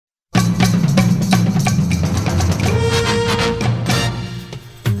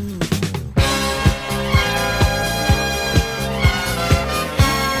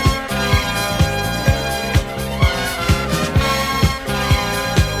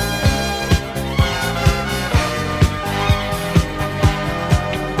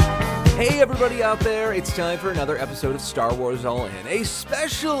everybody out there. It's time for another episode of Star Wars All In, a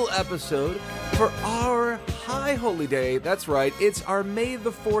special episode for our High Holy Day. That's right, it's our May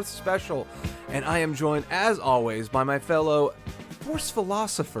the 4th special. And I am joined, as always, by my fellow Force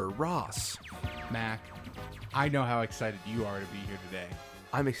philosopher, Ross. Mac, I know how excited you are to be here today.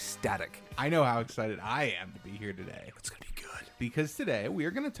 I'm ecstatic. I know how excited I am to be here today. It's going to be good. Because today we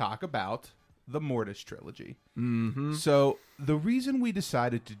are going to talk about the Mortis trilogy. Mm-hmm. So the reason we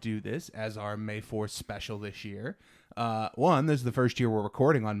decided to do this as our May 4th special this year, one, this is the first year we're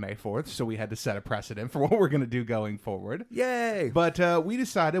recording on May 4th, so we had to set a precedent for what we're going to do going forward. Yay! But we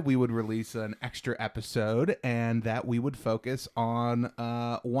decided we would release an extra episode and that we would focus on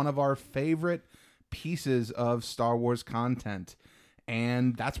one of our favorite pieces of Star Wars content.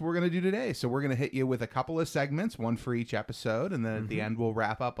 And that's what we're going to do today. So we're going to hit you with a couple of segments, one for each episode, and then at the end we'll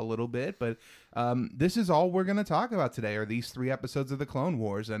wrap up a little bit. But this is all we're going to talk about today, are these 3 episodes of the Clone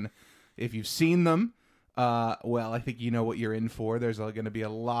Wars. And if you've seen them, well, I think you know what you're in for. There's going to be a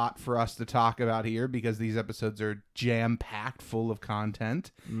lot for us to talk about here because these episodes are jam-packed full of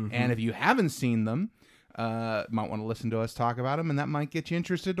content. And if you haven't seen them, might want to listen to us talk about them, and that might get you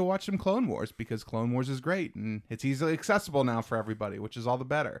interested to watch some Clone Wars, because Clone Wars is great and it's easily accessible now for everybody, which is all the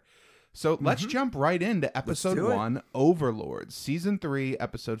better. So let's jump right into episode 1, Overlords, season 3,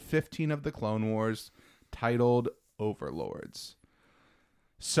 episode 15 of the Clone Wars, titled Overlords.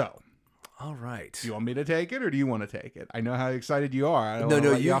 So, all right. do you want me to take it or do you want to take it? I know how excited you are.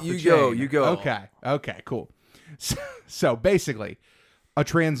 No, you go. Okay, cool. So basically, a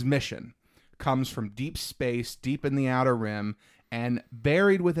transmission comes from deep space, deep in the Outer Rim, and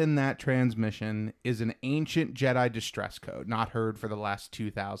buried within that transmission is an ancient Jedi distress code, not heard for the last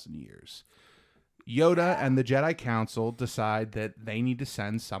 2,000 years. Yoda and the Jedi Council decide that they need to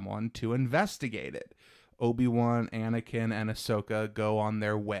send someone to investigate it. Obi-Wan, Anakin, and Ahsoka go on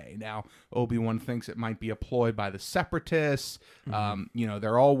their way. Now, Obi-Wan thinks it might be a ploy by the Separatists.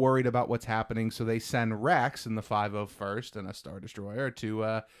 They're all worried about what's happening, so they send Rex in the 501st and a Star Destroyer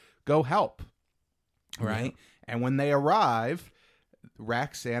to go help, right? And when they arrive,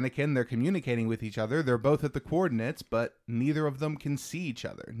 Rex, Anakin, they're communicating with each other. They're both at the coordinates, but neither of them can see each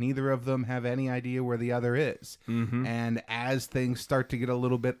other. Neither of them have any idea where the other is. And as things start to get a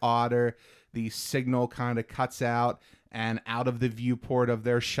little bit odder, the signal kind of cuts out, and out of the viewport of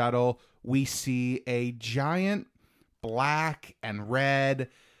their shuttle, we see a giant black and red...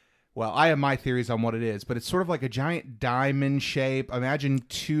 Well, I have my theories on what it is, but it's sort of like a giant diamond shape. Imagine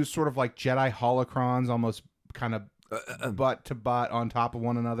 2 sort of like Jedi holocrons, almost kind of butt to butt on top of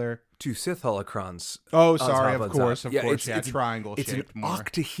one another. 2 Sith holocrons. Oh, sorry, of course, it's triangle shaped. It's an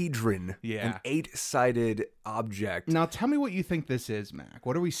octahedron, an 8-sided object. Now, tell me what you think this is, Mac.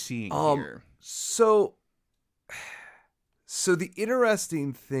 What are we seeing here? So the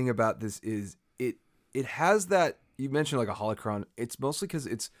interesting thing about this is it has that, you mentioned like a holocron. It's mostly because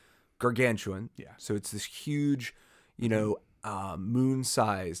it's gargantuan. Yeah. So it's this huge,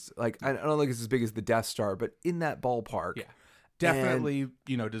 moon-sized. Like, I don't think it's as big as the Death Star, but in that ballpark. Yeah. Definitely,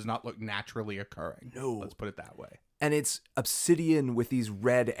 does not look naturally occurring. No. Let's put it that way. And it's obsidian with these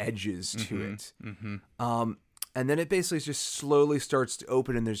red edges to it. And then it basically just slowly starts to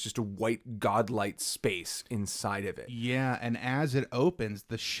open, and there's just a white godlight space inside of it. Yeah, and as it opens,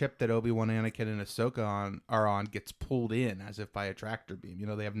 the ship that Obi-Wan, Anakin, and Ahsoka are on gets pulled in as if by a tractor beam.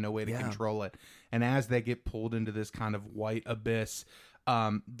 They have no way to control it. And as they get pulled into this kind of white abyss,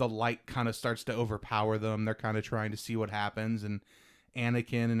 the light kind of starts to overpower them. They're kind of trying to see what happens, and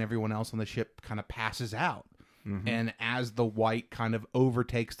Anakin and everyone else on the ship kind of passes out. And as the white kind of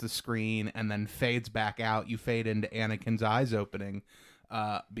overtakes the screen and then fades back out, you fade into Anakin's eyes opening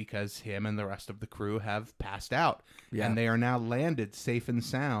because him and the rest of the crew have passed out. Yeah. And they are now landed safe and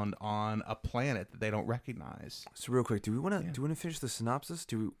sound on a planet that they don't recognize. So real quick, do we want to finish the synopsis?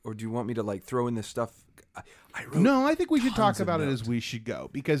 Do you want me to like throw in this stuff? No, I think we should talk about it as we should go,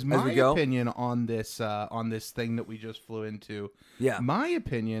 because my opinion on this thing that we just flew into, my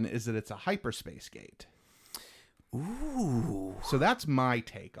opinion is that it's a hyperspace gate. Ooh. So that's my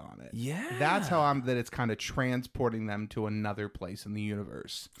take on it. Yeah. That's how that it's kind of transporting them to another place in the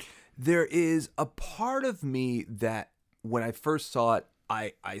universe. There is a part of me that when I first saw it,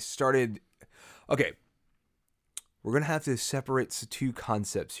 I started... Okay. We're going to have to separate 2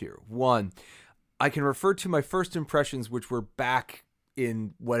 concepts here. One, I can refer to my first impressions, which were back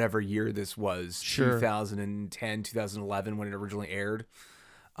in whatever year this was. Sure. 2010, 2011, when it originally aired.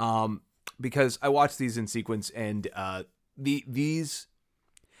 Because I watched these in sequence, and these,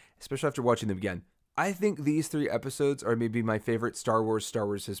 especially after watching them again, I think these 3 episodes are maybe my favorite Star Wars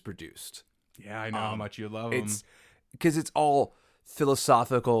has produced. Yeah, I know how much you love them. Because it's all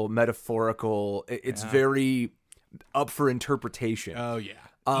philosophical, metaphorical. It's very up for interpretation. Oh yeah.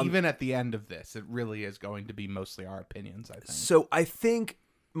 Even at the end of this, it really is going to be mostly our opinions, I think. So I think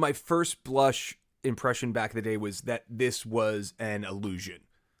my first blush impression back in the day was that this was an illusion.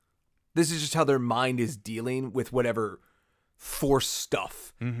 This is just how their mind is dealing with whatever force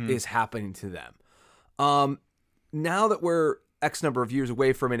stuff is happening to them. Now that we're X number of years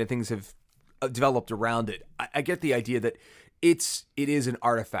away from it and things have developed around it, I get the idea that it is an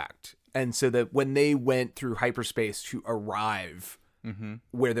artifact. And so that when they went through hyperspace to arrive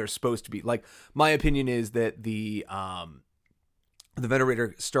where they're supposed to be, like, my opinion is that the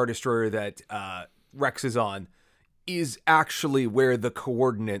Venerator Star Destroyer that Rex is on is actually where the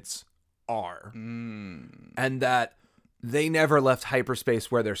coordinates are. And that they never left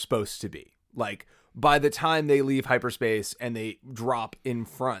hyperspace where they're supposed to be. Like, by the time they leave hyperspace and they drop in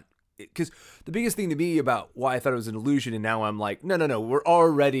front, because the biggest thing to me about why I thought it was an illusion, and now I'm like, no, we're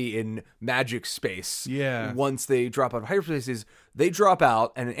already in magic space. Yeah. Once they drop out of hyperspace, is they drop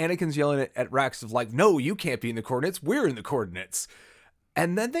out, and Anakin's yelling at Rex of like, no, you can't be in the coordinates. We're in the coordinates.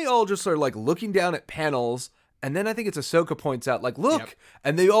 And then they all just are like looking down at panels, and then I think it's Ahsoka points out, like, look,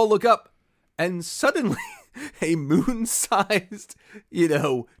 and they all look up, and suddenly a moon-sized,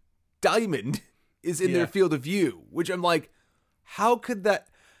 diamond is in their field of view, which I'm like, how could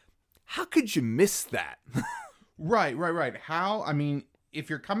you miss that? Right. How, I mean, if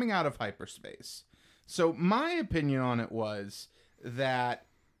you're coming out of hyperspace. So my opinion on it was that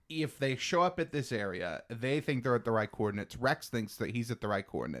if they show up at this area, they think they're at the right coordinates. Rex thinks that he's at the right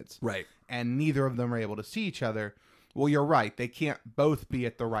coordinates. Right. And neither of them are able to see each other. Well, you're right. They can't both be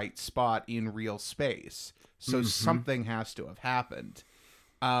at the right spot in real space. So something has to have happened.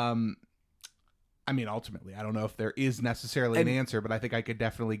 I mean, ultimately, I don't know if there is necessarily an answer, but I think I could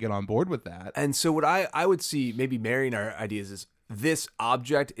definitely get on board with that. And so what I would see maybe marrying our ideas is this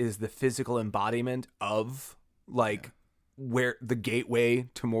object is the physical embodiment of, like, where the gateway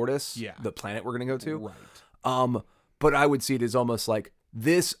to Mortis, the planet we're going to go to. Right. But I would see it as almost like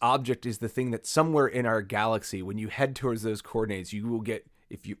this object is the thing that somewhere in our galaxy, when you head towards those coordinates, you will get,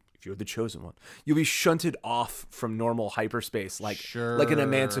 if you're the chosen one, you'll be shunted off from normal hyperspace, like an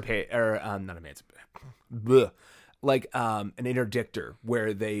an interdictor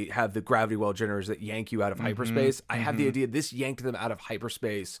where they have the gravity well generators that yank you out of hyperspace. I have the idea this yanked them out of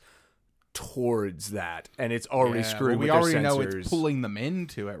hyperspace towards that, and it's already screwing with their sensors. We already know it's pulling them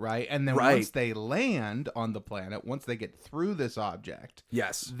into it, right? And then once they land on the planet, once they get through this object,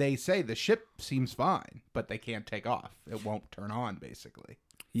 they say the ship seems fine, but they can't take off. It won't turn on, basically.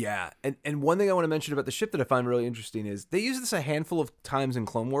 Yeah, and one thing I want to mention about the ship that I find really interesting is they use this a handful of times in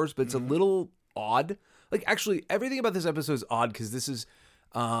Clone Wars, but it's a little odd. Like, actually, everything about this episode is odd because this is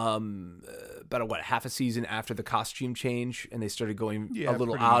about half a season after the costume change, and they started going a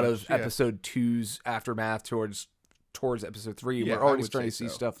little out of episode 2's aftermath towards episode 3. We're already starting to see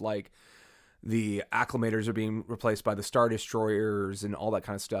stuff like the acclimators are being replaced by the Star Destroyers and all that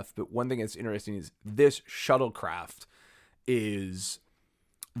kind of stuff. But one thing that's interesting is this shuttlecraft is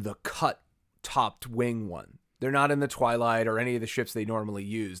the cut-topped wing one. They're not in the Twilight or any of the ships they normally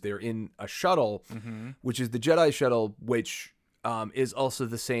use. They're in a shuttle, which is the Jedi shuttle, which is also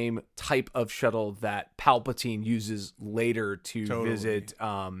the same type of shuttle that Palpatine uses later to visit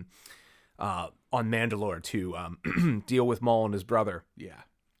on Mandalore to deal with Maul and his brother. Yeah.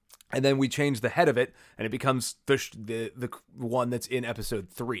 And then we change the head of it, and it becomes the one that's in episode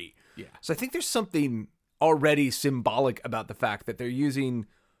 3. Yeah. So I think there's something already symbolic about the fact that they're using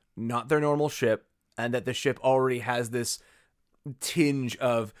not their normal ship, and that the ship already has this tinge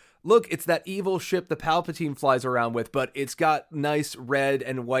of, look, it's that evil ship the Palpatine flies around with, but it's got nice red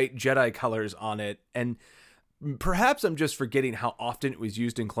and white Jedi colors on it. And perhaps I'm just forgetting how often it was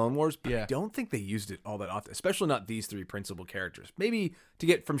used in Clone Wars, but I don't think they used it all that often, especially not these 3 principal characters. Maybe to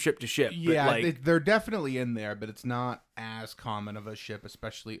get from ship to ship. Yeah, but they're definitely in there, but it's not as common of a ship,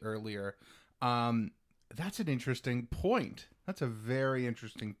 especially earlier. That's an interesting point. That's a very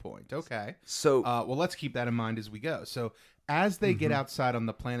interesting point. Okay. So, well, let's keep that in mind as we go. So as they get outside on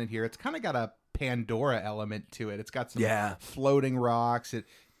the planet here, it's kind of got a Pandora element to it. It's got some floating rocks. It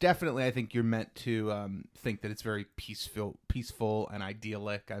definitely, I think you're meant to think that it's very peaceful and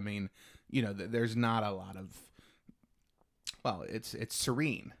idyllic. I mean, there's not a lot of, well, it's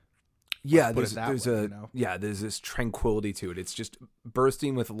serene. Yeah, there's this tranquility to it. It's just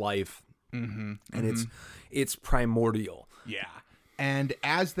bursting with life. And it's primordial. Yeah. And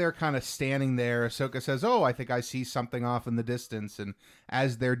as they're kind of standing there, Ahsoka says, "Oh, I think I see something off in the distance." And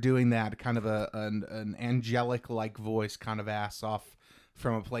as they're doing that, kind of an angelic-like voice kind of asks off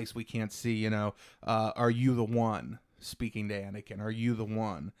from a place we can't see, "Are you the one?" speaking to Anakin. Are you the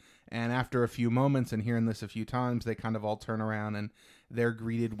one? And after a few moments and hearing this a few times, they kind of all turn around and they're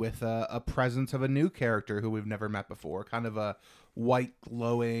greeted with a presence of a new character who we've never met before. Kind of a white,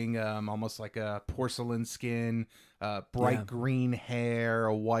 glowing, almost like a porcelain skin, bright green hair,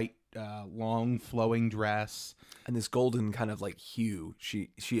 a white, long, flowing dress. And this golden kind of like hue. She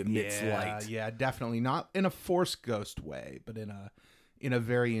emits light. Yeah, definitely. Not in a Force ghost way, but in a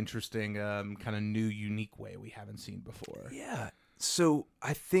very interesting, kind of new, unique way we haven't seen before. Yeah. So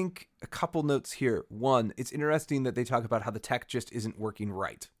I think a couple notes here. One, it's interesting that they talk about how the tech just isn't working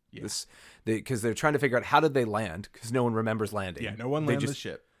right. Yeah. Because they're trying to figure out how did they land, because no one remembers landing. Yeah, no one landed the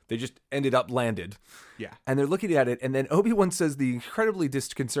ship. They just ended up landed. Yeah. And they're looking at it, and then Obi-Wan says the incredibly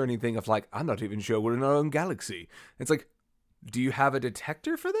disconcerting thing of like, I'm not even sure we're in our own galaxy. It's like, do you have a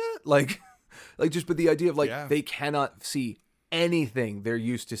detector for that? Like just, but the idea of like, they cannot see anything they're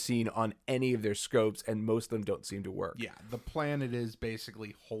used to seeing on any of their scopes, and most of them don't seem to work. Yeah, the planet is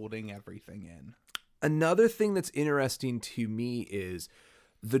basically holding everything in. Another thing that's interesting to me is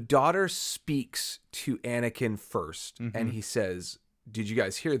the daughter speaks to Anakin first, and he says, did you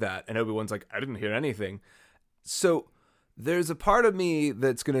guys hear that? And Obi-Wan's like, I didn't hear anything. So there's a part of me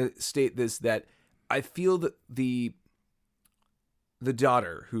that's going to state this, that I feel that the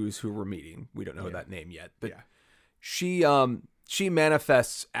daughter who we're meeting, we don't know that name yet, but she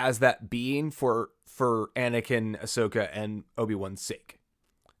manifests as that being for Anakin, Ahsoka, and Obi-Wan's sake.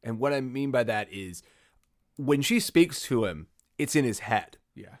 And what I mean by that is when she speaks to him, it's in his head.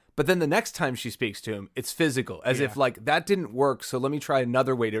 Yeah. But then the next time she speaks to him, it's physical, as if like that didn't work, so let me try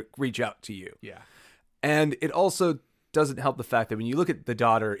another way to reach out to you. Yeah. And it also doesn't help the fact that when you look at the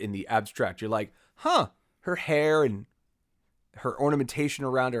daughter in the abstract, you're like, huh, her hair and her ornamentation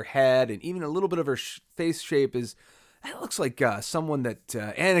around her head and even a little bit of her face shape that looks like someone that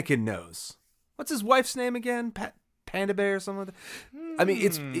Anakin knows. What's his wife's name again? Panda Bear or something like that? I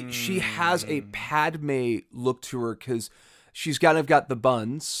mean, she has a Padme look to her because she's kind of got the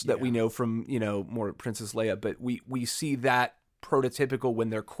buns that we know from, more Princess Leia, but we see that prototypical when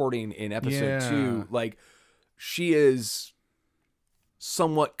they're courting in episode 2. Like, she is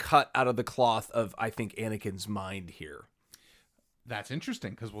somewhat cut out of the cloth of, I think, Anakin's mind here. That's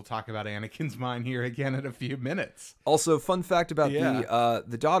interesting, because we'll talk about Anakin's mind here again in a few minutes. Also, fun fact about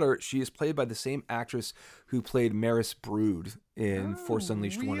the daughter, she is played by the same actress who played Maris Brood in Force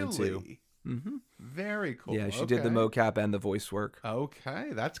Unleashed 1 and 2. Mm-hmm. Very cool. Yeah, she did the mocap and the voice work. Okay,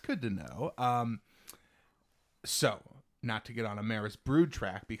 that's good to know. So, not to get on a Maris Brood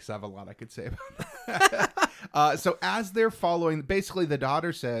track, because I have a lot I could say about that. So, as they're following, basically the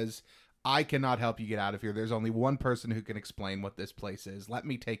daughter says, I cannot help you get out of here. There's only one person who can explain what this place is. Let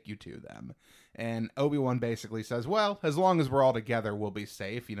me take you to them. And Obi-Wan basically says, well, as long as we're all together, we'll be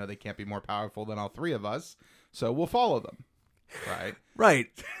safe. They can't be more powerful than all three of us, so we'll follow them. Right.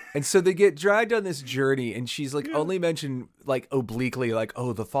 And so they get dragged on this journey, and she's like only mentioned like obliquely, like,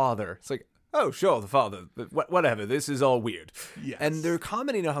 oh, the father. It's like, oh, sure, the father. But whatever. This is all weird. Yes. And they're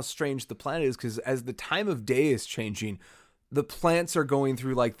commenting on how strange the planet is, because as the time of day is changing, the plants are going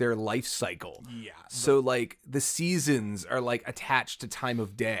through like their life cycle. Yeah. So like the seasons are like attached to time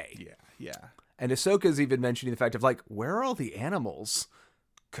of day. Yeah. And Ahsoka's even mentioning the fact of like, where are all the animals?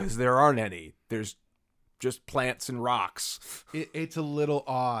 Because there aren't any. There's just plants and rocks. It's a little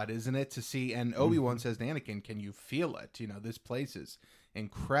odd, isn't it, to see? And Obi-Wan says to Anakin, can you feel it? This place is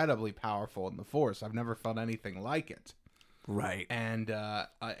incredibly powerful in the Force. I've never felt anything like it. Right. And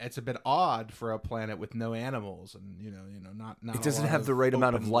it's a bit odd for a planet with no animals, and not it doesn't have the right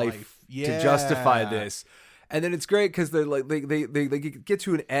amount of life to justify this. And then it's great because they're like they get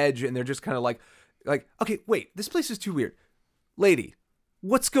to an edge, and they're just kind of like okay, wait, this place is too weird, lady,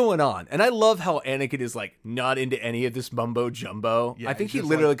 what's going on? And I love how Anakin is like not into any of this mumbo jumbo. I think he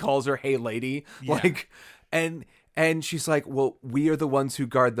literally calls her "Hey, lady," and she's like, well, we are the ones who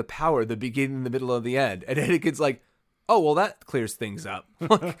guard the power, the beginning, the middle, and the end. And Anakin's like, oh, well, that clears things up.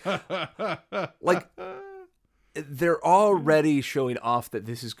 like they're already showing off that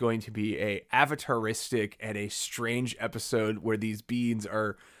this is going to be a avataristic and a strange episode where these beings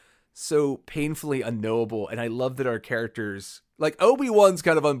are so painfully unknowable. And I love that our characters, like Obi-Wan's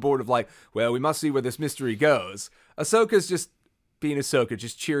kind of on board of like, well, we must see where this mystery goes. Ahsoka's just being Ahsoka,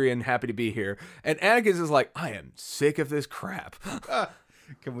 just cheery and happy to be here. And Anakin's is like, I am sick of this crap.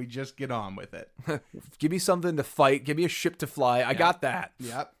 Can we just get on with it? Give me something to fight. Give me a ship to fly. I got that.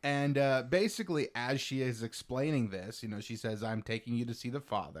 Yep. And basically, as she is explaining this, she says, I'm taking you to see the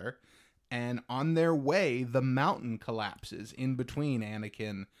father. And on their way, the mountain collapses in between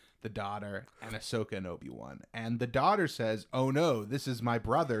Anakin, the daughter, and Ahsoka and Obi-Wan. And the daughter says, oh no, this is my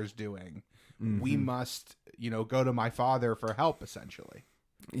brother's doing. We must, go to my father for help, essentially.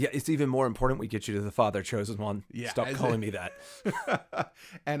 Yeah, it's even more important we get you to the Father Chosen One. Yeah, Stop calling me that.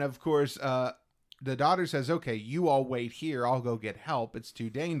 And of course, the daughter says, okay, you all wait here. I'll go get help. It's too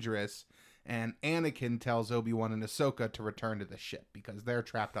dangerous. And Anakin tells Obi-Wan and Ahsoka to return to the ship because they're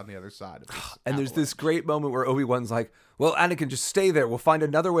trapped on the other side of this. And there's this great moment where Obi-Wan's like, well, Anakin, just stay there. We'll find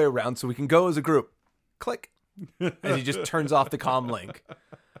another way around so we can go as a group. Click. And he just turns off the comm link.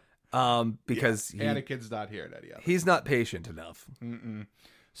 Because Anakin's not hearing any of it. He's not patient enough. Mm-mm.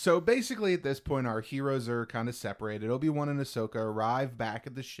 So basically at this point, our heroes are kind of separated. Obi-Wan and Ahsoka arrive back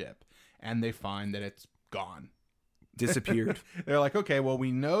at the ship and they find that it's gone. Disappeared. They're like, okay, well,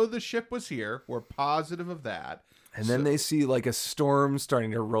 we know the ship was here. We're positive of that. And then they see like a storm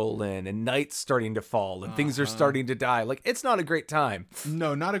starting to roll in and night's starting to fall and things are starting to die. Like, it's not a great time.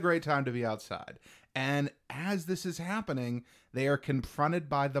 No, not a great time to be outside. And as this is happening, they are confronted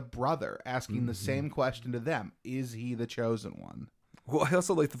by the brother asking the same question to them. Is he the chosen one? Well, I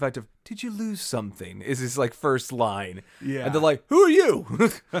also like the fact of, did you lose something? Is his like first line. Yeah. And they're like, who are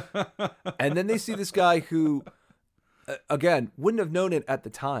you? And then they see this guy who, again, wouldn't have known it at the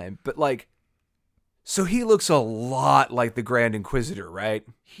time, but like, so he looks a lot like the Grand Inquisitor, right?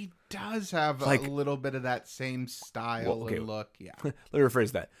 He does have Like, a little bit of that same style and look. Yeah. Let me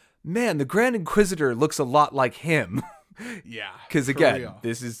rephrase that. Man, the Grand Inquisitor looks a lot like him. Yeah. Because for again, real.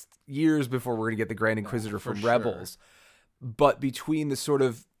 this is years before we're going to get the Grand Inquisitor for from sure. Rebels. But between the sort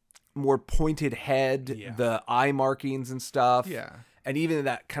of more pointed head, Yeah. the eye markings and stuff, Yeah. and even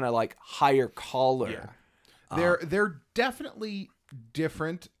that kind of like higher collar. Yeah. They're definitely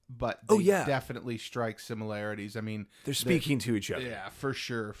different, but they definitely strike similarities. I mean, They're speaking to each other. yeah, for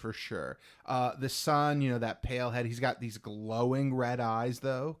sure, for sure. The son, that pale head, he's got these glowing red eyes,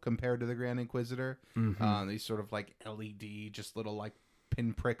 though, compared to the Grand Inquisitor. These sort of like LED, just little like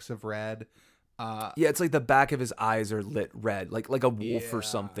pinpricks of red. Yeah, it's like the back of his eyes are lit red, like a wolf or Yeah.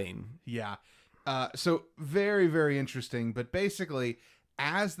 something. Yeah. So very, very interesting. But basically,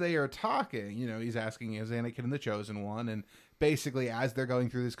 as they are talking, he's asking, is Anakin the chosen one? And basically, as they're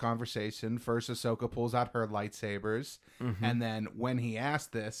going through this conversation, first Ahsoka pulls out her lightsabers. And then when he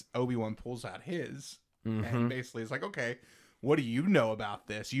asked this, Obi-Wan pulls out his. And basically is like, okay, what do you know about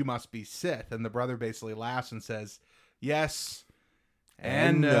this? You must be Sith. And the brother basically laughs and says, yes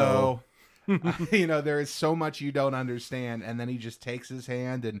and no. There is so much you don't understand. And then he just takes his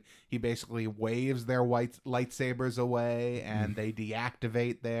hand and he basically waves their white lightsabers away and they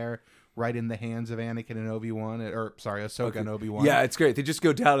deactivate there right in the hands of Anakin and Obi-Wan, Ahsoka and Obi-Wan. Yeah, it's great. They just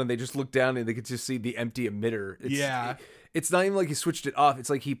go down and they just look down and they can just see the empty emitter. It's not even like he switched it off. It's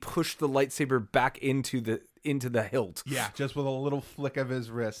like he pushed the lightsaber back into the hilt. Yeah, just with a little flick of his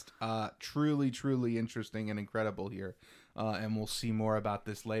wrist. Truly, truly interesting and incredible here. And we'll see more about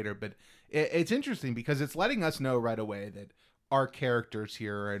this later. But it's interesting because it's letting us know right away that our characters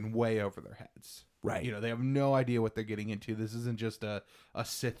here are in way over their heads. Right. They have no idea what they're getting into. This isn't just a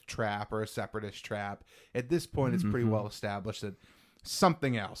Sith trap or a Separatist trap. At this point, it's pretty well established that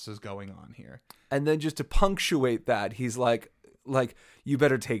something else is going on here. And then just to punctuate that, he's like, you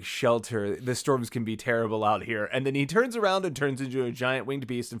better take shelter. The storms can be terrible out here. And then he turns around and turns into a giant winged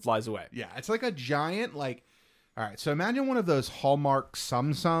beast and flies away. Yeah, it's like a giant, all right, so imagine one of those Hallmark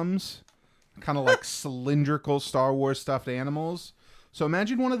Sum-Sums, kind of like cylindrical Star Wars stuffed animals. So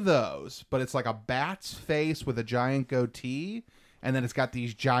imagine one of those, but it's like a bat's face with a giant goatee, and then it's got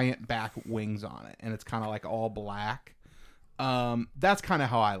these giant back wings on it, and it's kind of like all black. That's kind of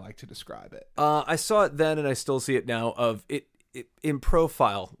how I like to describe it. I saw it then and I still see it now of it in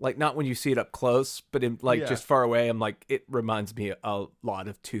profile, like not when you see it up close, but in just far away. I'm like, it reminds me a lot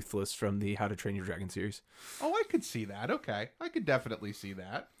of Toothless from the How to Train Your Dragon series. Oh, I could see that. Okay. I could definitely see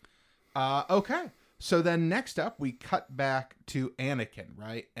that. Okay. So then next up, we cut back to Anakin,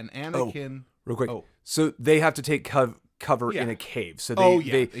 right? And Anakin... Real quick. So they have to take cover in a cave. So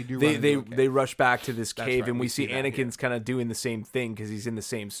they rush back to this cave, and we see Anakin's kind of doing the same thing because he's in the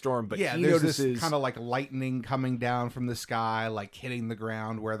same storm. But he there's notices this kind of like lightning coming down from the sky, like hitting the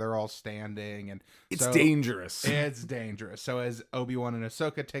ground where they're all standing, and it's dangerous. It's dangerous. So as Obi-Wan and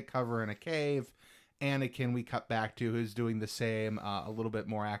Ahsoka take cover in a cave, Anakin we cut back to who's doing the same, a little bit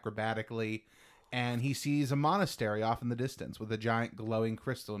more acrobatically, and he sees a monastery off in the distance with a giant glowing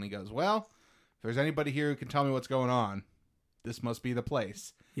crystal, and he goes, well, if there's anybody here who can tell me what's going on, this must be the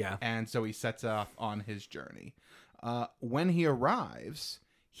place. Yeah. And so he sets off on his journey. When he arrives,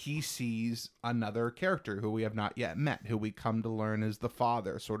 he sees another character who we have not yet met, who we come to learn is the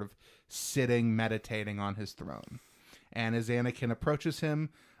father, sort of sitting, meditating on his throne. And as Anakin approaches him,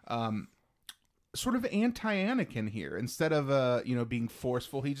 sort of anti-Anakin here. Instead of being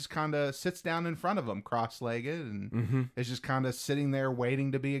forceful, he just kind of sits down in front of him, cross-legged, and is just kind of sitting there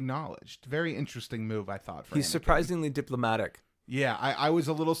waiting to be acknowledged. Very interesting move, I thought. For He's Anakin. surprisingly diplomatic. Yeah, I was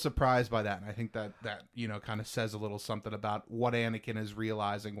a little surprised by that, and I think that kind of says a little something about what Anakin is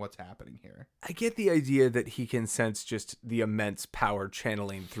realizing what's happening here. I get the idea that he can sense just the immense power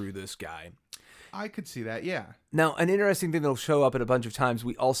channeling through this guy. I could see that, yeah. Now, an interesting thing that'll show up at a bunch of times,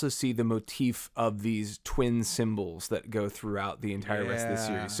 we also see the motif of these twin symbols that go throughout the entire rest of the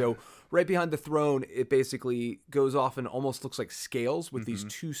series. So right behind the throne, it basically goes off and almost looks like scales with these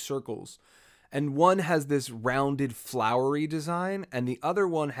two circles. And one has this rounded, flowery design, and the other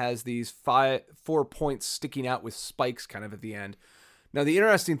one has these 4 points sticking out with spikes kind of at the end. Now, the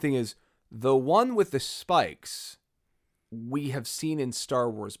interesting thing is, the one with the spikes we have seen in Star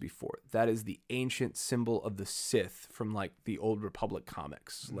Wars before. That is the ancient symbol of the Sith from like the Old Republic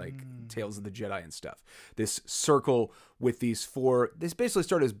comics, like Tales of the Jedi and stuff. This circle with these 4, they basically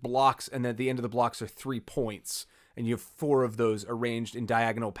start as blocks, and then at the end of the blocks are 3 points, and you have 4 of those arranged in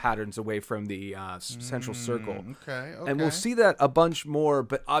diagonal patterns away from the central circle. Okay. And we'll see that a bunch more,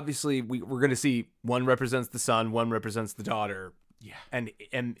 but obviously we're going to see one represents the son, one represents the daughter. Yeah. And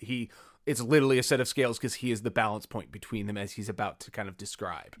it's literally a set of scales because he is the balance point between them, as he's about to kind of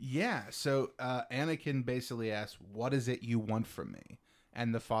describe. Yeah, so Anakin basically asks, "What is it you want from me?"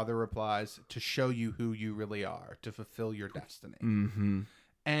 And the father replies, "To show you who you really are, to fulfill your destiny." Mm-hmm.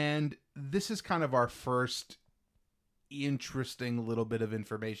 And this is kind of our first interesting little bit of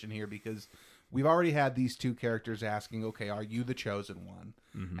information here, because we've already had these two characters asking, okay, are you the chosen one?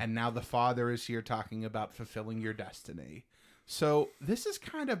 Mm-hmm. And now the father is here talking about fulfilling your destiny. So this is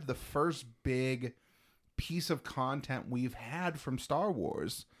kind of the first big piece of content we've had from Star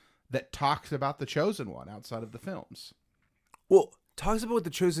Wars that talks about the chosen one outside of the films. Well, talks about what the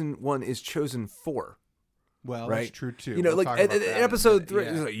chosen one is chosen for. Well, right? That's true too. You know, We'll like talk about in that episode in a 3,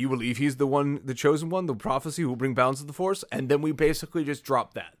 minute, yeah. you believe he's the one, the chosen one, the prophecy who will bring balance to the Force, and then we basically just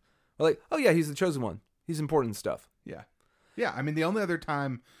drop that. We're like, oh yeah, he's the chosen one. He's important stuff. Yeah. Yeah, I mean, the only other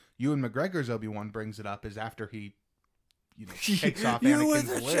time Ewan McGregor's Obi-Wan brings it up is after he takes off You Anakin's were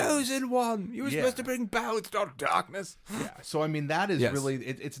the limbs. chosen one. You were Yeah. supposed to bring balance, not darkness. Yeah, so I mean, that is Yes. really,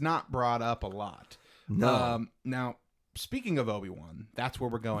 it's not brought up a lot. No. Now, speaking of Obi-Wan, that's where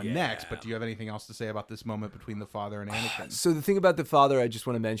we're going Yeah. next, but do you have anything else to say about this moment between the father and Anakin? So the thing about the father I just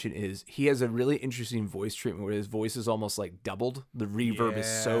want to mention is he has a really interesting voice treatment where his voice is almost like doubled. The reverb is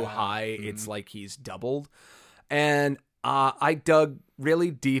so Yeah. high, it's like he's doubled. And I dug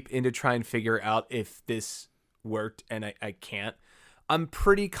really deep into try and figure out if this worked, and I can't. I'm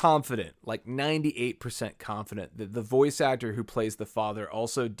pretty confident, like 98% confident, that the voice actor who plays the father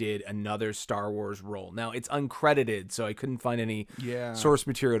also did another Star Wars role. Now, it's uncredited, so I couldn't find any source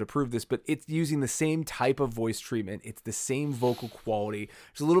material to prove this, but it's using the same type of voice treatment. It's the same vocal quality.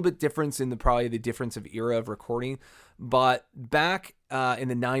 There's a little bit difference in probably the difference of era of recording, but back in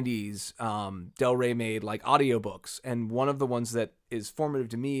the 90s, Del Rey made like audiobooks, and one of the ones that is formative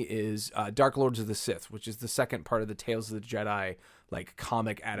to me is Dark Lords of the Sith, which is the second part of the Tales of the Jedi like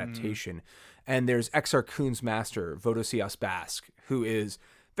comic adaptation. And there's Exar Kun's master, Vodosias Bask, who is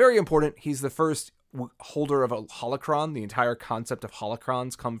very important. He's the first holder of a holocron. The entire concept of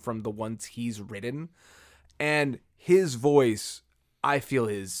holocrons come from the ones he's written. And his voice, I feel,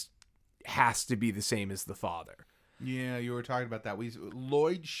 has to be the same as the father. Yeah, you were talking about that.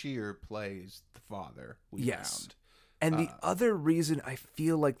 Lloyd Shear plays the father. Found. And the other reason I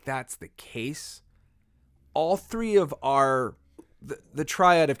feel like that's the case, all three of the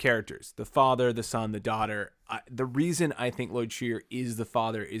triad of characters, the father, the son, the daughter, the reason I think Lloyd Shear is the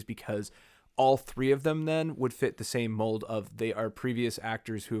father is because all three of them then would fit the same mold of they are previous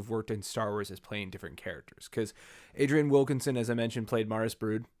actors who have worked in Star Wars as playing different characters. Because Adrian Wilkinson, as I mentioned, played Maris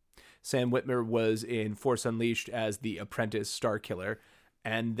Brood. Sam Witwer was in Force Unleashed as the apprentice Starkiller,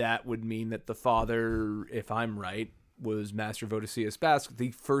 and that would mean that the father, if I'm right, was Master Vodosias Bask, the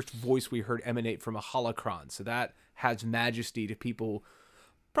first voice we heard emanate from a holocron. So that has majesty to people,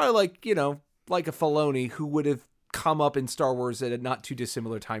 probably like a Filoni, who would have come up in Star Wars at a not too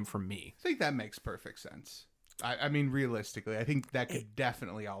dissimilar time from me. I think that makes perfect sense. I mean, realistically, I think that could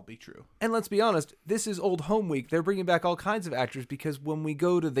definitely all be true. And let's be honest, this is Old Home Week. They're bringing back all kinds of actors because when we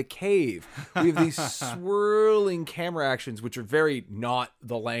go to the cave, we have these swirling camera actions, which are very not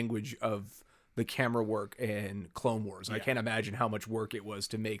the language of the camera work in Clone Wars. Yeah. I can't imagine how much work it was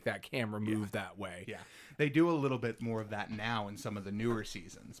to make that camera move that way. Yeah. They do a little bit more of that now in some of the newer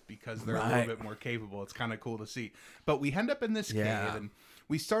seasons because they're a little bit more capable. It's kind of cool to see. But we end up in this cave, and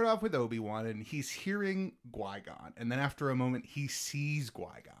we start off with Obi-Wan, and he's hearing Qui-Gon. And then after a moment, he sees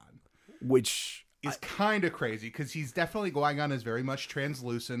Qui-Gon. which is kind of crazy because he's definitely, Qui-Gon is very much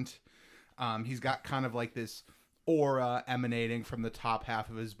translucent. He's got kind of like this aura emanating from the top half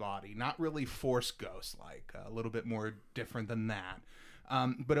of his body. Not really Force Ghost like, a little bit more different than that.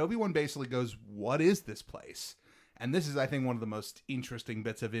 But Obi-Wan basically goes, what is this place? And this is, I think, one of the most interesting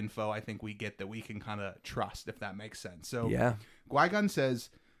bits of info I think we get that we can kind of trust, if that makes sense. So yeah. Qui-Gon says,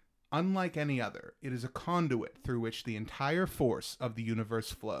 unlike any other, it is a conduit through which the entire force of the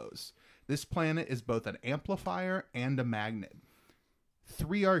universe flows. This planet is both an amplifier and a magnet.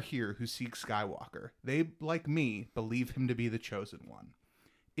 3 are here who seek Skywalker. They, like me, believe him to be the chosen one.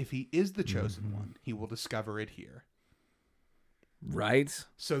 If he is the chosen one, he will discover it here. Right.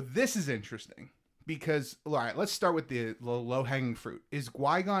 So this is interesting because, all right, let's start with the low-hanging fruit. Is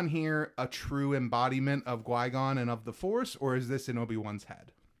Qui-Gon here a true embodiment of Qui-Gon and of the Force, or is this in Obi-Wan's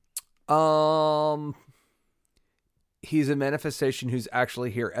head? He's a manifestation who's actually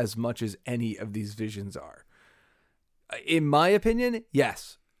here as much as any of these visions are. In my opinion,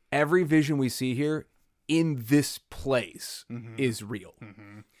 yes. Every vision we see here in this place is real.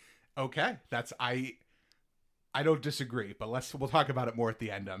 Okay, that's I don't disagree, but we'll talk about it more at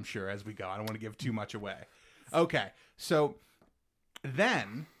the end, I'm sure, as we go. I don't want to give too much away. Okay, so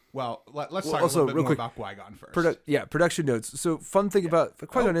then, well, let's talk a little bit more about Qui-Gon first. Production notes. So fun thing about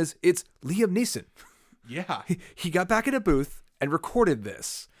Qui-Gon is it's Liam Neeson. Yeah. He got back in a booth and recorded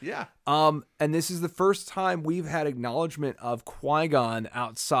this. Yeah. And this is the first time we've had acknowledgement of Qui-Gon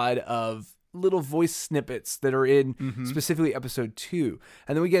outside of little voice snippets that are in specifically episode 2.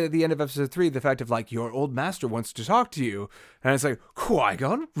 And then we get at the end of episode 3 the fact of like, your old master wants to talk to you. And it's like,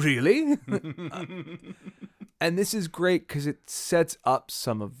 Qui-Gon? Really? And this is great because it sets up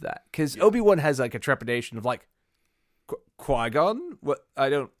some of that. Because Obi-Wan has like a trepidation of like, Qui-Gon? What?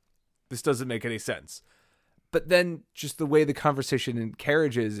 This doesn't make any sense. But then just the way the conversation in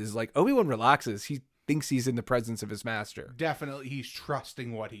carriages is like, Obi-Wan relaxes. He thinks he's in the presence of his master. Definitely, he's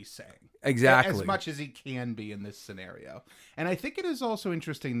trusting what he's saying. Exactly. As much as he can be in this scenario. And I think it is also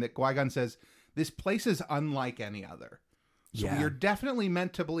interesting that Qui-Gon says, this place is unlike any other. So we are definitely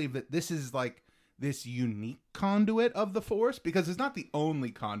meant to believe that this is like this unique conduit of the Force, because it's not the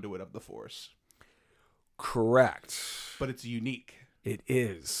only conduit of the Force. Correct. But it's unique. It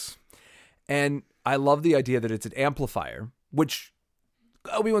is. And I love the idea that it's an amplifier, which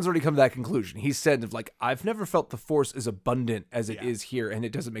Obi-Wan's already come to that conclusion. He said, of like, I've never felt the Force as abundant as it is here, and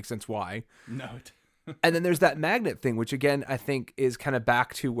it doesn't make sense why. No. And then there's that magnet thing, which again, I think is kind of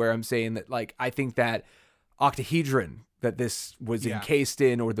back to where I'm saying that, like, I think that octahedron that this was encased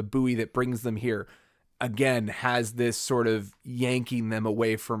in, or the buoy that brings them here, again, has this sort of yanking them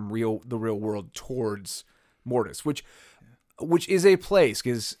away from the real world towards Mortis, which is a place,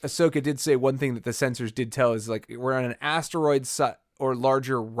 because Ahsoka did say one thing that the censors did tell is like, we're on an asteroid or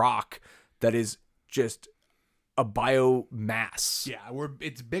larger rock that is just a biomass. Yeah,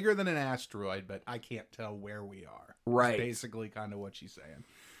 it's bigger than an asteroid, but I can't tell where we are. Right. That's basically kind of what she's saying.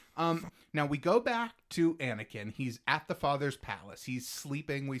 Now we go back to Anakin. He's at the father's palace. He's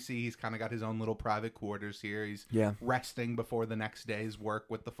sleeping. We see he's kind of got his own little private quarters here. He's resting before the next day's work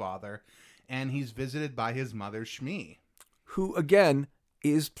with the father. And he's visited by his mother, Shmi. Who, again,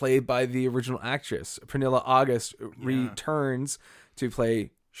 is played by the original actress. Pernilla August returns to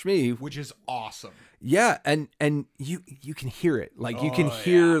play Shmi, which is awesome. Yeah, and you can hear it. Like, you can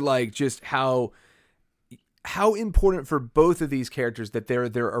hear like just how important for both of these characters that they're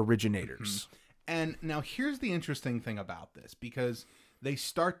their originators. And now here's the interesting thing about this, because they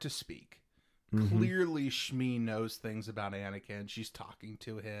start to speak. Clearly Shmi knows things about Anakin. She's talking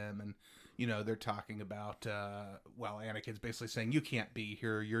to him, and they're talking about, Anakin's basically saying, you can't be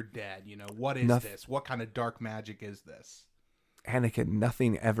here, you're dead. What is this? What kind of dark magic is this? Anakin,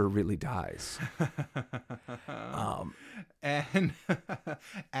 nothing ever really dies. And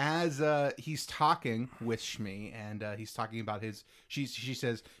as he's talking with Shmi, and he's talking about she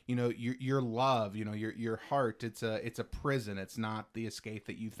says, your love, your heart, it's a prison. It's not the escape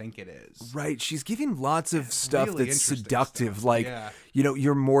that you think it is. Right. She's giving lots of stuff really that's seductive. Stuff. Like,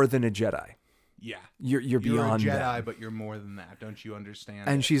 you're more than a Jedi. Yeah. You're beyond a Jedi, that. But you're more than that. Don't you understand?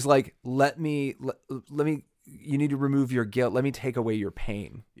 And she's like, let me, you need to remove your guilt. Let me take away your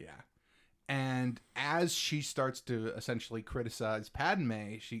pain. Yeah. And as she starts to essentially criticize Padme,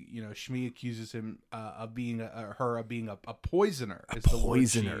 Shmi accuses him of being a poisoner. A poisoner. The word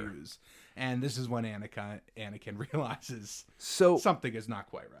she used. And this is when Anakin realizes something is not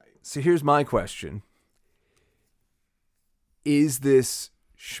quite right. So here's my question. Is this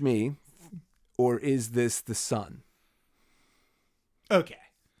Shmi, or is this the son? Okay.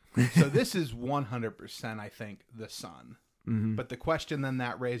 So this is 100%, I think, the son. But the question then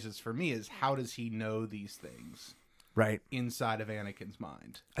that raises for me is, how does he know these things Right. inside of Anakin's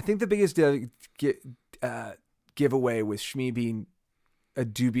mind? I think the biggest giveaway with Shmi being a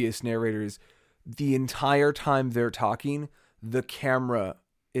dubious narrator is the entire time they're talking, the camera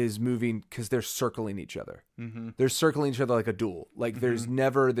is moving because they're circling each other. Mm-hmm. They're circling each other like a duel. Like there's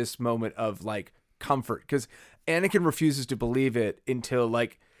never this moment of like comfort, because Anakin refuses to believe it until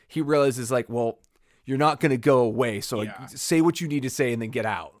like he realizes like, well, you're not going to go away. So like, say what you need to say and then get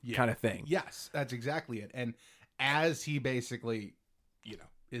out, kind of thing. Yes, that's exactly it. And as he basically,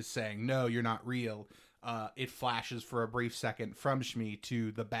 is saying, no, you're not real, it flashes for a brief second from Shmi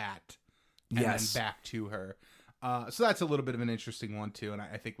to the bat and then back to her. So that's a little bit of an interesting one too, and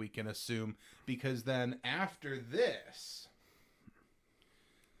I think we can assume, because then after this,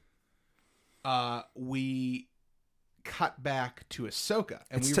 we cut back to Ahsoka,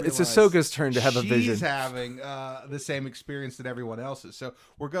 and it's Ahsoka's turn to have a vision. She's having the same experience that everyone else is. So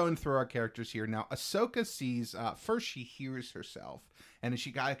we're going through our characters here now. Ahsoka sees first she hears herself, and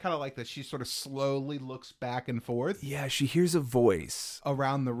she kind of like that. She sort of slowly looks back and forth. Yeah, she hears a voice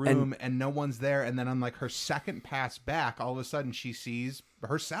around the room, and no one's there. And then on like her second pass back, all of a sudden she sees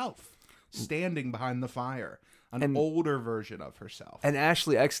herself standing behind the fire. An older version of herself. And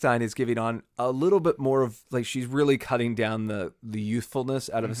Ashley Eckstein is giving on a little bit more of, like, she's really cutting down the youthfulness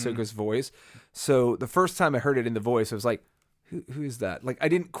out of Ahsoka's voice. So the first time I heard it in the voice, I was like, who is that? Like, I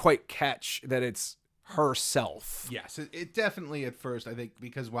didn't quite catch that it's herself. Yes, it definitely at first, I think,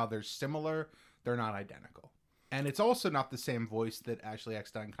 because while they're similar, they're not identical. And it's also not the same voice that Ashley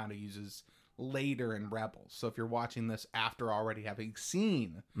Eckstein kind of uses later in Rebels. So if you're watching this after already having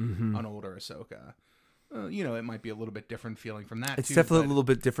seen an older Ahsoka, it might be a little bit different feeling from that. It's definitely a little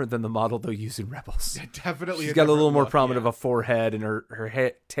bit different than the model they'll use in Rebels. Definitely, she's got a little more prominent of a forehead, and her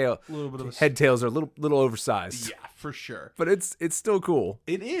head tails are a little oversized. Yeah, for sure. But it's still cool.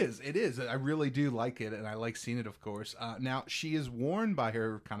 It is. I really do like it, and I like seeing it, of course. Now she is warned by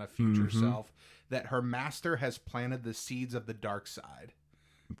her kind of future self that her master has planted the seeds of the dark side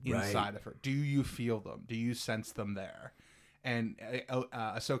inside of her. Do you feel them? Do you sense them there? And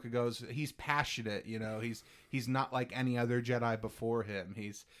Ahsoka goes, he's passionate, he's not like any other Jedi before him.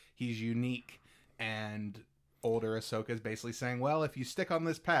 He's unique. And older Ahsoka is basically saying, well, if you stick on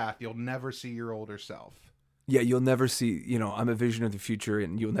this path, you'll never see your older self. Yeah, you'll never see, I'm a vision of the future,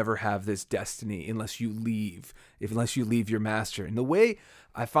 and you'll never have this destiny unless you leave your master. And the way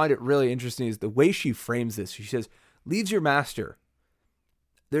I find it really interesting is the way she frames this. She says, leaves your master.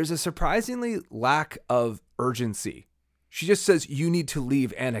 There's a surprisingly lack of urgency. She just says, you need to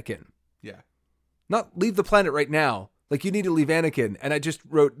leave Anakin. Yeah. Not leave the planet right now. Like, you need to leave Anakin. And I just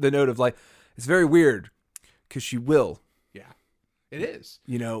wrote the note of, like, it's very weird because she will. Yeah. It is.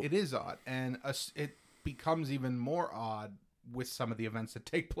 It is odd. And it becomes even more odd with some of the events that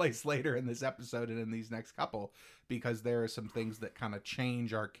take place later in this episode and in these next couple, because there are some things that kind of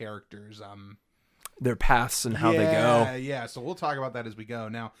change our characters. Their paths and how they go. Yeah. So we'll talk about that as we go.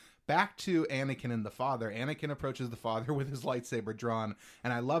 Now, back to Anakin and the father. Anakin approaches the father with his lightsaber drawn.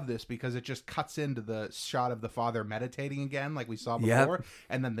 And I love this because it just cuts into the shot of the father meditating again, like we saw before. Yep.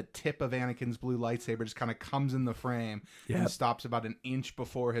 And then the tip of Anakin's blue lightsaber just kind of comes in the frame and stops about an inch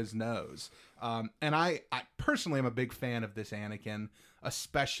before his nose. And I personally am a big fan of this Anakin,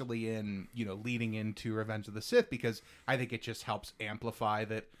 especially in, leading into Revenge of the Sith, because I think it just helps amplify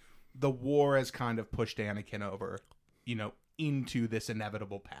that the war has kind of pushed Anakin over, into this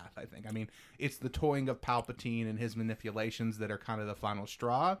inevitable path, I think. I mean, it's the toying of Palpatine and his manipulations that are kind of the final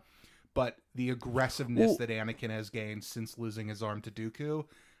straw, but the aggressiveness that Anakin has gained since losing his arm to Dooku,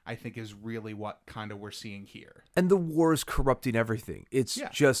 I think is really what kind of we're seeing here. And the war is corrupting everything. It's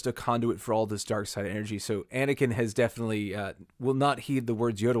just a conduit for all this dark side energy. So Anakin has definitely will not heed the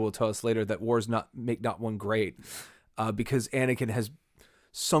words Yoda will tell us later, that wars make not one great, because Anakin has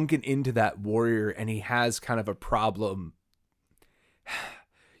sunken into that warrior, and he has kind of a problem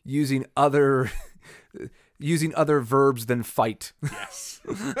using other verbs than fight. Yes.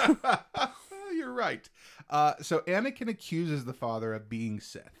 You're right. So Anakin accuses the father of being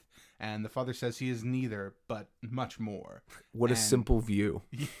Sith, and the father says he is neither, but much more. What a simple view.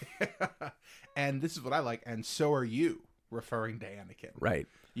 Yeah. And this is what I like. And so are you, referring to Anakin. Right.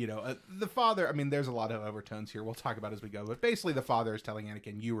 The father, I mean, there's a lot of overtones here. We'll talk about as we go. But basically the father is telling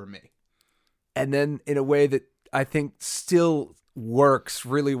Anakin, you or me. And then in a way that I think still works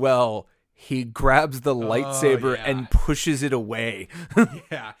really well, he grabs the lightsaber and pushes it away.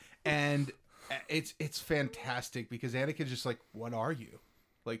 Yeah. And it's fantastic because Anakin's just like, what are you?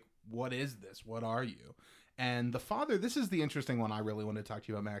 Like, what is this? What are you? And the father, this is the interesting one I really want to talk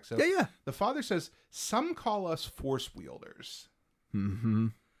to you about, Max. So Yeah. the father says, some call us force wielders. Mm-hmm.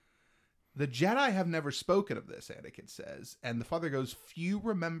 The Jedi have never spoken of this, Anakin says. And the father goes, few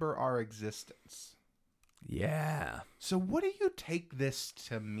remember our existence. Yeah. So what do you take this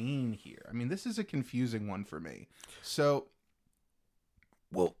to mean here? I mean, this is a confusing one for me. So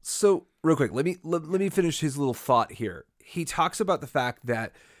Well, so real quick, let me finish his little thought here. He talks about the fact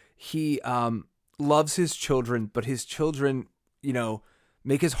that he loves his children, but his children,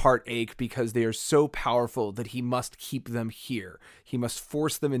 make his heart ache because they are so powerful that he must keep them here. He must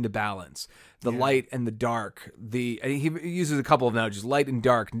force them into balance. The light and the dark. And he uses a couple of analogies: light and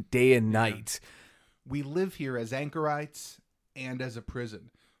dark, day and night. we live here as anchorites and as a prison.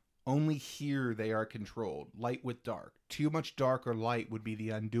 Only here they are controlled, light with dark. Too much dark or light would be the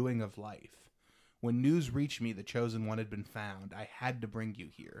undoing of life. When news reached me the chosen one had been found, I had to bring you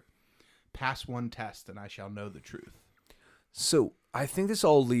here. Pass one test and I shall know the truth. So I think this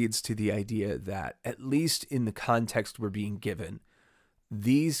all leads to the idea that, at least in the context we're being given,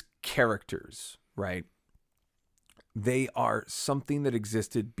 these characters, right, they are something that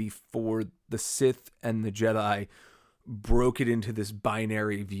existed before the Sith and the Jedi broke it into this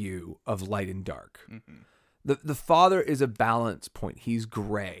binary view of light and dark. Mm-hmm. The father is a balance point. He's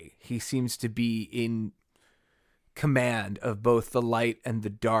gray. He seems to be in command of both the light and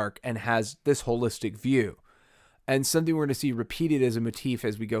the dark and has this holistic view. And something we're going to see repeated as a motif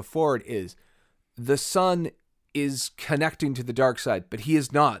as we go forward is the son is connecting to the dark side, but he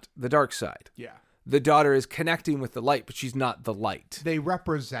is not the dark side. Yeah. The daughter is connecting with the light, but she's not the light. They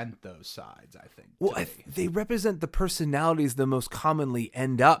represent those sides, I think. Well, they represent the personalities that most commonly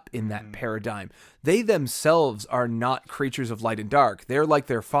end up in that paradigm. They themselves are not creatures of light and dark. They're like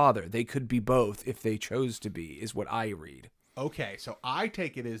their father. They could be both if they chose to be, is what I read. Okay, so I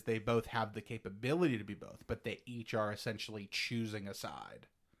take it as they both have the capability to be both, but they each are essentially choosing a side.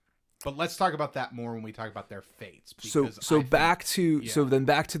 But let's talk about that more when we talk about their fates. So then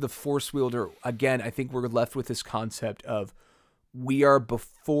back to the Force wielder again. I think we're left with this concept of we are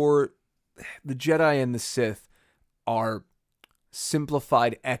before the Jedi and the Sith are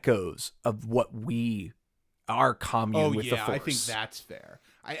simplified echoes of what we are commune with the Force. I think that's fair.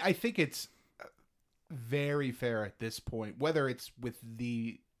 I think it's very fair at this point, whether it's with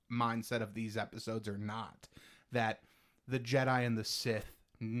the mindset of these episodes or not, that the Jedi and the Sith,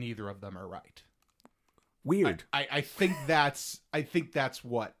 neither of them are right. Weird. I think that's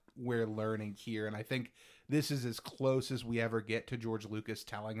what we're learning here, and I think this is as close as we ever get to George Lucas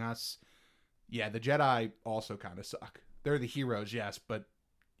telling us, yeah, the Jedi also kind of suck. They're the heroes, yes, but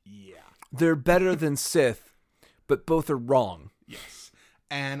yeah. They're better than Sith, but both are wrong. Yes.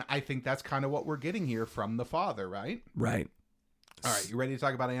 And I think that's kind of what we're getting here from the father, right? Right. All right, you ready to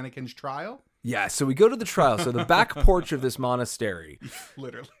talk about Anakin's trial? Yeah, so we go to the trial. So the back porch of this monastery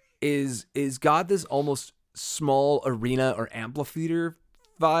Literally is got this almost small arena or amphitheater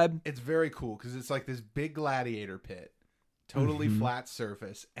vibe. It's very cool because it's like this big gladiator pit, totally flat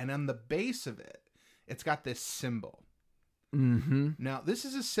surface, and on the base of it, it's got this symbol. Mm-hmm. Now, this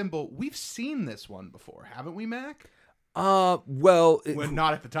is a symbol, we've seen this one before, haven't we, Mac? Well,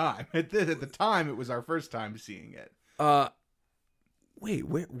 Not at the time. At the time, it was our first time seeing it. Wait,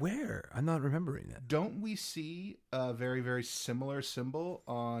 where? I'm not remembering that. Don't we see a very, very similar symbol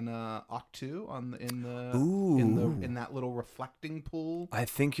on Octu in that little reflecting pool? I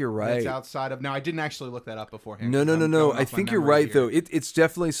think you're right. It's outside of. Now, I didn't actually look that up beforehand. No. I think you're right, though. It's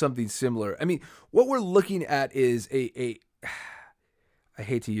definitely something similar. I mean, what we're looking at is a I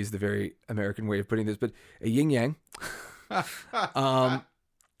hate to use the very American way of putting this, but a yin yang.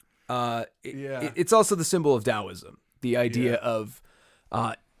 It's also the symbol of Taoism. The idea of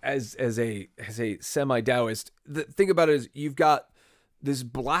as a semi-Taoist, the thing about it is you've got this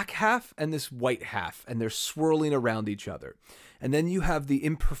black half and this white half, and they're swirling around each other. And then you have the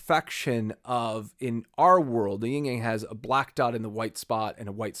imperfection of, in our world, the yin yang has a black dot in the white spot and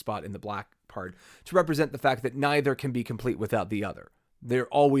a white spot in the black part to represent the fact that neither can be complete without the other. They're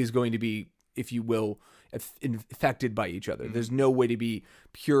always going to be, if you will, affected by each other. There's no way to be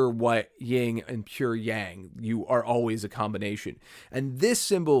pure white yin and pure yang. You are always a combination. And this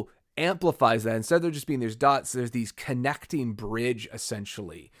symbol amplifies that. Instead of there just being there's dots, there's these connecting bridge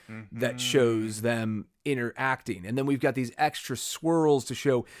essentially that shows them interacting. And then we've got these extra swirls to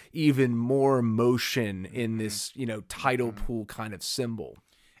show even more motion in this, tidal pool kind of symbol.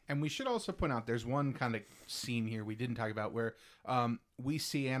 And we should also point out there's one kind of scene here we didn't talk about where we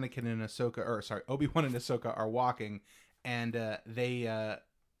see Anakin and Obi-Wan and Ahsoka are walking, and they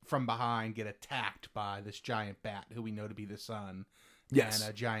from behind get attacked by this giant bat who we know to be the sun. Yes. And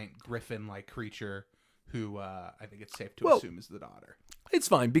a giant griffin-like creature who I think it's safe to Well, assume is the daughter. It's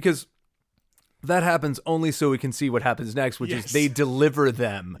fine because that happens only so we can see what happens next, which Yes. is they deliver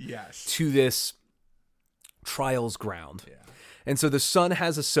them Yes. to this trials ground. Yeah. And so the son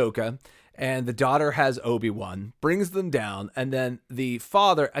has Ahsoka and the daughter has Obi-Wan, brings them down, and then the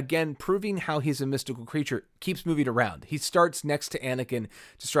father, again proving how he's a mystical creature, keeps moving around. He starts next to Anakin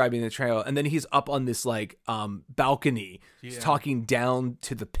describing the trail, and then he's up on this like balcony, he's talking down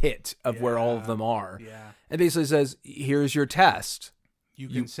to the pit of where all of them are. Yeah. And basically says, here's your test, You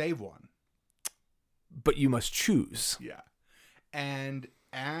can save one. but you must choose. Yeah. And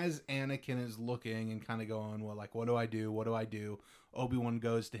as Anakin is looking and kind of going, well, like, what do I do? What do I do? Obi-Wan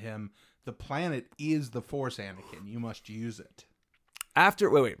goes to him. The planet is the Force, Anakin. You must use it. After,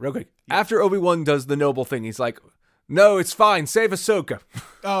 wait, real quick. Yeah. After Obi-Wan does the noble thing, he's like, no, it's fine. Save Ahsoka.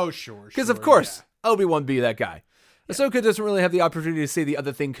 Oh, sure. Because, of course, Obi-Wan be that guy. Yeah. Ahsoka doesn't really have the opportunity to say the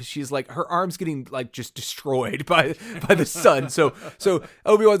other thing because she's like, her arm's getting like just destroyed by the sun. So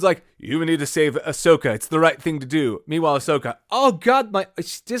Obi-Wan's like, you need to save Ahsoka. It's the right thing to do. Meanwhile, Ahsoka, oh God,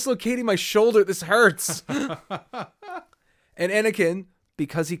 it's dislocating my shoulder. This hurts. And Anakin,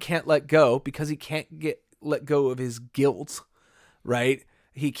 because he can't let go, because he can't let go of his guilt, right?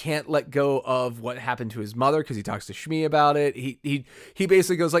 He can't let go of what happened to his mother because he talks to Shmi about it. He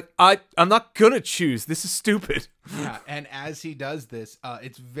basically goes like, I'm not gonna choose. This is stupid. Yeah, and as he does this,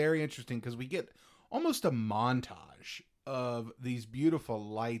 it's very interesting because we get almost a montage of these beautiful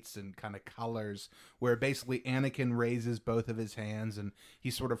lights and kind of colors where basically Anakin raises both of his hands and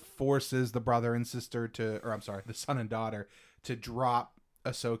he sort of forces the brother and sister the son and daughter to drop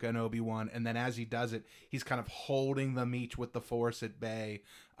Ahsoka and Obi-Wan, and then as he does it, he's kind of holding them each with the Force at bay,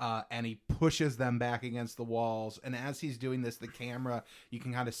 and he pushes them back against the walls. And as he's doing this, the camera, you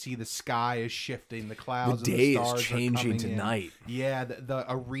can kind of see the sky is shifting, the clouds, the and day the stars is changing are to coming in. night. Yeah, the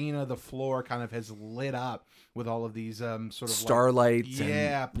arena, the floor, kind of has lit up with all of these sort of starlights,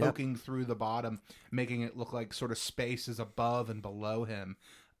 poking through the bottom, making it look like sort of space is above and below him.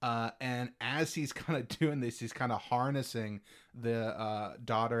 And as he's kind of doing this, he's kind of harnessing the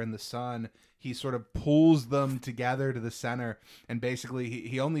daughter and the son. He sort of pulls them together to the center, and basically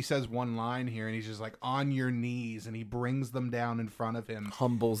he only says one line here, and he's just like, on your knees, and he brings them down in front of him.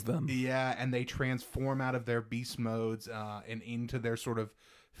 Humbles them. Yeah, and they transform out of their beast modes and into their sort of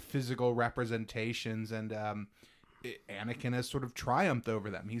physical representations, and Anakin has sort of triumphed over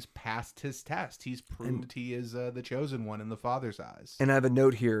them. He's passed his test. He's proved he is the chosen one in the Father's eyes. And I have a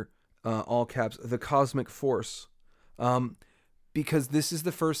note here, all caps, the cosmic force. Because this is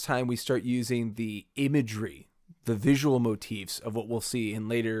the first time we start using the imagery, the visual motifs of what we'll see in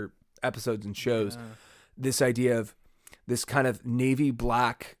later episodes and shows. Yeah. This idea of this kind of navy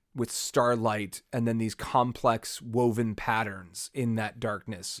black with starlight and then these complex woven patterns in that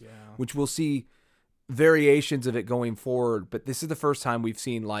darkness, which we'll see variations of it going forward. But this is the first time we've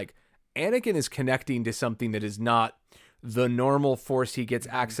seen like Anakin is connecting to something that is not the normal force he gets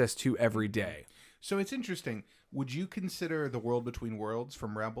access to every day. So it's interesting. Would you consider the World Between Worlds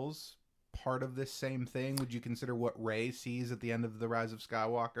from Rebels part of this same thing? Would you consider what Rey sees at the end of The Rise of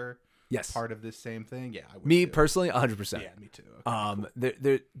Skywalker? Yes. Part of this same thing? Yeah, I would me too. Personally, 100%. Yeah, me too. Okay,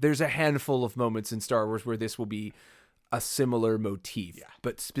 cool. There's a handful of moments in Star Wars where this will be a similar motif,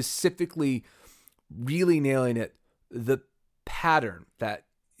 but specifically really nailing it, the pattern that,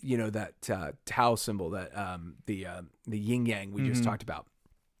 that Tau symbol, that the yin yang we just talked about,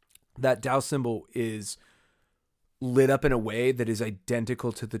 that Tau symbol is lit up in a way that is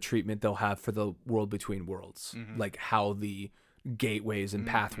identical to the treatment they'll have for the World Between Worlds, like how the gateways and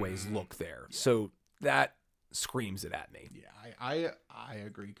pathways look there. Yeah. So that screams it at me. Yeah, I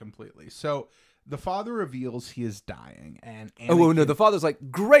agree completely. So the father reveals he is dying, and Anakin... Oh no, the father's like,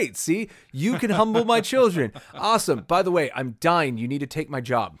 great, see, you can humble my children. Awesome. By the way, I'm dying. You need to take my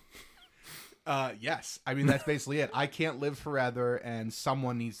job. Yes. I mean, that's basically it. I can't live forever, and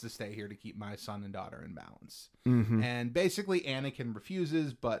someone needs to stay here to keep my son and daughter in balance. Mm-hmm. And basically, Anakin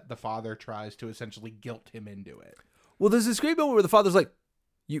refuses, but the father tries to essentially guilt him into it. Well, there's this great moment where the father's like,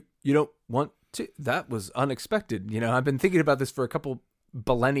 you don't want to? That was unexpected. I've been thinking about this for a couple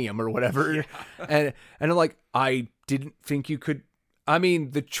millennium or whatever. Yeah. And I'm like, I didn't think you could. I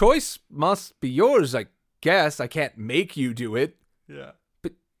mean, the choice must be yours, I guess. I can't make you do it. Yeah.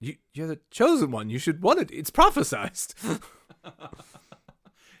 But you're the chosen one. You should want it. It's prophesized.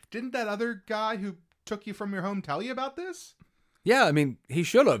 Didn't that other guy who took you from your home tell you about this? Yeah, I mean, he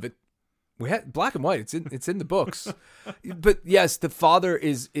should have. We had black and white. It's in the books. But yes, the father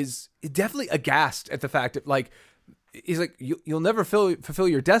is definitely aghast at the fact that, like, he's like, you'll never fulfill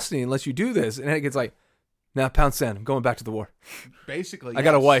your destiny unless you do this. And Anakin's like, nah, pound sand. I'm going back to the war. Basically, I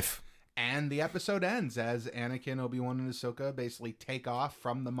got a wife. And the episode ends as Anakin, Obi-Wan, and Ahsoka basically take off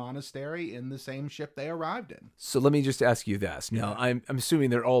from the monastery in the same ship they arrived in. So let me just ask you this. Now, I'm assuming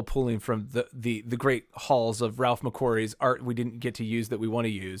they're all pulling from the great halls of Ralph McQuarrie's art we didn't get to use that we want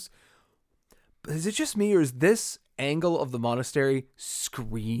to use. But is it just me, or is this angle of the monastery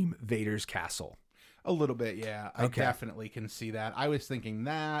scream Vader's castle? A little bit, yeah. I Okay. definitely can see that. I was thinking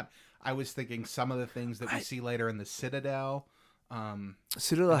that. I was thinking some of the things that we see later in the Citadel.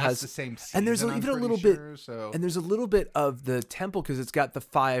 Citadel That's has the same season, and there's I'm even a pretty little sure, bit, so. and there's a little bit of the temple because it's got the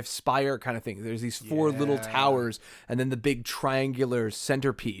 5 spire kind of thing. There's these 4 little Yeah. towers, and then the big triangular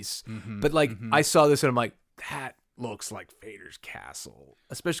centerpiece. But like, I saw this and I'm like, that looks like Vader's castle,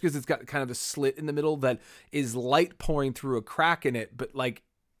 especially because it's got kind of a slit in the middle that is light pouring through a crack in it, but like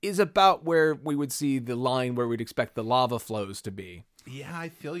is about where we would see the line where we'd expect the lava flows to be. Yeah, I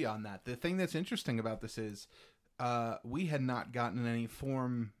feel you on that. The thing that's interesting about this is we had not gotten any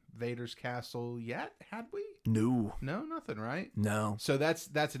form Vader's castle yet, had we? No, No, nothing, right? no. So that's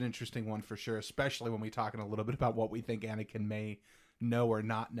an interesting one for sure, especially when we're talking a little bit about what we think Anakin may know or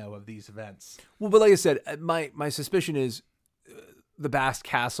not know of these events. Well, but like I said, my suspicion is the Bast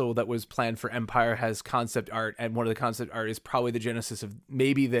Castle that was planned for Empire has concept art, and one of the concept art is probably the genesis of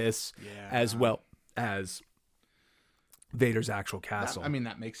maybe this, Yeah. as well as Vader's actual castle.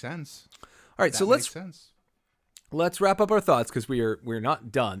 That makes sense. All right, That so makes sense. let's wrap up our thoughts because we're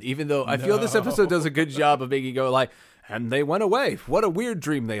not done. Even though I feel this episode does a good job of making you go like, and they went away. What a weird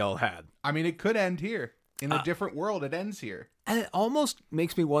dream they all had. I mean, it could end here. In a different world, it ends here. And it almost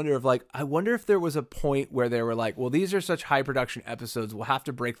makes me wonder if, like, I wonder if there was a point where they were like, well, these are such high production episodes. We'll have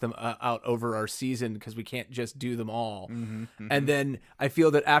to break them out over our season because we can't just do them all. And then I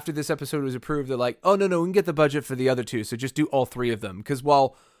feel that after this episode was approved, they're like, oh, no, we can get the budget for the other 2. So just do all 3 of them. Because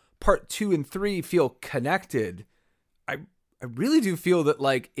while part 2 and 3 feel connected, I really do feel that,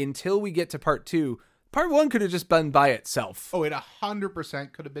 like, until we get to part 2, part 1 could have just been by itself. Oh, it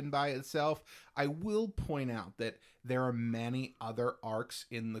 100% could have been by itself. I will point out that there are many other arcs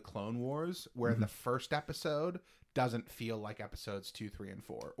in the Clone Wars where the first episode doesn't feel like episodes 2, 3, and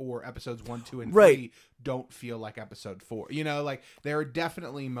 4, or episodes 1, 2, and 3 Right. don't feel like episode 4. You know, like there are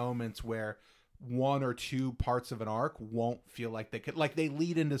definitely moments where 1 or 2 parts of an arc won't feel like they could, like they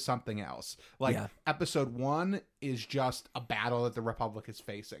lead into something else. Like Yeah. episode 1 is just a battle that the Republic is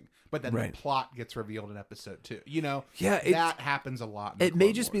facing, but then Right. the plot gets revealed in episode 2. You know, Yeah, that happens a lot. In the It may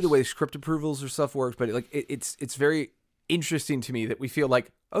Clone just be Wars. the way script approvals or stuff works, but it's very interesting to me that we feel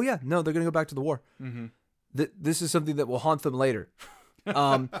like, oh yeah, no, they're gonna go back to the war. This is something that will haunt them later.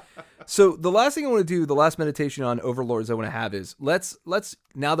 So the last thing I want to do, the last meditation on overlords I want to have is let's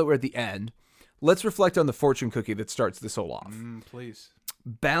now that we're at the end, let's reflect on the fortune cookie that starts this whole off. Please.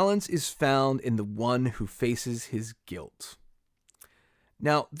 Balance is found in the one who faces his guilt.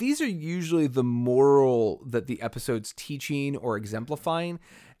 Now, these are usually the moral that the episode's teaching or exemplifying.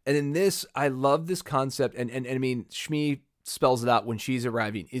 And in this, I love this concept. And I mean, Shmi spells it out when she's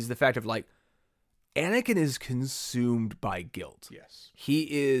arriving, is the fact of like, Anakin is consumed by guilt. Yes. He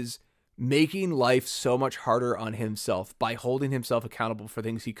is making life so much harder on himself by holding himself accountable for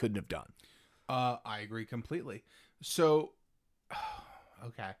things he couldn't have done. I agree completely. So,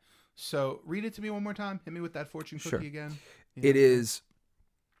 okay. So read it to me one more time. Hit me with that fortune cookie Sure. again. It is,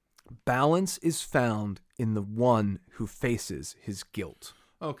 balance is found in the one who faces his guilt.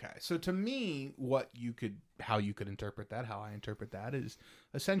 Okay. So to me, how you could interpret that, how I interpret that is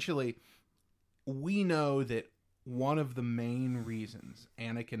essentially, we know that one of the main reasons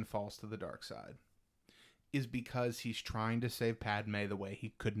Anakin falls to the dark side is because he's trying to save Padme the way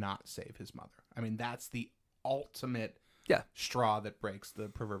he could not save his mother. I mean, that's the ultimate straw that breaks the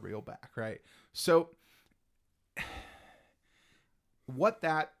proverbial back, right? So what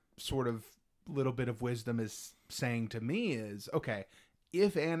that sort of little bit of wisdom is saying to me is, okay,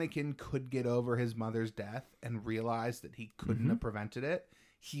 if Anakin could get over his mother's death and realize that he couldn't have prevented it,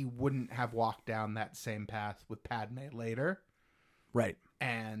 he wouldn't have walked down that same path with Padme later. Right.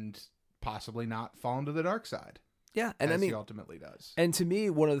 And possibly not fallen to the dark side. Yeah. And as I mean, he ultimately does. and to me,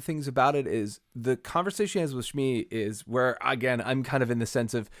 one of the things about it is the conversation he has with Shmi is where, again, I'm kind of in the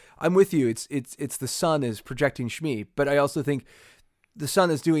sense of, I'm with you. It's the son is projecting Shmi, but I also think the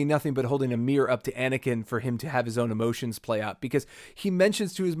son is doing nothing but holding a mirror up to Anakin for him to have his own emotions play out, because he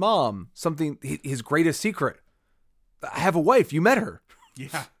mentions to his mom something, his greatest secret. I have a wife. You met her.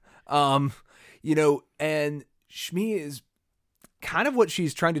 Yeah. You know, and Shmi is kind of what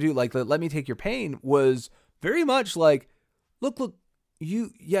she's trying to do. Like, let me take your pain was very much like, look,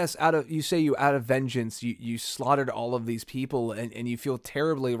 you out of vengeance, you slaughtered all of these people and you feel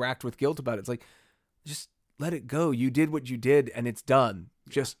terribly racked with guilt about it. It's like, just let it go. You did what you did and it's done.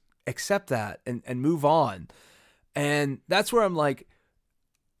 Just accept that and move on. And that's where I'm like,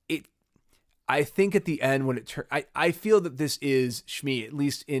 I think at the end when I feel that this is Shmi, at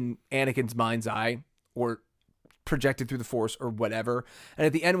least in Anakin's mind's eye, or projected through the Force or whatever. And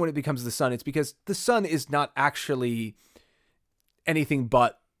at the end when it becomes the sun, it's because the sun is not actually anything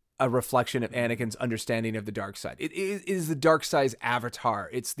but a reflection of Anakin's understanding of the dark side. It is the dark side's avatar.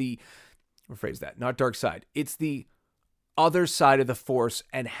 It's the, rephrase that, not dark side. It's the other side of the Force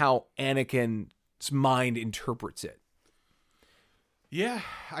and how Anakin's mind interprets it. Yeah,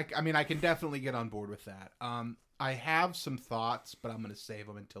 I mean, I can definitely get on board with that. I have some thoughts, but I'm going to save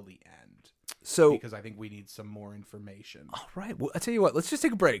them until the end. So, because I think we need some more information. All right. Well, I'll tell you what. Let's just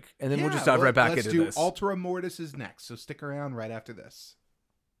take a break, and then we'll just dive right back into this. Let's do Ultra Mortis is next, so stick around right after this.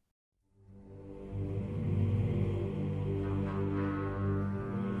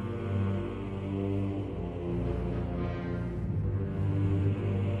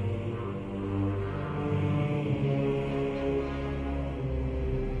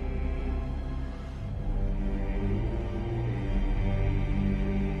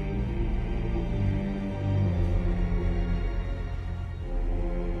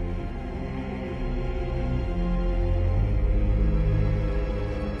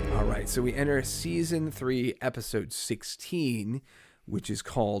 So we enter season 3, episode 16, which is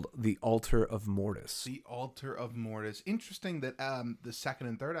called The Altar of Mortis. The Altar of Mortis. Interesting that the second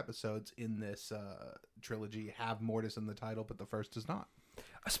and third episodes in this trilogy have Mortis in the title, but the first does not.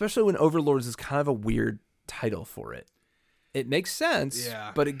 Especially when Overlords is kind of a weird title for it. It makes sense,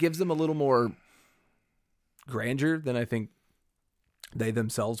 but it gives them a little more grandeur than I think they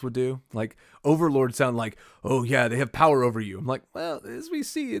themselves would do. Like, Overlords sound like, oh yeah, they have power over you. I'm like, well, as we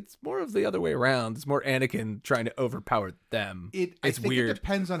see, it's more of the other way around. It's more Anakin trying to overpower them. It's weird. It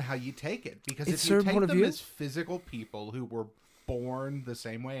depends on how you take it. Because if you take them as physical people who were born the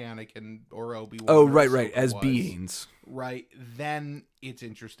same way Anakin or Obi-Wan. Oh, right. As beings. Right. Then it's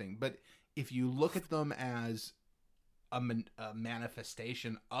interesting. But if you look at them as a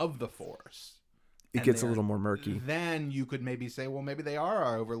manifestation of the Force, it gets a little more murky. Then you could maybe say, well, maybe they are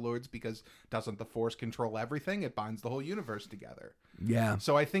our overlords because doesn't the Force control everything? It binds the whole universe together. Yeah.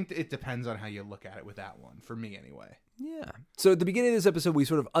 So I think it depends on how you look at it with that one, for me anyway. Yeah. So at the beginning of this episode, we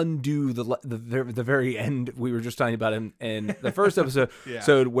sort of undo the very end we were just talking about in the first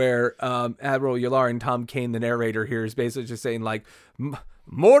episode, where Admiral Yularen, Tom Kane, the narrator here, is basically just saying like,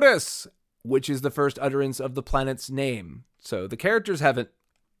 Mortis, which is the first utterance of the planet's name. So the characters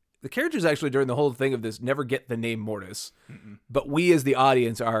actually during the whole thing of this never get the name Mortis. Mm-mm. But we as the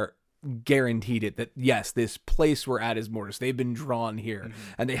audience are guaranteed it that yes, this place we're at is Mortis. They've been drawn here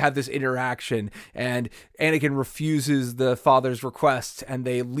and they have this interaction and Anakin refuses the father's request and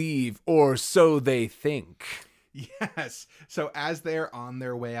they leave, or so they think. Yes. So as they're on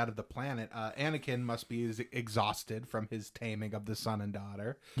their way out of the planet, Anakin must be exhausted from his taming of the son and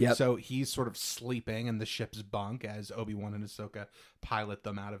daughter. Yep. So he's sort of sleeping in the ship's bunk as Obi-Wan and Ahsoka pilot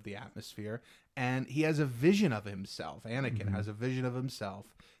them out of the atmosphere. And he has a vision of himself. Anakin has a vision of himself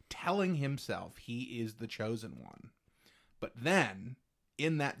telling himself he is the chosen one. But then,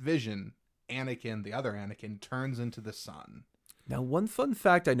 in that vision, Anakin, the other Anakin, turns into the sun. Now, one fun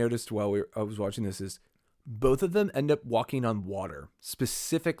fact I noticed while I was watching this is both of them end up walking on water.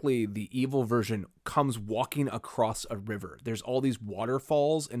 Specifically, the evil version comes walking across a river. There's all these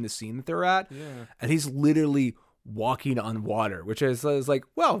waterfalls in the scene that they're at, and he's literally walking on water, which is like,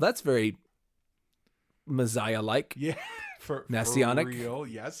 well, that's very Messiah-like. Yeah. Messianic. For real,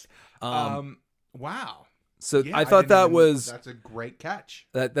 yes. Wow. So I thought that's a great catch.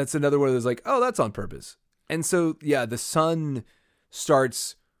 That's another one that's like, oh, that's on purpose. And so, yeah, the son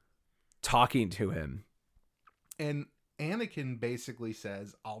starts talking to him. And Anakin basically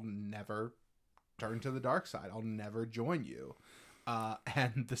says, I'll never turn to the dark side. I'll never join you.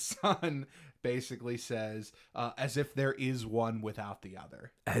 And the son basically says, as if there is one without the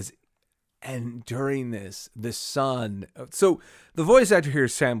other. And during this, the son... So the voice actor here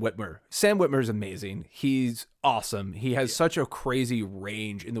is Sam Witwer. Sam Witwer is amazing. He's awesome. He has such a crazy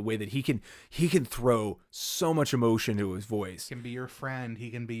range in the way that he can throw so much emotion to his voice. He can be your friend.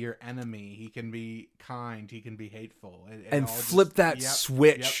 He can be your enemy. He can be kind. He can be hateful. And flip that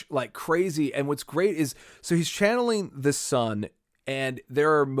switch like crazy. And what's great is... So he's channeling the son, and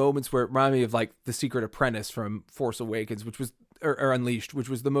there are moments where it reminded me of like The Secret Apprentice from Force Awakens, which was... Or Unleashed, which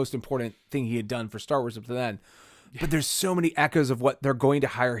was the most important thing he had done for Star Wars up to then. But there's so many echoes of what they're going to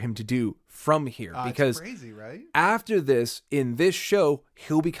hire him to do from here. Because it's crazy, right? After this, in this show,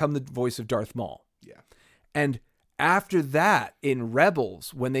 he'll become the voice of Darth Maul. Yeah. And after that, in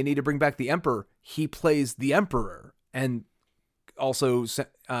Rebels, when they need to bring back the Emperor, he plays the Emperor. And also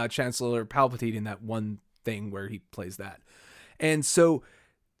Chancellor Palpatine in that one thing where he plays that. And so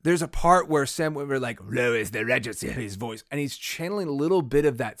there's a part where Sam Witwer like lowers the register of his voice, and he's channeling a little bit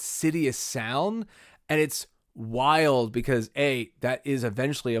of that Sidious sound, and it's wild because that is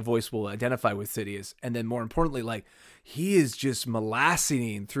eventually a voice we'll identify with Sidious, and then more importantly, like he is just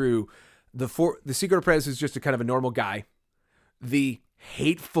molassening through the Secret Apprentice is just a kind of a normal guy, the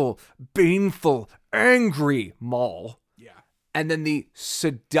hateful, baneful, angry Maul, and then the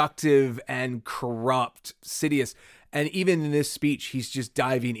seductive and corrupt Sidious. And even in this speech, he's just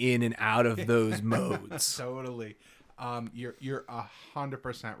diving in and out of those modes. Totally. You're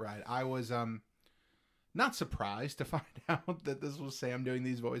 100% right. I was not surprised to find out that this was Sam doing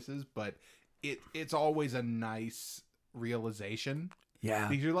these voices, but it's always a nice realization. Yeah.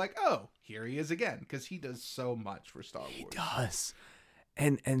 Because you're like, oh, here he is again, because he does so much for Star Wars. He does.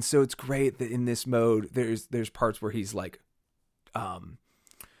 And so it's great that in this mode there's parts where he's like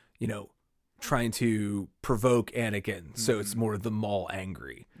trying to provoke Anakin, so it's more the Maul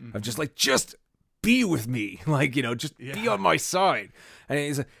angry of just like, just be with me, like, just be on my side.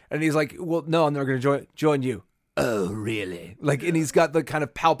 And he's like, well, no, I'm not going to join you. Oh, really? Like, and he's got the kind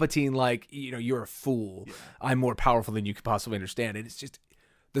of Palpatine, like, you're a fool. Yeah. I'm more powerful than you could possibly understand. And it's just,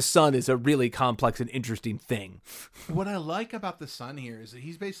 the Son is a really complex and interesting thing. What I like about the Son here is that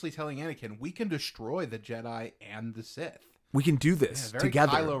he's basically telling Anakin, we can destroy the Jedi and the Sith. We can do this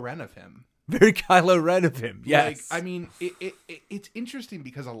together. Kylo Ren of him. Very Kylo Ren of him. Yes. Like, I mean, it's interesting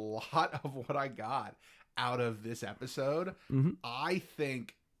because a lot of what I got out of this episode, I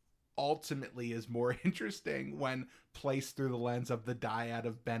think ultimately is more interesting when placed through the lens of the dyad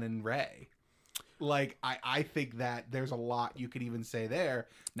of Ben and Rey. Like, I think that there's a lot you could even say there.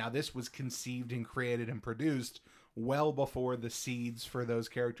 Now, this was conceived and created and produced well before the seeds for those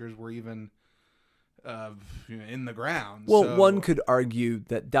characters were even in the ground. Well, so, one could argue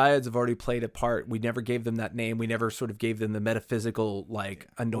that dyads have already played a part. We never gave them that name. We never sort of gave them the metaphysical, like,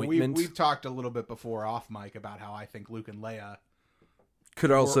 anointment. We've talked a little bit before off mic about how I think Luke and Leia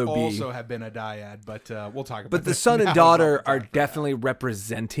could also have been a dyad, but we'll talk about. But the son and daughter are definitely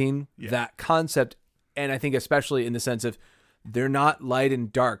representing that concept, and I think especially in the sense of they're not light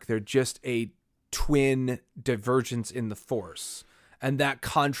and dark; they're just a twin divergence in the Force, and that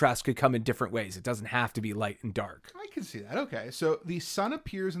contrast could come in different ways. It doesn't have to be light and dark. I can see that. Okay, so the son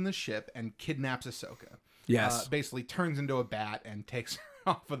appears in the ship and kidnaps Ahsoka. Yes, basically turns into a bat and takes her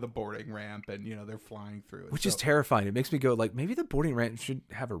off of the boarding ramp, and they're flying through it. Which is terrifying. It makes me go like, maybe the boarding ramp should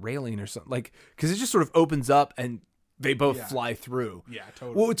have a railing or something, like, because it just sort of opens up and they both fly through. Yeah,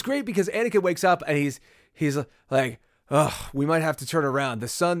 totally. Well, it's great because Anakin wakes up and he's like, oh, we might have to turn around. The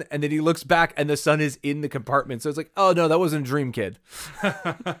sun, and then he looks back and the sun is in the compartment. So it's like, oh no, that wasn't a dream, kid.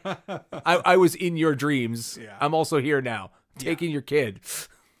 I was in your dreams. Yeah. I'm also here now, taking your kid.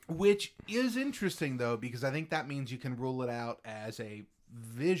 Which is interesting though, because I think that means you can rule it out as a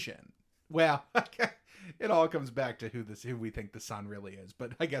vision. Well, it all comes back to who we think the son really is,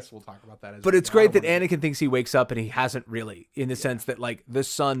 but I guess we'll talk about that. But it's great that Anakin thinks he wakes up and he hasn't really, in the sense that like the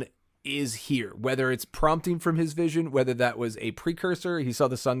son is here, whether it's prompting from his vision, whether that was a precursor, he saw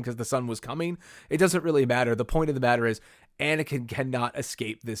the sun because the sun was coming. It doesn't really matter. The point of the matter is Anakin cannot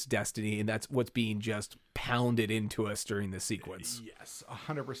escape this destiny, and that's what's being just pounded into us during this sequence. Yes,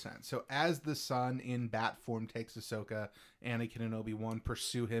 100%. So as the sun in bat form takes Ahsoka, Anakin and Obi-Wan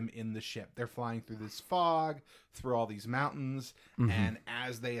pursue him in the ship. They're flying through this fog, through all these mountains, and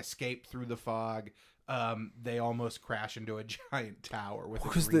as they escape through the fog, they almost crash into a giant tower with a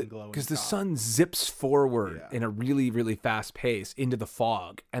green glowing because the sun zips forward in a really, really fast pace into the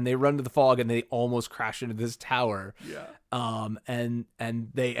fog, and they run to the fog and they almost crash into this tower. And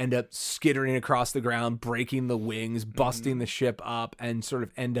they end up skittering across the ground, breaking the wings, busting the ship up, and sort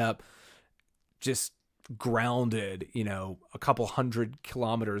of end up just grounded, a couple 100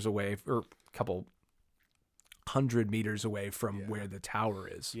 kilometers away, or a couple 100 meters away from where the tower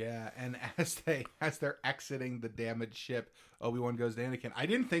is. Yeah, and as they're exiting the damaged ship, Obi-Wan goes to Anakin, I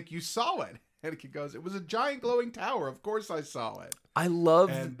didn't think you saw it. Anakin goes, it was a giant glowing tower. Of course I saw it. I love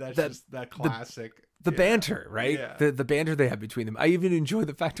and that's just that classic. The banter, right? Yeah. The banter they have between them. I even enjoy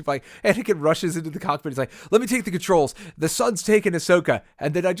the fact of like Anakin rushes into the cockpit. He's like, "Let me take the controls. The sun's taking Ahsoka."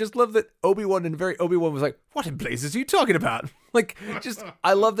 And then I just love that Obi-Wan was like, "What in blazes are you talking about?" Like, just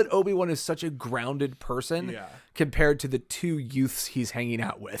I love that Obi-Wan is such a grounded person compared to the two youths he's hanging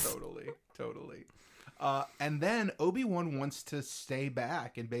out with. Totally. And then Obi-Wan wants to stay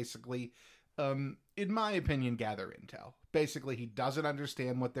back and basically, in my opinion, gather intel. Basically, he doesn't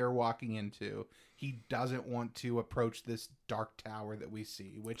understand what they're walking into. He doesn't want to approach this dark tower that we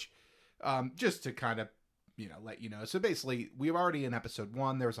see, which, just to kind of, let you know. So basically, we're already in episode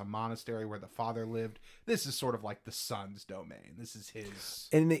 1. There's a monastery where the father lived. This is sort of like the son's domain. This is his.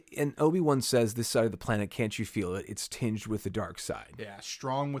 And Obi-Wan says, "This side of the planet, can't you feel it? It's tinged with the dark side." Yeah,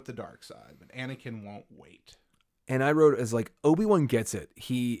 strong with the dark side, but Anakin won't wait. And I wrote as like, Obi-Wan gets it.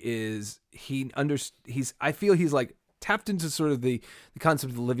 I feel he's like tapped into sort of the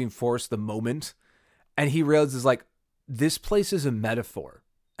concept of the living force, the moment. And he realizes like, this place is a metaphor.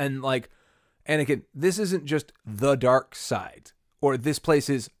 And like, Anakin, this isn't just the dark side, or this place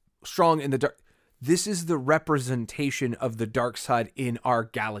is strong in the dark. This is the representation of the dark side in our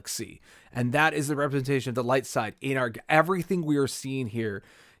galaxy. And that is the representation of the light side in everything we are seeing here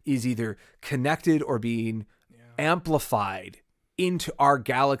is either connected or being amplified into our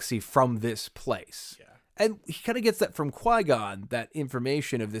galaxy from this place. Yeah. And he kind of gets that from Qui-Gon, that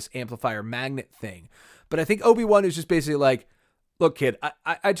information of this amplifier magnet thing. But I think Obi-Wan is just basically like, look, kid,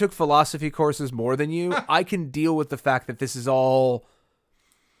 I took philosophy courses more than you. I can deal with the fact that this is all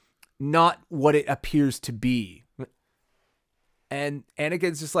not what it appears to be. And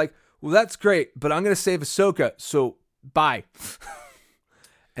Anakin's just like, well, that's great, but I'm going to save Ahsoka, so bye.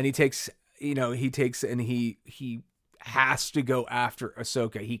 And he has to go after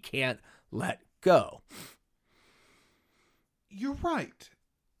Ahsoka. He can't let go. You're right.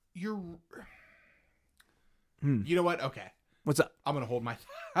 You know what? Okay. What's up? I'm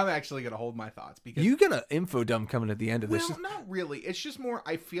actually gonna hold my thoughts because you get an info dump coming at the end of this. Well, not really. It's just more.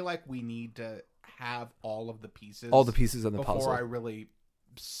 I feel like we need to have all of the pieces on the before puzzle. I really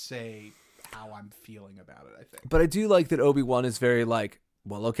say how I'm feeling about it. I think. But I do like that Obi-Wan is very like,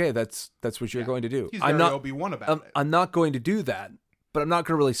 well, okay, that's what you're going to do. He's very Obi-Wan about it. I'm not going to do that, but I'm not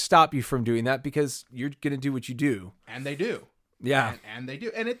going to really stop you from doing that because you're going to do what you do. And they do. Yeah. And they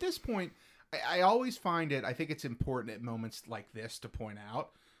do. And at this point, I always find it, I think it's important at moments like this to point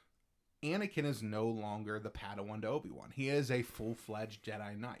out, Anakin is no longer the Padawan to Obi-Wan. He is a full-fledged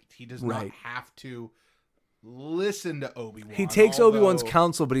Jedi Knight. He does not have to listen to Obi-Wan. He takes Obi-Wan's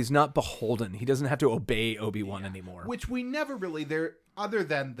counsel, but he's not beholden. He doesn't have to obey Obi-Wan anymore. Which we never really, other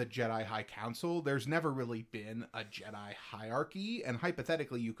than the Jedi High Council, there's never really been a Jedi hierarchy. And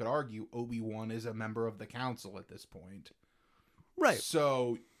hypothetically, you could argue Obi-Wan is a member of the Council at this point. Right.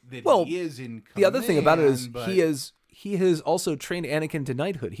 So that he is in command. The other thing about it is he has also trained Anakin to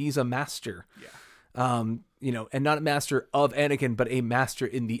knighthood. He's a master. Yeah. And not a master of Anakin, but a master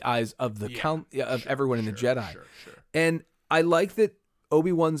in the eyes of the everyone in the Jedi. Sure. And I like that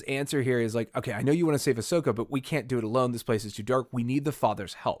Obi-Wan's answer here is like, okay, I know you want to save Ahsoka, but we can't do it alone. This place is too dark. We need the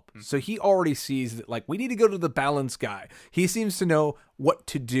Father's help. So he already sees that, like, we need to go to the balance guy. He seems to know what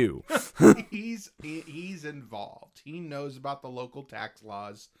to do. He's involved. He knows about the local tax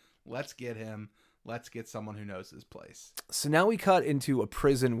laws. Let's get him. Let's get someone who knows this place. So now we cut into a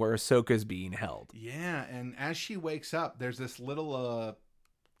prison where Ahsoka's being held. Yeah, and as she wakes up, there's this little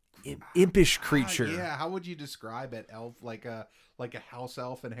impish creature. Yeah, how would you describe it? Elf, like a house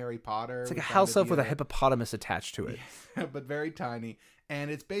elf in Harry Potter. It's like a house elf with a hippopotamus attached to it. Yeah, but very tiny.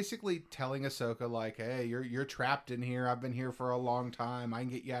 And it's basically telling Ahsoka, like, hey, you're trapped in here. I've been here for a long time. I can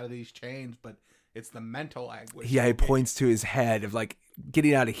get you out of these chains, but it's the mental anguish. Yeah, he points to his head of like,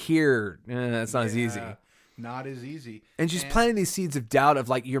 getting out of here, that's not as easy. Not as easy. And she's planting these seeds of doubt of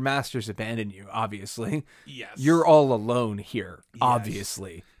like, your master's abandoned you, obviously. Yes. You're all alone here,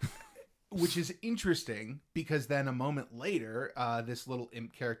 obviously. Which is interesting because then a moment later, this little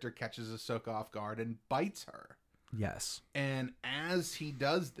imp character catches Ahsoka off guard and bites her. Yes. And as he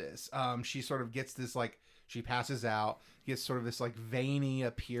does this, she sort of gets this like, she passes out, gets sort of this like veiny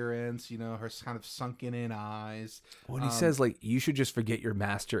appearance, her kind of sunken in eyes. When he says like, you should just forget your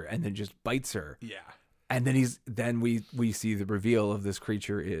master, and then just bites her. Yeah. And then we see the reveal of this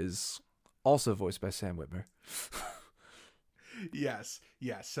creature is also voiced by Sam Witwer. Yes.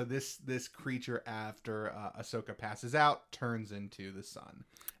 So this creature, after Ahsoka passes out, turns into the sun.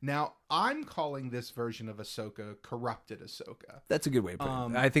 Now, I'm calling this version of Ahsoka Corrupted Ahsoka. That's a good way to put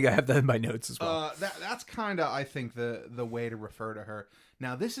it. I think I have that in my notes as well. That's kind of, I think, the way to refer to her.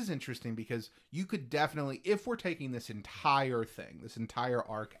 Now, this is interesting because you could definitely, if we're taking this entire thing, this entire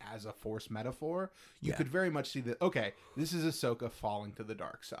arc as a Force metaphor, you could very much see that, okay, this is Ahsoka falling to the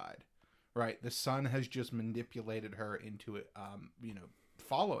dark side. Right, the sun has just manipulated her into it,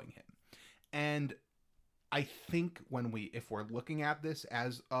 following him. And I think if we're looking at this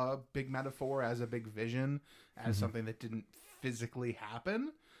as a big metaphor, as a big vision, as something that didn't physically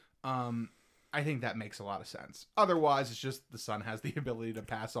happen, I think that makes a lot of sense. Otherwise, it's just the son has the ability to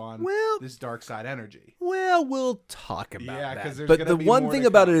pass on Well- this dark side energy. Well, we'll talk about Yeah, that. 'cause there's But gonna the be one more thing to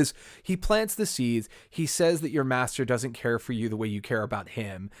about come. it is he plants the seeds. He says that your master doesn't care for you the way you care about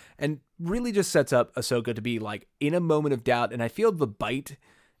him, and really just sets up Ahsoka to be like in a moment of doubt. And I feel the bite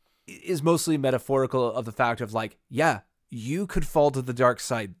is mostly metaphorical of the fact of like, yeah, you could fall to the dark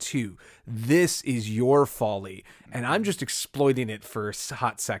side too. This is your folly, and I'm just exploiting it for a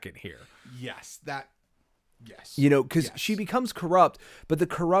hot second here. Yes, yes. You know, because Yes. she becomes corrupt, but the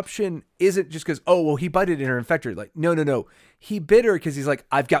corruption isn't just because, oh, well, he bited in her infector. Like, no. He bit her because he's like,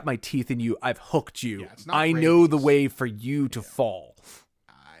 I've got my teeth in you. I've hooked you. Yeah, it's not I know the rabies. way for you to fall.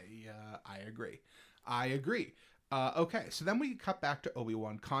 I agree. I agree. Okay, so then we cut back to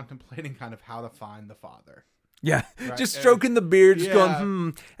Obi-Wan contemplating kind of how to find the father. Yeah, Right, just stroking the beard, just yeah.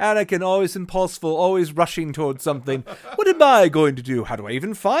 going, Anakin, always impulsiveful, always rushing towards something. What am I going to do? How do I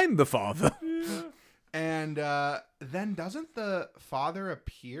even find the father? And then doesn't the father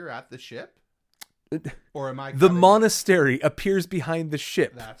appear at the ship? Or am I The cutting- monastery appears behind the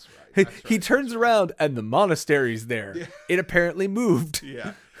ship. That's right. He turns around and the monastery's there. Yeah. It apparently moved.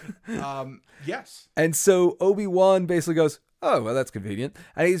 Yeah. Yes. And so Obi-Wan basically goes, oh, well, that's convenient.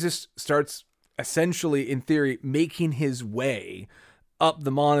 And he just starts essentially, in theory, making his way up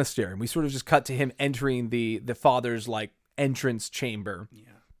the monastery. And we sort of just cut to him entering the father's like entrance chamber. Yeah.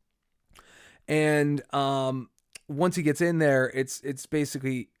 And once he gets in there, it's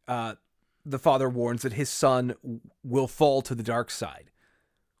basically the father warns that his son will fall to the dark side,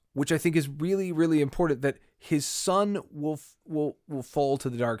 which I think is really, really important, that his son will fall to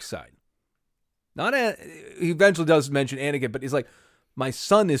the dark side. He eventually does mention Anakin, but he's like, my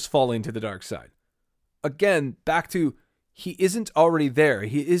son is falling to the dark side. Again, back to, he isn't already there.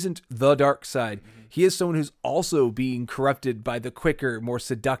 He isn't the dark side. Mm-hmm. He is someone who's also being corrupted by the quicker, more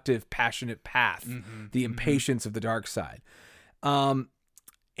seductive, passionate path, the impatience of the dark side.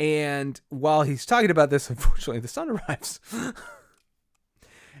 And while he's talking about this, unfortunately, the son arrives.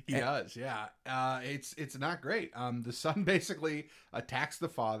 He does, yeah. It's not great. The son basically attacks the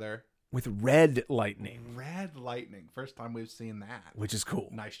father. With red lightning, Red lightning. First time we've seen that. which is cool.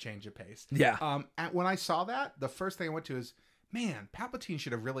 Nice change of pace. Yeah. When I saw that, the first thing I went to is, man, Palpatine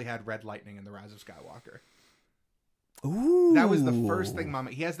should have really had red lightning in The Rise of Skywalker. Ooh. That was the first thing,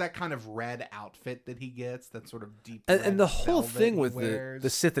 Mama. He has that kind of red outfit that he gets, that sort of deep red And the whole velvet thing he with wears. the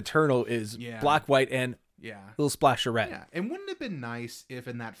Sith Eternal is Yeah. black, white, and Yeah. a little splash of red. Yeah. And wouldn't it have been nice if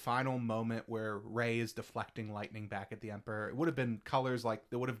in that final moment where Rey is deflecting lightning back at the Emperor, it would have been colors like,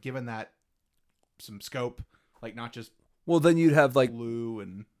 they would have given that some scope, like not just Well, then you'd have like, blue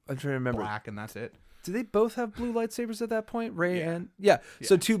and I'm trying to remember. black and that's it. Do they both have blue lightsabers at that point? Rey Yeah. and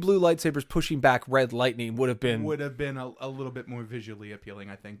So two blue lightsabers pushing back red lightning would have been. Would have been a little bit more visually appealing,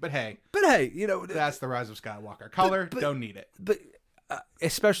 I think. But hey, But hey, you know, that's The Rise of Skywalker. Color, but- don't need it. but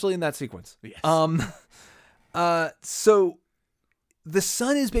especially in that sequence. Yes. So the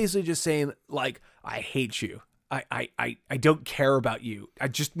son is basically just saying like, I hate you. I don't care about you. I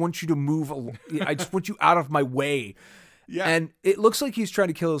just want you to move. I just want you out of my way. Yeah. And it looks like he's trying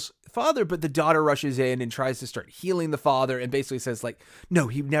to kill his father, but the daughter rushes in and tries to start healing the father and basically says like, no,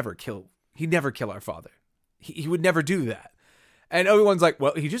 he'd never kill our father. He would never do that. And Obi-Wan's like,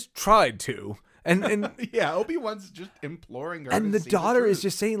 well, he just tried to. And yeah, Obi-Wan's just imploring her. and to the see daughter is truth.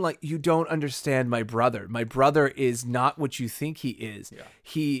 just saying like, you don't understand my brother. My brother is not what you think he is. Yeah.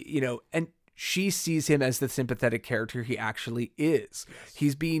 He, you know, and she sees him as the sympathetic character he actually is. Yes.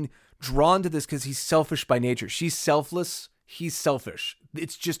 He's being drawn to this because he's selfish by nature. She's selfless. He's selfish.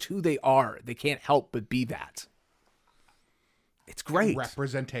 It's just who they are. They can't help but be that. It's great.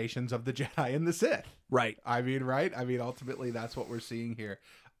 representations of the Jedi and the Sith. Right. I mean, right? I mean, ultimately, that's what we're seeing here.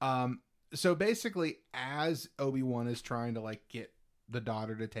 So basically, as Obi-Wan is trying to like get the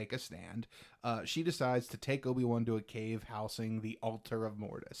daughter to take a stand, she decides to take Obi-Wan to a cave housing the altar of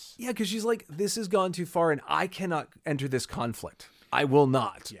Mortis. Yeah, because she's like, this has gone too far and I cannot enter this conflict. I will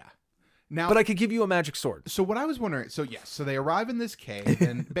not. Yeah. Now, But I could give you a magic sword. so what I was wondering, so yes, so they arrive in this cave,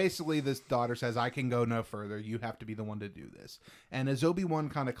 and basically this daughter says, "I can go no further. You have to be the one to do this." And as Obi-Wan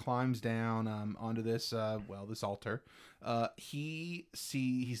kind of climbs down onto this, this altar, he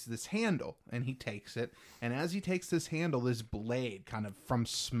sees this handle, and he takes it. And as he takes this handle, this blade kind of from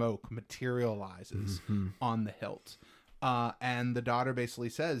smoke materializes on the hilt. And the daughter basically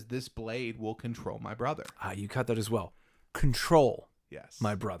says, "This blade will control my brother." You cut that as well. Control Yes,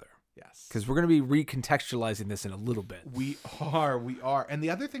 my brother. yes. Because we're going to be recontextualizing this in a little bit. We are. And the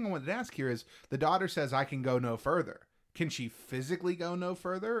other thing I wanted to ask here is the daughter says, "I can go no further." can she physically go no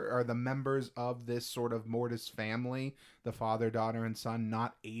further? Are the members of this sort of Mortis family, the father, daughter, and son,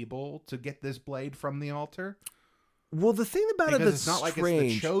 not able to get this blade from the altar? Well, the thing about it Because that's it's not like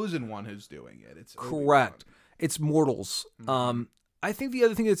strange, it's the chosen one who's doing it. It's correct. It's mortals. I think the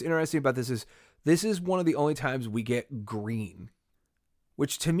other thing that's interesting about this is one of the only times we get green,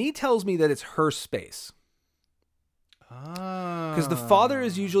 which to me tells me that it's her space. Because the father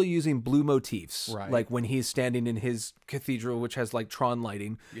is usually using blue motifs, Right. like when he's standing in his cathedral, which has like Tron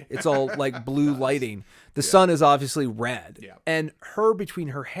lighting. It's all like blue lighting. The sun is obviously red, Yeah. and her between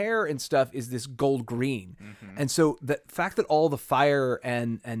her hair and stuff is this gold green. And so the fact that all the fire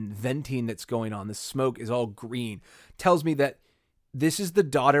and venting that's going on, the smoke is all green, tells me that this is the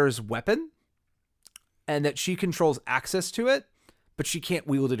daughter's weapon, and that she controls access to it, but she can't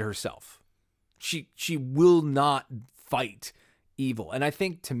wield it herself. She will not fight evil. And I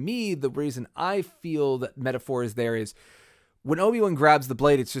think, to me, the reason I feel that metaphor is there is when Obi-Wan grabs the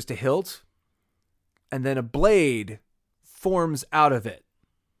blade, it's just a hilt, and then a blade forms out of it.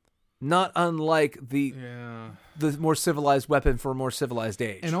 Not unlike the more civilized weapon for a more civilized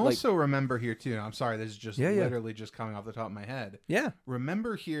age. And also remember here, too, I'm sorry, this is just Yeah. literally just coming off the top of my head. Yeah.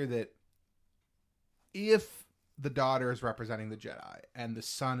 Remember here that if the daughter is representing the Jedi and the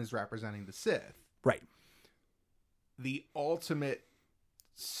son is representing the Sith, Right. the ultimate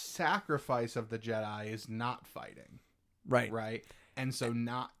sacrifice of the Jedi is not fighting, Right. right? And so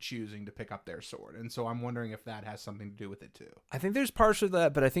not choosing to pick up their sword. And so I'm wondering if that has something to do with it too. I think there's partial of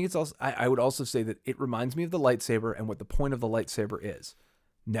that, but I think it's also, I would also say that it reminds me of the lightsaber and what the point of the lightsaber is.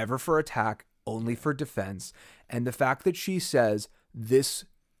 Never for attack, only for defense. And the fact that she says, this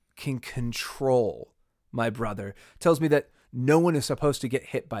can control my brother, tells me that no one is supposed to get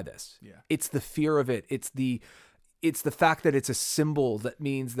hit by this. Yeah. It's the fear of it. It's the fact that it's a symbol that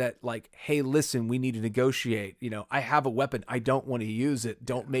means that, like, hey, listen, we need to negotiate. You know, I have a weapon. I don't want to use it.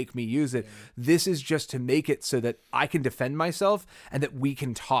 Don't make me use it. This is just to make it so that I can defend myself and that we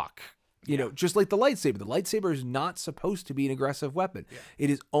can talk. You know, just like the lightsaber. The lightsaber is not supposed to be an aggressive weapon. Yeah. It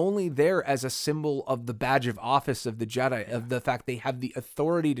is only there as a symbol of the badge of office of the Jedi, of the fact they have the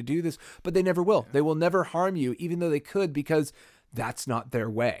authority to do this, but they never will. They will never harm you, even though they could, because that's not their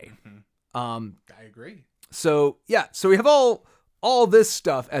way. I agree. So, yeah. So we have all this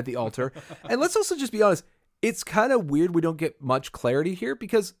stuff at the altar. And let's also just be honest. It's kind of weird we don't get much clarity here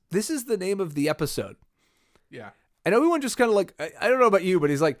because this is the name of the episode. Yeah. And Obi-Wan just kind of like, I don't know about you,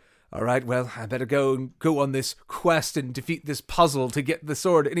 but he's like, all right, well, I better go on this quest and defeat this puzzle to get the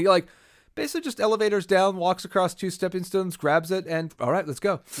sword. And he like basically just elevators down, walks across 2 stepping stones, grabs it, and all right, let's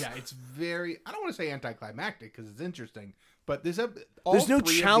go. Yeah, it's very, I don't want to say anticlimactic because it's interesting, but there's no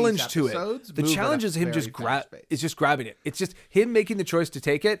challenge to it. The challenge is him just grabbing it. It's just him making the choice to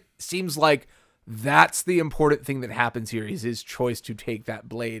take it. Seems like that's the important thing that happens here is his choice to take that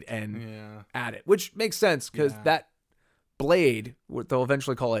blade and add it, which makes sense because that blade, what they'll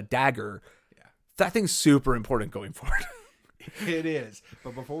eventually call a dagger, that thing's super important going forward. It is.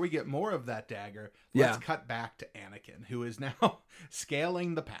 But before we get more of that dagger, let's cut back to Anakin, who is now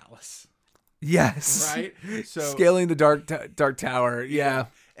scaling the palace. Yes. Right? So scaling the dark tower. Yeah.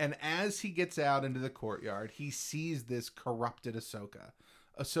 And as he gets out into the courtyard, he sees this corrupted Ahsoka.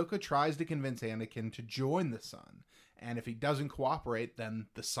 Ahsoka tries to convince Anakin to join the Son. And if he doesn't cooperate, then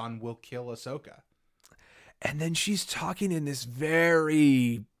the Son will kill Ahsoka. And then she's talking in this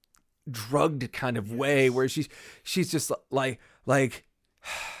very drugged kind of way where she's just like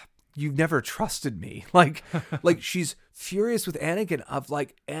you've never trusted me. Like she's furious with Anakin of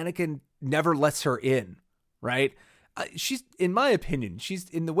like Anakin never lets her in, right? She's, in my opinion, she's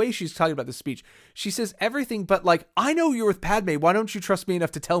in the way she's talking about the speech. She says everything, but like, I know you're with Padme. Why don't you trust me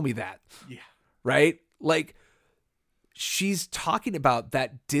enough to tell me that? Yeah. Right? Like, she's talking about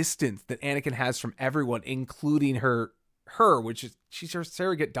that distance that Anakin has from everyone, including her, which is she's her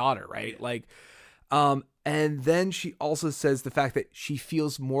surrogate daughter, right? Yeah. Like, and then she also says the fact that she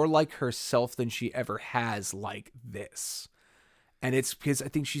feels more like herself than she ever has like this. And it's because I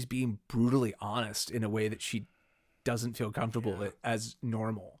think she's being brutally honest in a way that she doesn't feel comfortable with as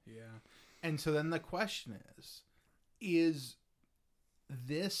normal. Yeah. And so then the question is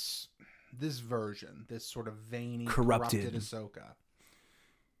this version, this sort of veiny, corrupted Ahsoka,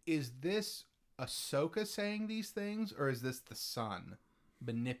 is this Ahsoka saying these things, or is this the Son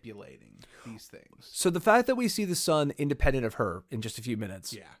manipulating these things? So the fact that we see the Son independent of her in just a few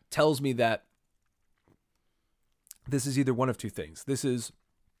minutes tells me that this is either one of two things. This is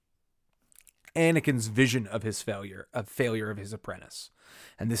Anakin's vision of his failure of his apprentice.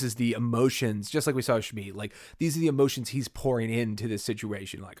 And this is the emotions, just like we saw with Shmi, like these are the emotions he's pouring into this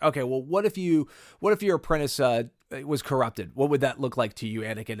situation. Like, okay, well, what if your apprentice was corrupted? What would that look like to you,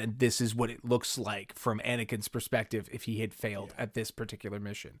 Anakin? And this is what it looks like from Anakin's perspective if he had failed at this particular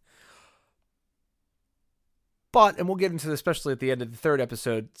mission. But, and we'll get into this, especially at the end of the third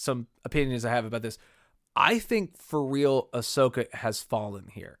episode, some opinions I have about this. I think for real, Ahsoka has fallen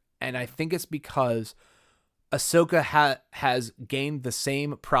here. And I think it's because Ahsoka has gained the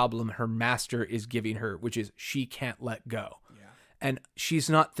same problem her master is giving her, which is she can't let go. Yeah. And she's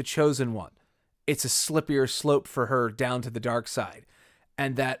not the chosen one. It's a slippier slope for her down to the dark side.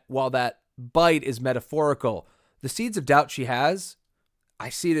 And that while that bite is metaphorical, the seeds of doubt she has, I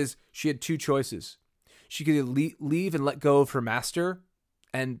see it as she had two choices. She could leave and let go of her master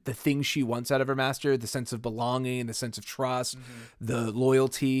and the things she wants out of her master, the sense of belonging, the sense of trust, the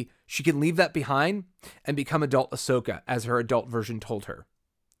loyalty. She can leave that behind and become adult Ahsoka, as her adult version told her.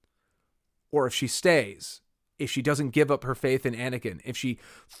 Or if she stays, if she doesn't give up her faith in Anakin, if she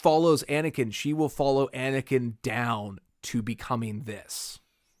follows Anakin, she will follow Anakin down to becoming this.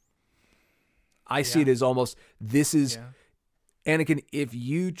 I see it as almost, this is, Anakin, if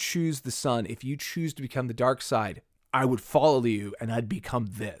you choose the sun, if you choose to become the dark side, I would follow you and I'd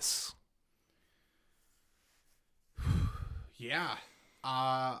become this. Yeah.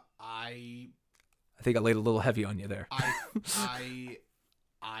 I think I laid a little heavy on you there. I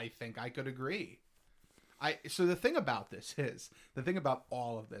think I could agree. So the thing about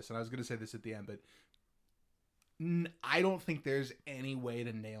all of this, and I was going to say this at the end, but I don't think there's any way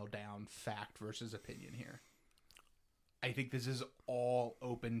to nail down fact versus opinion here. I think this is all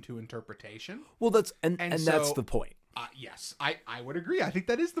open to interpretation. Well, that's that's the point. Yes, I would agree. I think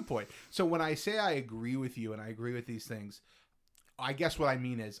that is the point. So when I say I agree with you and I agree with these things, I guess what I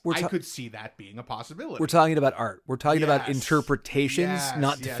mean is I could see that being a possibility. We're talking about art. We're talking about interpretations,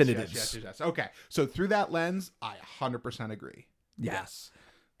 not definitives. Yes. Okay. So through that lens, I 100% agree. Yes.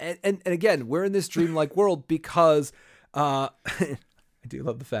 And again, we're in this dreamlike world because I do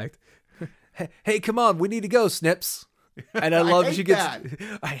love the fact, hey, come on, we need to go, Snips. And I love she gets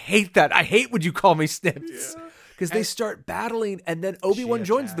that. I hate that. I hate when you call me Snips. Because they start battling and then Obi-Wan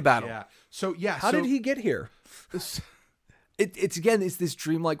joins the battle. Yeah. So yeah. How did he get here? It's this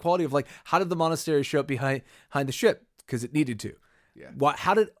dreamlike quality of like, how did the monastery show up behind the ship? Because it needed to. Yeah.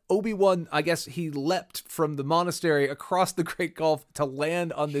 How did Obi-Wan, I guess he leapt from the monastery across the Great Gulf to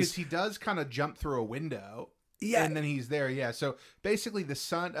land on this. Because he does kind of jump through a window. Yeah. And then he's there. Yeah. So basically the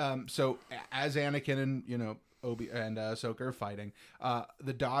son, so as Anakin and, Obi and Ahsoka are fighting,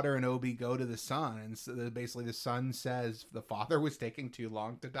 the daughter and Obi go to the son, and so basically the son says the father was taking too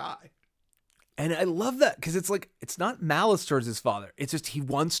long to die. And I love that because it's like, it's not malice towards his father. It's just he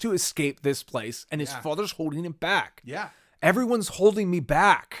wants to escape this place and his father's holding him back. Yeah. Everyone's holding me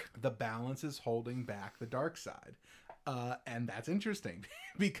back. The balance is holding back the dark side. And that's interesting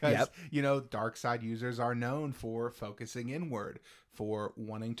because, dark side users are known for focusing inward, for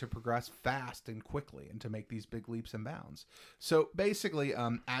wanting to progress fast and quickly and to make these big leaps and bounds. So basically,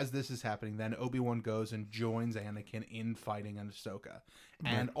 as this is happening, then Obi-Wan goes and joins Anakin in fighting Ahsoka.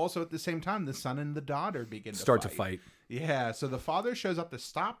 And also at the same time, the son and the daughter begin to fight. Yeah. So the father shows up to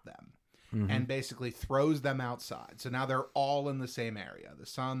stop them. And basically throws them outside. So now they're all in the same area. The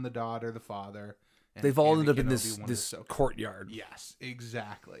son, the daughter, the father. They've all ended up in this courtyard. Yes,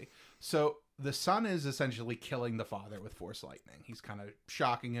 exactly. So the son is essentially killing the father with Force lightning. He's kind of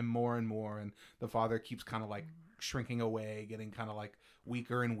shocking him more and more. And the father keeps kind of like shrinking away, getting kind of like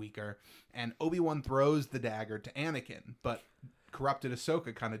weaker and weaker. And Obi-Wan throws the dagger to Anakin. But corrupted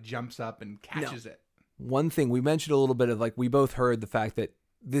Ahsoka kind of jumps up and catches it. One thing we mentioned a little bit of like, we both heard the fact that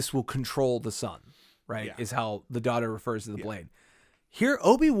this will control the son, right? Yeah. Is how the daughter refers to the blade. Here,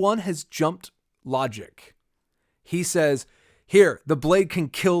 Obi-Wan has jumped logic. He says, here, the blade can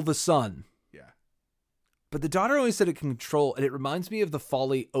kill the son. Yeah. But the daughter only said it can control, and it reminds me of the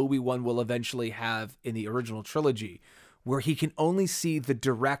folly Obi-Wan will eventually have in the original trilogy, where he can only see the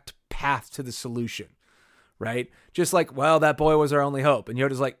direct path to the solution, right? Just like, well, that boy was our only hope. And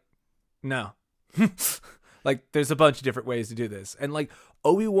Yoda's like, no. Like, there's a bunch of different ways to do this. And like,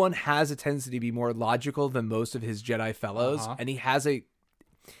 Obi-Wan has a tendency to be more logical than most of his Jedi fellows. And he has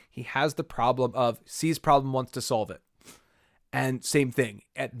the problem of sees problem, wants to solve it. And same thing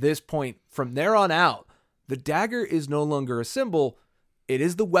at this point, from there on out, the dagger is no longer a symbol. It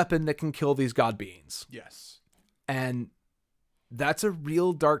is the weapon that can kill these god beings. Yes. And that's a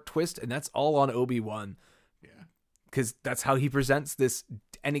real dark twist. And that's all on Obi-Wan. Yeah. Because that's how he presents this.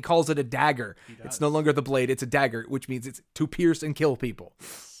 And he calls it a dagger. It's no longer the blade. It's a dagger, which means it's to pierce and kill people.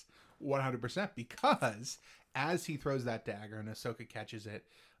 100%, because as he throws that dagger and Ahsoka catches it,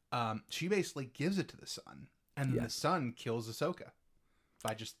 she basically gives it to the son, and the son kills Ahsoka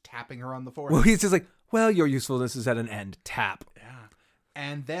by just tapping her on the forehead. Well, he's just like, well, your usefulness is at an end. Tap. Yeah.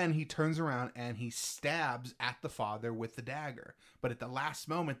 And then he turns around and he stabs at the father with the dagger. But at the last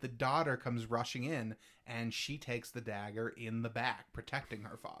moment, the daughter comes rushing in and she takes the dagger in the back, protecting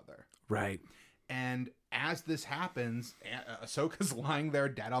her father. Right. And as this happens, Ahsoka's lying there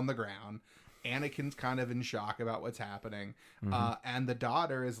dead on the ground. Anakin's kind of in shock about what's happening. And the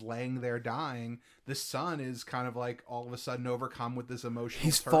daughter is laying there dying. The son is kind of like all of a sudden overcome with this emotional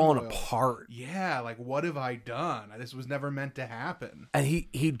He's turmoil. fallen apart. Yeah, like, what have I done? This was never meant to happen. And he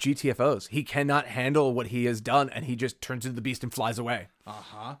GTFOs. He cannot handle what he has done, and he just turns into the beast and flies away.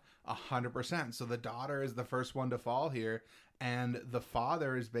 100%. So the daughter is the first one to fall here, and the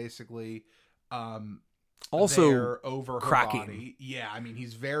father is basically Also there over her cracking. body. Yeah, I mean,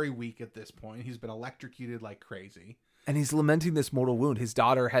 he's very weak at this point. He's been electrocuted like crazy. And he's lamenting this mortal wound. His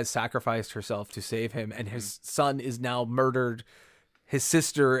daughter has sacrificed herself to save him, and his son is now murdered his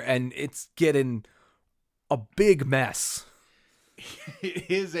sister, and it's getting a big mess. It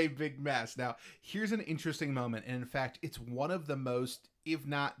is a big mess. Now, here's an interesting moment, and in fact, it's one of the most, if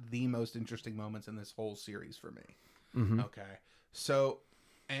not the most interesting moments in this whole series for me. Okay, so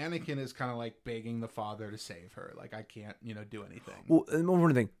Anakin is kind of like begging the father to save her. Like, I can't, do anything. Well, and one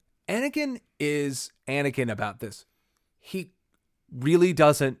more thing. Anakin is Anakin about this. He really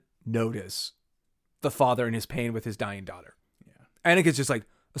doesn't notice the father and his pain with his dying daughter. Yeah. Anakin's just like,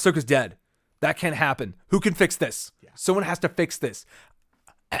 Ahsoka's dead. That can't happen. Who can fix this? Yeah. Someone has to fix this.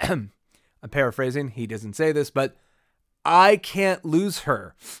 I'm paraphrasing. He doesn't say this, but I can't lose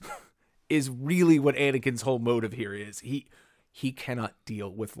her is really what Anakin's whole motive here is. He cannot deal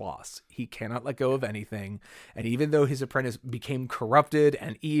with loss. He cannot let go of anything. And even though his apprentice became corrupted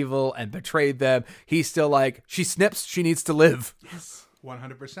and evil and betrayed them, he's still like, she snips, she needs to live. Yes,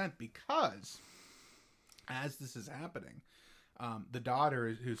 100%. Because as this is happening, the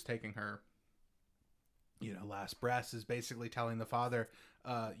daughter who's taking her, last breaths is basically telling the father,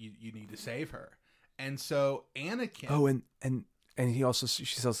 you need to save her. And so Anakin. Oh, and she also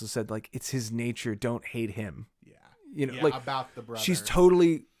said, like, it's his nature. Don't hate him. Yeah. Like, about the brother.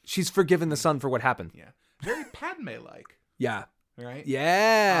 She's forgiven the son for what happened. Yeah. Very Padme-like. Yeah. Right?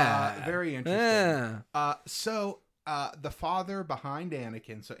 Yeah. Very interesting. Yeah. So the father behind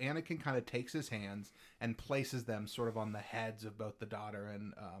Anakin, so Anakin kind of takes his hands and places them sort of on the heads of both the daughter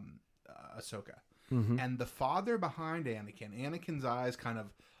and Ahsoka. Mm-hmm. And the father behind Anakin's eyes kind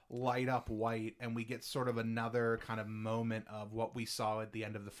of light up white, and we get sort of another kind of moment of what we saw at the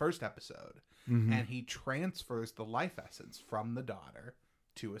end of the first episode. Mm-hmm. And he transfers the life essence from the daughter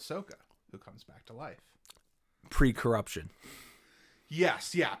to Ahsoka, who comes back to life. Pre-corruption.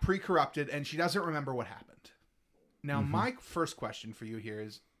 Yes, yeah, pre-corrupted, and she doesn't remember what happened. Now, my first question for you here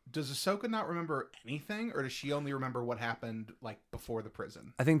is, does Ahsoka not remember anything, or does she only remember what happened, like, before the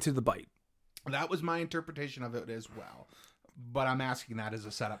prison? I think to the bite. That was my interpretation of it as well. But I'm asking that as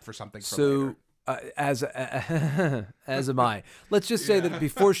a setup for something for later. As am I. Let's just say that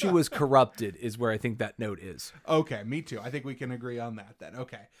before she was corrupted is where I think that note is. Okay, me too. I think we can agree on that then.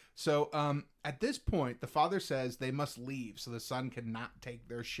 Okay. So at this point, the father says they must leave so the son cannot take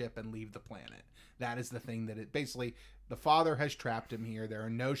their ship and leave the planet. That is the thing that it basically, the father has trapped him here. There are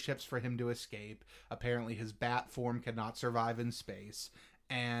no ships for him to escape. Apparently his bat form cannot survive in space.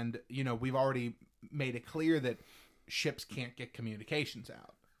 And, we've already made it clear that ships can't get communications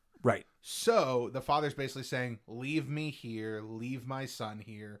out. Right. So the father's basically saying, leave me here, leave my son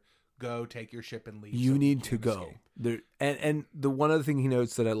here, go take your ship and leave. You need to go. And the one other thing he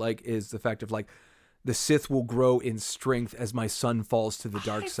notes that I like is the fact of, like, the Sith will grow in strength as my son falls to the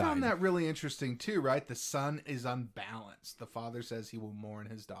dark side. I found that really interesting too, right? The son is unbalanced. The father says he will mourn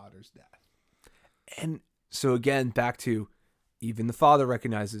his daughter's death. And so again, back to, even the father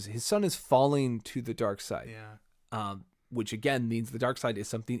recognizes his son is falling to the dark side. Yeah. Which again means the dark side is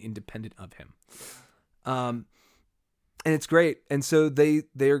something independent of him. And it's great. And so they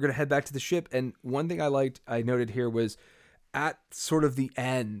are going to head back to the ship. And one thing I noted here was at sort of the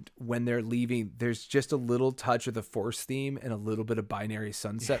end when they're leaving, there's just a little touch of the Force theme and a little bit of Binary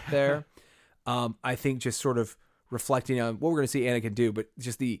Sunset there. I think just sort of reflecting on what we're going to see Anakin do, but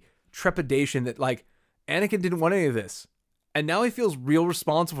just the trepidation that, like, Anakin didn't want any of this. And now he feels real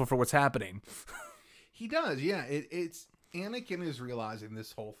responsible for what's happening. He does, yeah. It's Anakin is realizing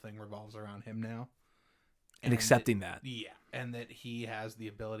this whole thing revolves around him now. And accepting that. Yeah, and that he has the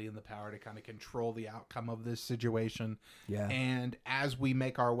ability and the power to kind of control the outcome of this situation. Yeah. And as we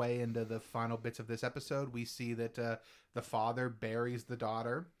make our way into the final bits of this episode, we see that the father buries the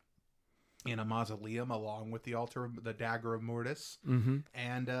daughter in a mausoleum along with the dagger of Mortis. Mm-hmm.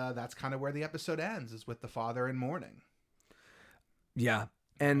 And that's kind of where the episode ends, is with the father in mourning. Yeah.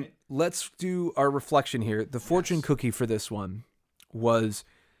 And Right. let's do our reflection here. The fortune cookie for this one was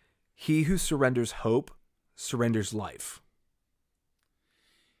he who surrenders hope surrenders life.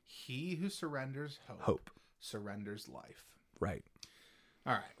 He who surrenders hope surrenders life. Right.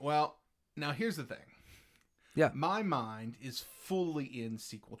 All right. Well, now here's the thing. Yeah. My mind is fully in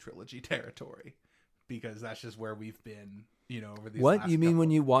sequel trilogy territory because that's just where we've been, over these What last you mean couple.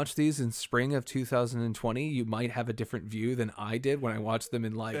 when you watch these in spring of 2020, you might have a different view than I did when I watched them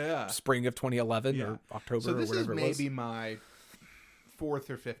in spring of 2011 or October So or this is whatever it was. maybe my fourth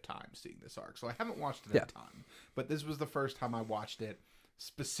or fifth time seeing this arc. So I haven't watched it a ton, but this was the first time I watched it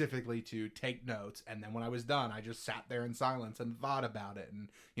specifically to take notes. And then when I was done, I just sat there in silence and thought about it. And,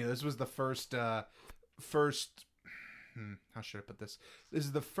 this was the first, how should I put this? This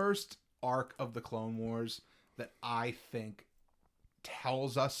is the first arc of the Clone Wars that I think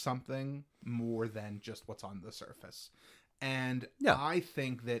tells us something more than just what's on the surface. And I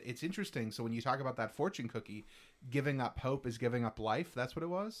think that it's interesting. So when you talk about that fortune cookie, giving up hope is giving up life. That's what it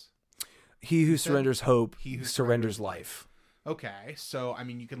was? He who surrenders hope, He who surrenders life. Okay. So, I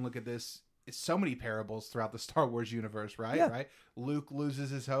mean, you can look at this. It's so many parables throughout the Star Wars universe, right? Yeah. Right. Luke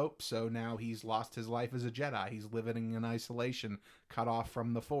loses his hope. So now he's lost his life as a Jedi. He's living in isolation, cut off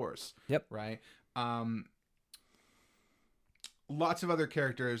from the Force. Yep. Right. Lots of other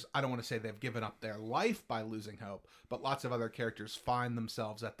characters, I don't want to say they've given up their life by losing hope, but lots of other characters find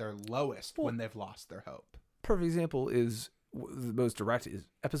themselves at their lowest when they've lost their hope. Perfect example is the most direct is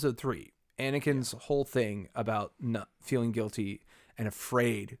episode 3. Anakin's whole thing about not feeling guilty and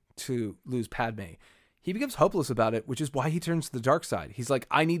afraid to lose Padme. He becomes hopeless about it, which is why he turns to the dark side. He's like,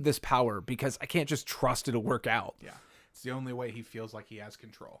 I need this power because I can't just trust it'll work out. Yeah. It's the only way he feels like he has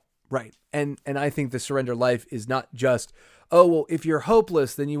control. Right. And I think the surrender life is not just, oh, well, if you're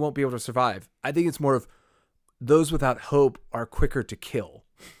hopeless, then you won't be able to survive. I think it's more of those without hope are quicker to kill.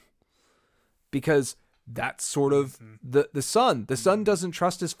 Because that's sort of the son. The son doesn't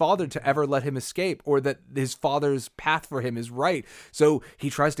trust his father to ever let him escape or that his father's path for him is right. So he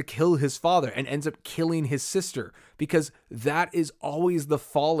tries to kill his father and ends up killing his sister because that is always the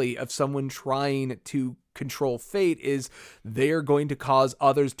folly of someone trying to control fate is they're going to cause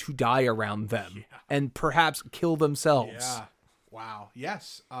others to die around them and perhaps kill themselves. Yeah. Wow.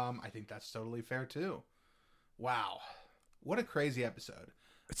 Yes. I think that's totally fair too. Wow. What a crazy episode.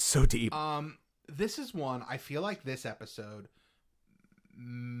 It's so deep. This is one, I feel like this episode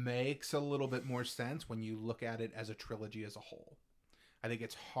makes a little bit more sense when you look at it as a trilogy as a whole. I think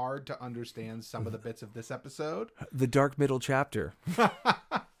it's hard to understand some of the bits of this episode. The dark middle chapter.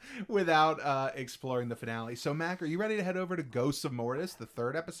 Without exploring the finale. So, Mac, are you ready to head over to Ghosts of Mortis, the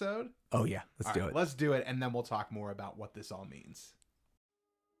third episode? Oh, yeah. Let's do it. Let's do it, and then we'll talk more about what this all means.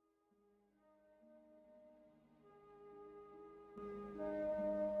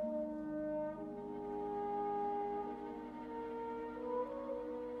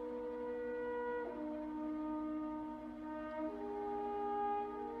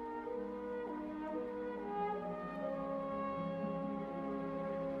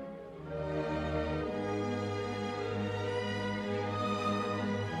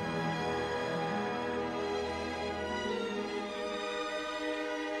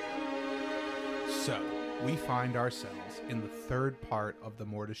 So, we find ourselves in the third part of the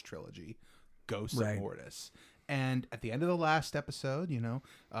Mortis trilogy, Ghosts of Mortis. And at the end of the last episode,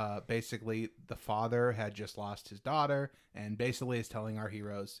 basically the father had just lost his daughter and basically is telling our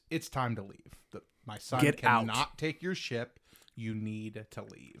heroes, it's time to leave. My son cannot take your ship. You need to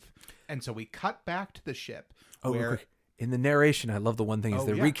leave. And so we cut back to the ship where... In the narration, I love the one thing is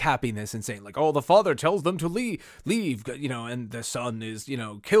they're recapping this and saying like, oh, the father tells them to leave, and the son is,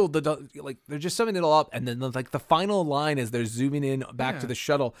 killed they're just summing it all up. And then like the final line as they're zooming in back to the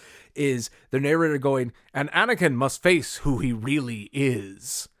shuttle is the narrator going, and Anakin must face who he really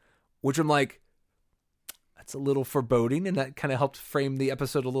is, which I'm like, that's a little foreboding. And that kind of helped frame the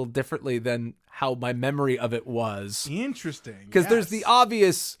episode a little differently than how my memory of it was. Interesting. Because there's the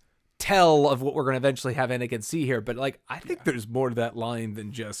obvious tell of what we're going to eventually have Anakin see here, but like I think there's more to that line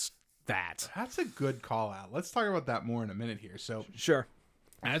than just that. That's a good call out. Let's talk about that more in a minute here. So sure,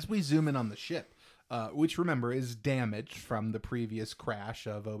 as we zoom in on the ship, which remember is damaged from the previous crash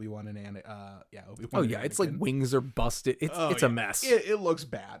of Obi-Wan and Obi-Wan. Oh yeah, it's like wings are busted. It's a mess. It looks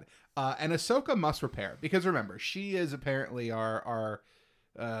bad. And Ahsoka must repair because remember she is apparently our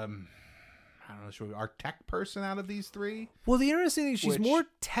I don't know, our tech person out of these three. Well, the interesting thing is she's more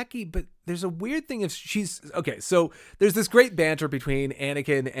techie, but there's a weird thing if she's okay. So there's this great banter between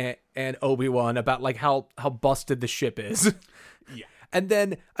Anakin and Obi-Wan about like how busted the ship is. Yeah. And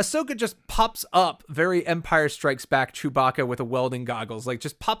then Ahsoka just pops up, very Empire Strikes Back Chewbacca with a welding goggles, like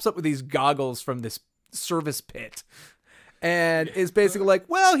just pops up with these goggles from this service pit, and is basically like,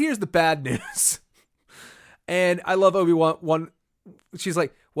 "Well, here's the bad news." And I love Obi-Wan. She's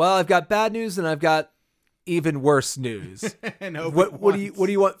like, "Well, I've got bad news and I've got even worse news. And what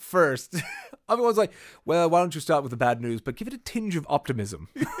do you want first?" Obi-Wan's like, "Well, why don't you start with the bad news, but give it a tinge of optimism."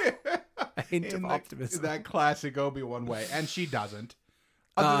 A hint of optimism. That classic Obi-Wan way, and she doesn't.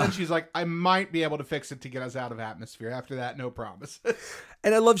 Other than she's like, I might be able to fix it to get us out of atmosphere. After that, no promise.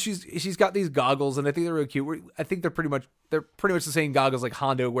 And I love she's got these goggles, and I think they're really cute. I think they're pretty much the same goggles like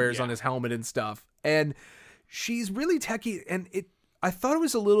Hondo wears on his helmet and stuff. And she's really techie, and I thought it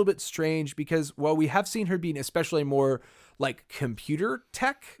was a little bit strange because while we have seen her being especially more like computer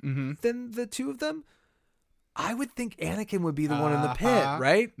tech than the two of them, I would think Anakin would be the one in the pit,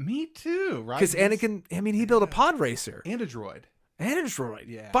 right? Me too, right? Because Anakin, I mean, he built a pod racer. And a droid. And a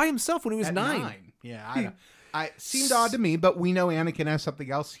droid, by himself when he was At 9. Yeah, I seemed odd to me, but we know Anakin has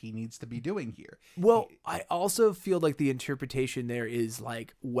something else he needs to be doing here. Well, I also feel like the interpretation there is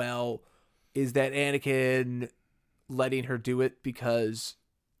like, well, is that Anakin letting her do it because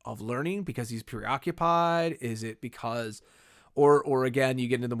of learning, because he's preoccupied? Is it because, or again, you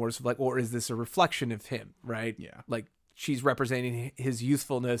get into the more of like, or is this a reflection of him, right? Yeah. Like she's representing his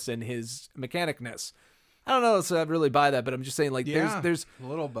youthfulness and his mechanicness. I don't know, so I really buy that, but I'm just saying, like, there's a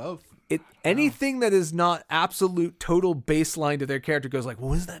little both. Anything that is not absolute total baseline to their character goes like, well,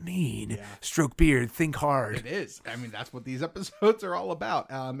 what does that mean? Yeah. Stroke beard, think hard. It is. I mean, that's what these episodes are all about.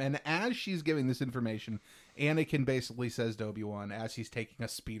 And as she's giving this information, Anakin basically says to Obi-Wan, as he's taking a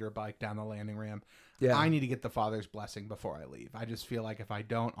speeder bike down the landing ramp, I need to get the Father's blessing before I leave. I just feel like if I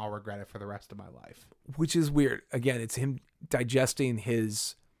don't, I'll regret it for the rest of my life. Which is weird. Again, it's him digesting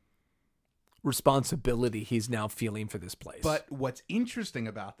his responsibility he's now feeling for this place. But what's interesting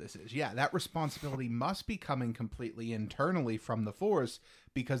about this is, that responsibility must be coming completely internally from the Force,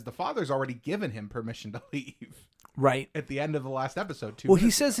 because the Father's already given him permission to leave. Right. At the end of the last episode, Well, he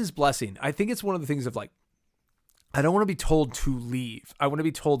says his blessing. I think it's one of the things of like, I don't want to be told to leave. I want to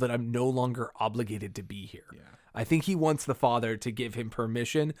be told that I'm no longer obligated to be here. Yeah. I think he wants the Father to give him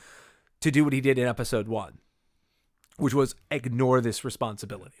permission to do what he did in episode 1, which was ignore this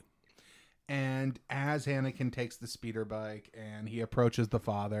responsibility. And as Anakin takes the speeder bike and he approaches the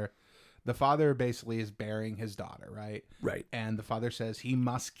Father basically is burying his daughter, right? Right. And the Father says he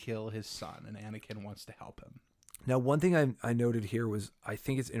must kill his son, and Anakin wants to help him. Now, one thing I noted here was, I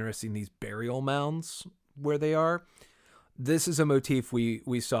think it's interesting, these burial mounds where they are. This is a motif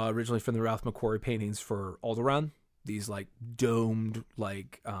we saw originally from the Ralph McQuarrie paintings for Alderaan. These like domed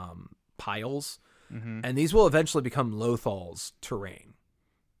like piles. Mm-hmm. And these will eventually become Lothal's terrain.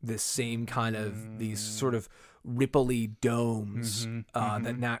 This same kind of, these sort of ripply domes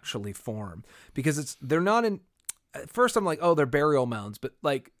that naturally form. Because they're not in, at first I'm like, oh, they're burial mounds. But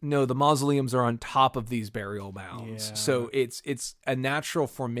like, no, the mausoleums are on top of these burial mounds. Yeah. So it's a natural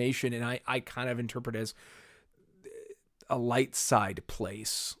formation. And I kind of interpret it as a light side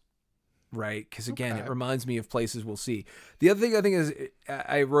place. Right? Because again, it reminds me of places we'll see. The other thing I think is,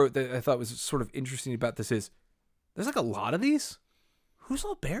 I wrote that I thought was sort of interesting about this is, there's like a lot of these. Who's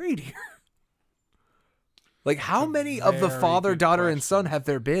all buried here? Like, how many of the father, daughter, and son have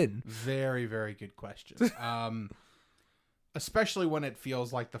there been? Very, very good question. Especially when it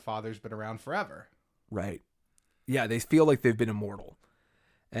feels like the Father's been around forever. Right. Yeah, they feel like they've been immortal.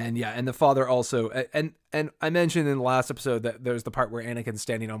 And and the Father also, and I mentioned in the last episode that there's the part where Anakin's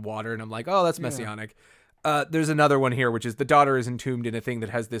standing on water, and I'm like, oh, that's messianic. There's another one here, which is the daughter is entombed in a thing that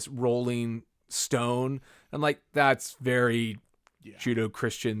has this rolling stone. I'm like, that's very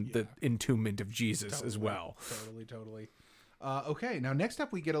Judeo-Christian, the entombment of Jesus as well. Totally. Okay, now next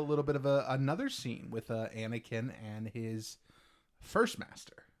up we get a little bit of another scene with Anakin and his first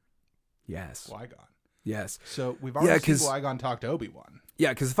master. Yes. Qui-Gon. Yes. So we've already seen Qui-Gon talk to Obi-Wan. Yeah,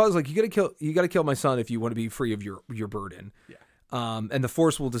 because the Father's like, you gotta kill my son if you want to be free of your burden. Yeah. And the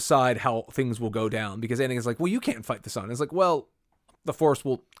Force will decide how things will go down, because Anakin's like, well, you can't fight the son. It's like, well, the Force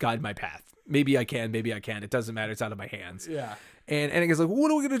will guide my path. Maybe I can, maybe I can't. It doesn't matter. It's out of my hands. Yeah. And Anakin's like, well,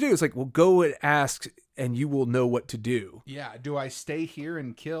 what are we going to do? It's like, well, go and ask, and you will know what to do. Yeah. Do I stay here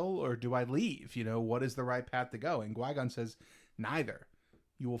and kill, or do I leave? You know, what is the right path to go? And Qui-Gon says, neither.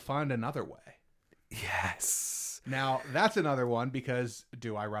 You will find another way. Yes. Now, that's another one, because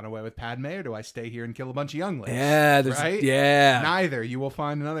do I run away with Padme, or do I stay here and kill a bunch of younglings? Yeah. Right? Yeah. Neither. You will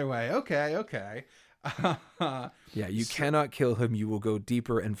find another way. Okay. Yeah, you cannot kill him. You will go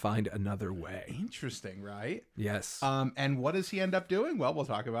deeper and find another way. Interesting, right? Yes. And what does he end up doing? Well, we'll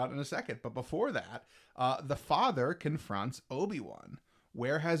talk about it in a second. But before that, the father confronts Obi-Wan.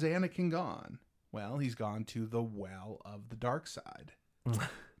 Where has Anakin gone? Well, he's gone to the Well of the Dark Side.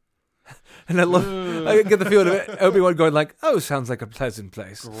 And I get the feeling of Obi-Wan going like, oh, sounds like a pleasant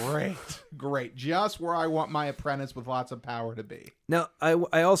place. Great. Just where I want my apprentice with lots of power to be. Now,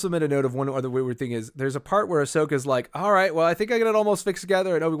 I also made a note of one other weird thing is there's a part where Ahsoka's like, all right, well, I think I got it almost fixed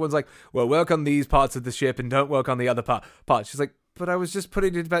together. And Obi-Wan's like, well, work on these parts of the ship and don't work on the other parts. She's like, but I was just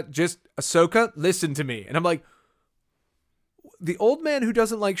putting it about just Ahsoka, listen to me. And I'm like, the old man who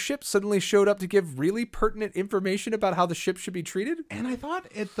doesn't like ships suddenly showed up to give really pertinent information about how the ship should be treated. And I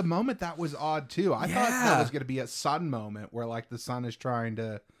thought at the moment that was odd too. I thought that was going to be a son moment where like the son is trying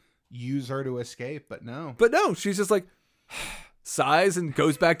to use her to escape, but no. But no, she's just like sighs and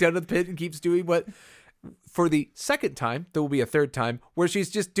goes back down to the pit and keeps doing what for the second time, there will be a third time, where she's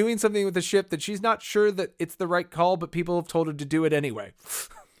just doing something with the ship that she's not sure that it's the right call, but people have told her to do it anyway.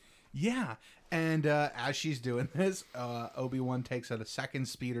 Yeah. And as she's doing this, Obi-Wan takes a second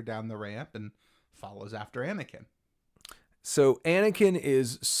speeder down the ramp and follows after Anakin. So Anakin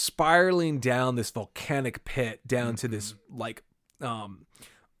is spiraling down this volcanic pit down to this like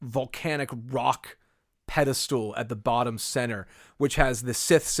volcanic rock pedestal at the bottom center, which has the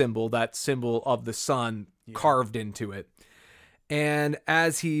Sith symbol, that symbol of the sun, carved into it. And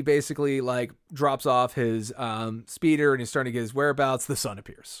as he basically like drops off his speeder and he's starting to get his whereabouts, the sun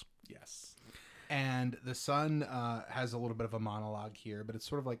appears. And the son has a little bit of a monologue here, but it's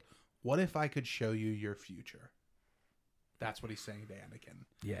sort of like, what if I could show you your future? That's what he's saying to Anakin.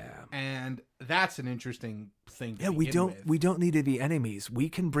 Yeah. And that's an interesting thing to we don't need to be enemies. We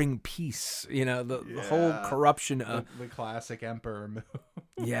can bring peace. You know, the whole corruption of the classic emperor move.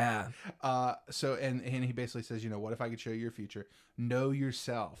 Yeah. So and he basically says, you know, what if I could show you your future? Know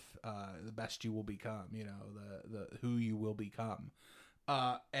yourself, the best you will become, you know, the who you will become.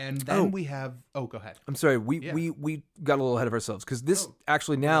 And then we have. Oh, go ahead. I'm sorry. We got a little ahead of ourselves because this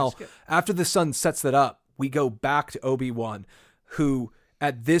actually now, after the sun sets that up, we go back to Obi-Wan, who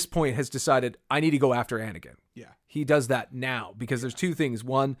at this point has decided I need to go after Anakin. Yeah, he does that now because there's two things.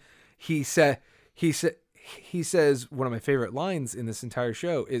 One, he says one of my favorite lines in this entire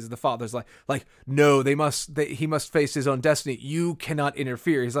show is the father's like no, he must face his own destiny. You cannot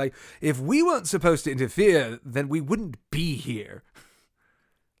interfere. He's like, if we weren't supposed to interfere, then we wouldn't be here.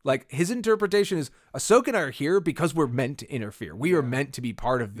 Like, his interpretation is, Ahsoka and I are here because we're meant to interfere. We are meant to be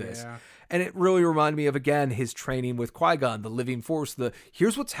part of this. Yeah. And it really reminded me of, again, his training with Qui-Gon, the living force,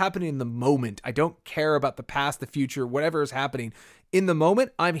 here's what's happening in the moment. I don't care about the past, the future, whatever is happening. In the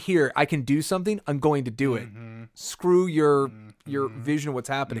moment, I'm here. I can do something. I'm going to do it. Screw your vision of what's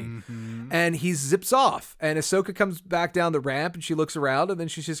happening. And he zips off. And Ahsoka comes back down the ramp and she looks around and then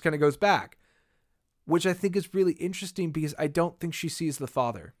she just kind of goes back. Which I think is really interesting because I don't think she sees the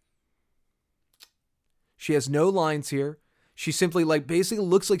father. She has no lines here. She simply basically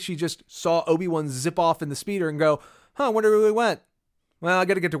looks like she just saw Obi-Wan zip off in the speeder and go, I wonder where we went. Well, I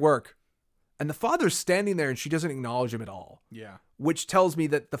got to get to work. And the father's standing there and she doesn't acknowledge him at all. Yeah. Which tells me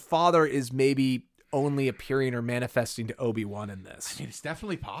that the father is maybe only appearing or manifesting to Obi-Wan in this. I mean, it's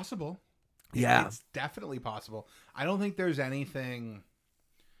definitely possible. Yeah. It's definitely possible. I don't think there's anything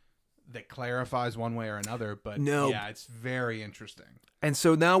that clarifies one way or another, but yeah, it's very interesting. And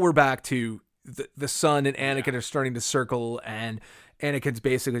so now we're back to the son and Anakin are starting to circle, and Anakin's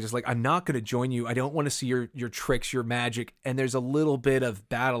basically just like, I'm not going to join you. I don't want to see your tricks, your magic. And there's a little bit of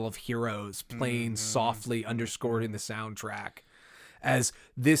Battle of Heroes playing softly, underscored in the soundtrack, as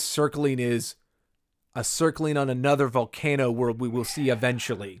this circling is a circling on another volcano world we will see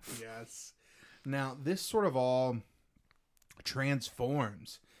eventually. Yes. Now, this sort of all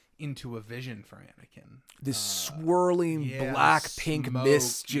transforms into a vision for Anakin. This swirling black-pink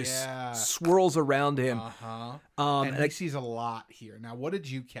mist just swirls around him. And he sees a lot here. Now, what did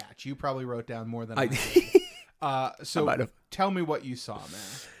you catch? You probably wrote down more than I did. So tell me what you saw, man.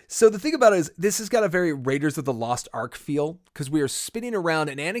 So the thing about it is, this has got a very Raiders of the Lost Ark feel, because we are spinning around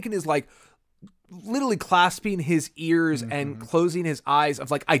and Anakin is like literally clasping his ears and closing his eyes of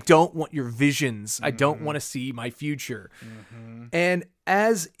like, I don't want your visions. I don't want to see my future. And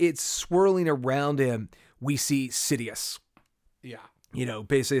as it's swirling around him, we see Sidious. Yeah. You know,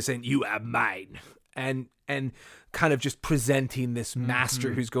 basically saying, you are mine. And kind of just presenting this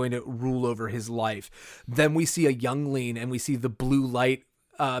master who's going to rule over his life. Then we see a youngling and we see the blue light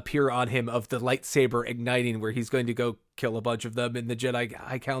appear on him of the lightsaber igniting, where he's going to go kill a bunch of them in the Jedi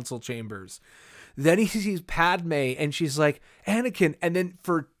High Council chambers. Then he sees Padme and she's like, Anakin. And then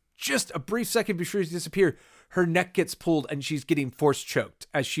for just a brief second before she disappeared, her neck gets pulled and she's getting force choked,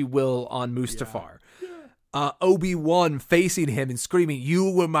 as she will on Mustafar. Obi-Wan facing him and screaming, "You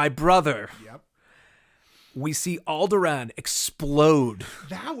were my brother." Yep. We see Alderaan explode.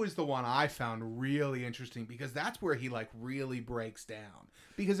 That was the one I found really interesting, because that's where he like really breaks down.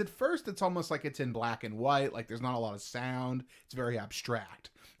 Because at first it's almost like it's in black and white, like there's not a lot of sound. It's very abstract.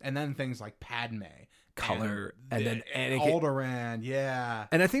 And then things like Padme, Color, and then Anakin. Alderaan, yeah.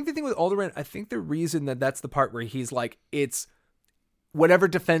 And I think the thing with Alderaan, I think the reason that's the part where he's like, it's whatever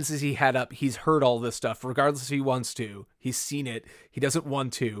defenses he had up, he's heard all this stuff, regardless if he wants to. He's seen it. He doesn't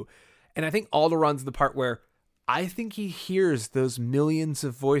want to. And I think Alderaan's the part where I think he hears those millions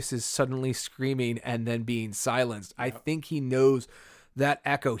of voices suddenly screaming and then being silenced. I think he knows that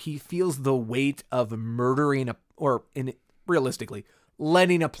echo. He feels the weight of murdering realistically,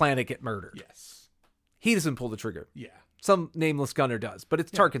 letting a planet get murdered. Yes. He doesn't pull the trigger. Yeah. Some nameless gunner does, but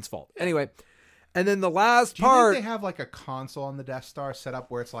it's Tarkin's fault. Anyway, and then the last Do you part... think they have like a console on the Death Star set up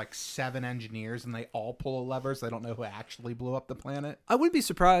where it's like 7 engineers and they all pull levers? They don't know who actually blew up the planet? I wouldn't be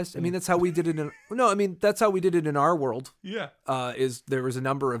surprised. I mean, that's how we did it that's how we did it in our world. Yeah. Is there was a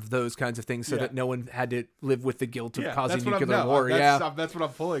number of those kinds of things so that no one had to live with the guilt of causing nuclear war. That's what I'm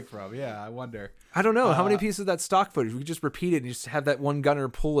pulling from. Yeah, I wonder. I don't know how many pieces of that stock footage we could just repeat it and just have that one gunner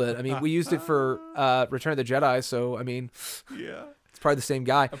pull it. I mean, we used it for Return of the Jedi, so I mean, it's probably the same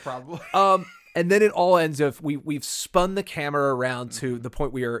guy. Probably. And then it all ends with we've spun the camera around to the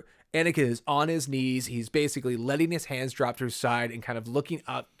point where Anakin is on his knees. He's basically letting his hands drop to his side and kind of looking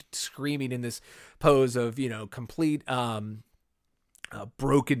up, screaming in this pose of, complete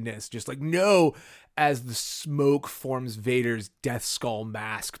brokenness, just like, no, as the smoke forms Vader's Death Skull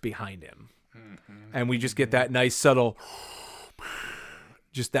mask behind him. And we just get that nice subtle,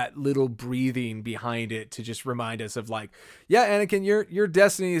 just that little breathing behind it to just remind us of like, yeah, Anakin, your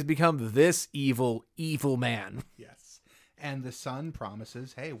destiny has become this evil, evil man. Yes. And the son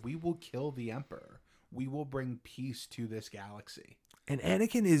promises, hey, we will kill the Emperor. We will bring peace to this galaxy. And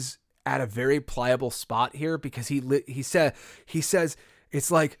Anakin is at a very pliable spot here because he says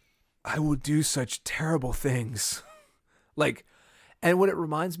it's like, I will do such terrible things. Like, and what it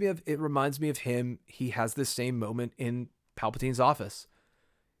reminds me of him. He has the same moment in Palpatine's office.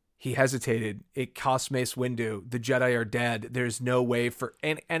 He hesitated. It cost Mace Windu. The Jedi are dead. There's no way for...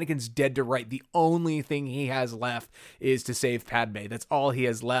 Anakin's dead to right. The only thing he has left is to save Padme. That's all he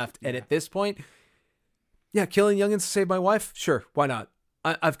has left. And at this point, killing youngins to save my wife? Sure, why not?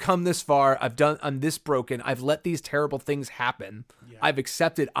 I've come this far. I'm this broken. I've let these terrible things happen. Yeah. I've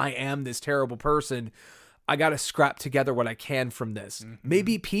accepted I am this terrible person. I got to scrap together what I can from this. Mm-hmm.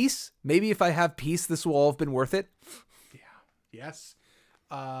 Maybe peace. Maybe if I have peace, this will all have been worth it. Yeah. Yes.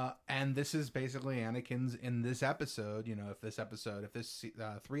 And this is basically Anakin's in this episode. If this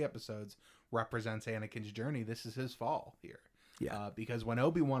 3 episodes represents Anakin's journey, this is his fall here. Yeah. Because when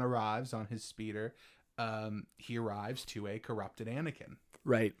Obi-Wan arrives on his speeder, he arrives to a corrupted Anakin.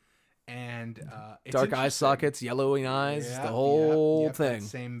 Right. And it's dark eye sockets, yellowing eyes, the whole thing. That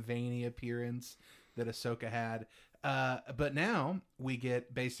same veiny appearance that Ahsoka had. But now we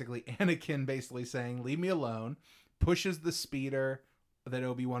get basically Anakin basically saying, "Leave me alone," pushes the speeder that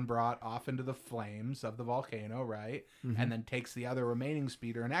Obi-Wan brought off into the flames of the volcano, right? Mm-hmm. And then takes the other remaining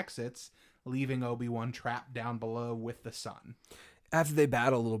speeder and exits, leaving Obi-Wan trapped down below with the sun. After they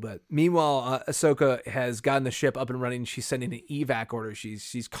battle a little bit. Meanwhile, Ahsoka has gotten the ship up and running. She's sending an evac order.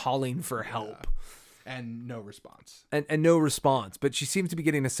 She's calling for help. And no response. And no response. But she seems to be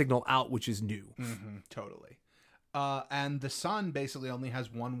getting a signal out, which is new. Mm-hmm, totally. And the son basically only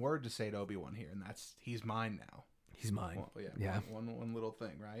has one word to say to Obi-Wan here, and that's, he's mine now. He's mine. Well, one little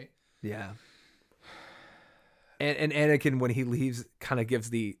thing, right? Yeah. And Anakin, when he leaves, kind of gives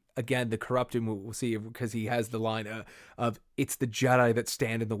the corrupted, we'll see, because he has the line of it's the Jedi that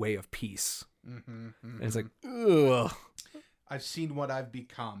stand in the way of peace. Mm-hmm, mm-hmm. And it's like, ugh. I've seen what I've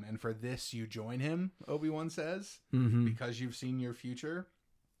become, and for this you join him, Obi-Wan says, because you've seen your future.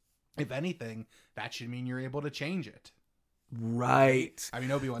 If anything, that should mean you're able to change it. Right. I mean,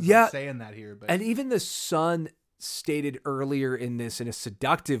 Obi-Wan's not saying that here, but... And even the son stated earlier in this in a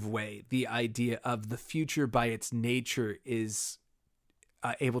seductive way, the idea of the future by its nature is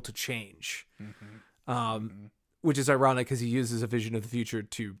able to change. Which is ironic because he uses a vision of the future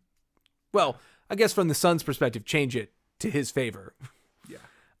to, well, I guess from the son's perspective, change it to his favor.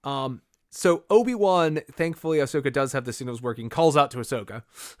 Yeah. So Obi-Wan, thankfully Ahsoka does have the signals working, calls out to Ahsoka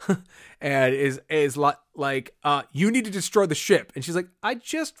and is like, you need to destroy the ship. And she's like, I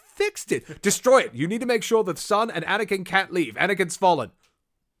just fixed it. Destroy it. You need to make sure that the son and Anakin can't leave. Anakin's fallen.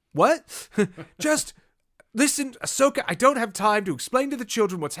 What? Just listen, Ahsoka, I don't have time to explain to the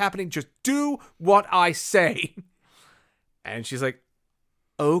children what's happening. Just do what I say. And she's like,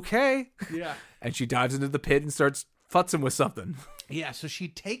 okay. Yeah. And she dives into the pit and starts futzing with something. Yeah, so she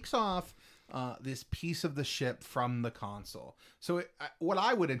takes off this piece of the ship from the console. So what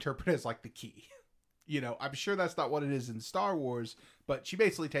I would interpret as like the key. You know, I'm sure that's not what it is in Star Wars, but she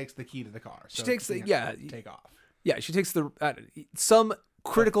basically takes the key to the car. So She takes the, yeah. take off. Yeah, she takes the, some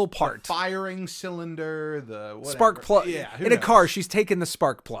critical part. The firing cylinder, the whatever. Spark plug. Yeah, who in a knows? car, she's taken the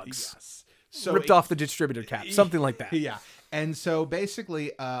spark plugs. Yes. So Ripped off the distributor cap. Something like that. Yeah. And so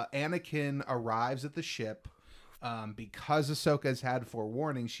basically, Anakin arrives at the ship because Ahsoka's had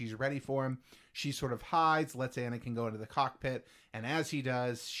forewarning. She's ready for him. She sort of hides, lets Anakin go into the cockpit. And as he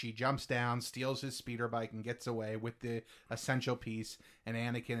does, she jumps down, steals his speeder bike, and gets away with the essential piece. And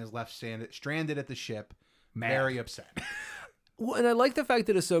Anakin is left stranded at the ship, very upset. Well, and I like the fact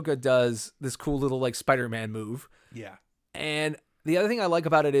that Ahsoka does this cool little like Spider-Man move. Yeah. And the other thing I like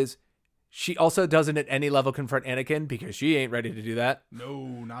about it is she also doesn't at any level confront Anakin because she ain't ready to do that. No,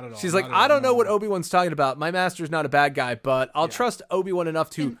 not at all. She's like, I don't know what Obi-Wan's talking about. My master's not a bad guy, but I'll trust Obi-Wan enough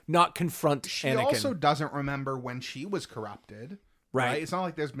to not confront She Anakin. also doesn't remember when she was corrupted. Right. It's not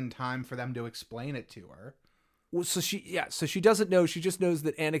like there's been time for them to explain it to her. Well, so she doesn't know. She just knows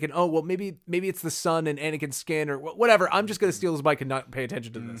that Anakin, oh, well, maybe it's the sun and Anakin's skin or whatever. I'm just going to steal his bike and not pay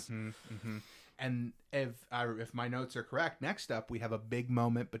attention to this. And if my notes are correct, next up we have a big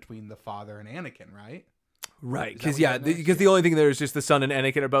moment between the father and Anakin, right? Right, Is that because what that means? because the only thing there is just the son and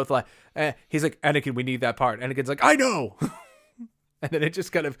Anakin are both like, he's like, Anakin, we need that part. Anakin's like, I know, and then it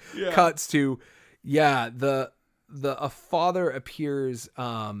just kind of cuts to, a father appears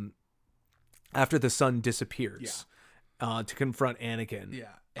after the son disappears, to confront Anakin. Yeah,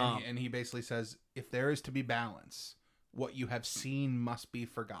 and he basically says, if there is to be balance, what you have seen must be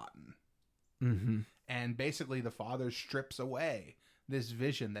forgotten. Mm-hmm. And basically, the father strips away this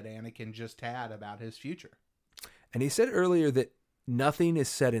vision that Anakin just had about his future. And he said earlier that nothing is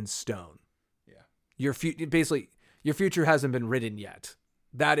set in stone. Yeah. Your future hasn't been written yet.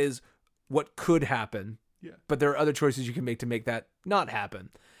 That is what could happen. Yeah. But there are other choices you can make that not happen.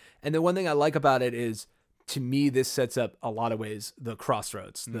 And the one thing I like about it is, to me, this sets up a lot of ways the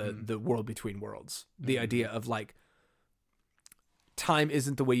crossroads, the world between worlds. The idea of like, time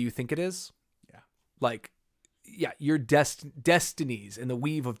isn't the way you think it is. Yeah. Like, your destinies and the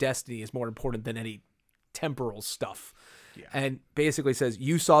weave of destiny is more important than any temporal stuff. Yeah. And basically says,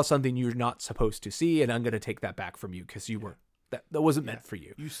 you saw something you're not supposed to see, and I'm going to take that back from you because you were that wasn't meant for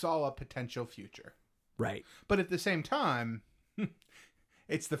you. You saw a potential future. Right. But at the same time,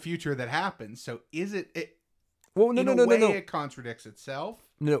 it's the future that happens. So is it well, no. It contradicts itself.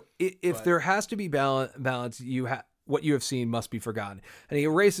 No, if there has to be balance, what you have seen must be forgotten. And he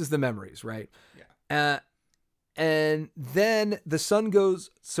erases the memories, right? Yeah. And then the son goes,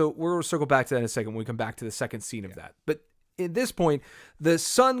 so we'll circle back to that in a second when we come back to the second scene of that. But at this point, the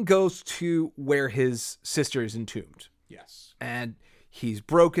son goes to where his sister is entombed. Yes. And he's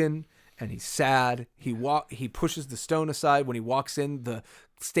broken and he's sad. He pushes the stone aside. When he walks in, the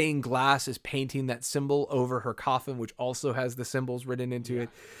stained glass is painting that symbol over her coffin, which also has the symbols written into it.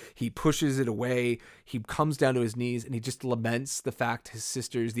 He pushes it away. He comes down to his knees and he just laments the fact his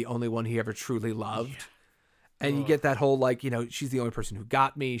sister is the only one he ever truly loved. Yeah. And you get that whole, like, she's the only person who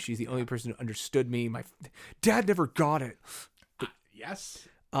got me. She's the only person who understood me. My dad never got it. Yes.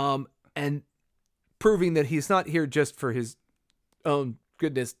 And proving that he's not here just for his own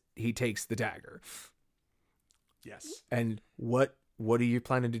goodness, he takes the dagger. Yes. And what are you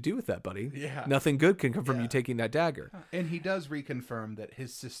planning to do with that, buddy? Yeah. Nothing good can come from you taking that dagger. And he does reconfirm that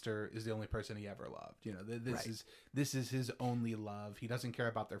his sister is the only person he ever loved. This is his only love. He doesn't care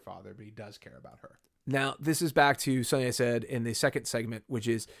about their father, but he does care about her. Now, this is back to something I said in the second segment, which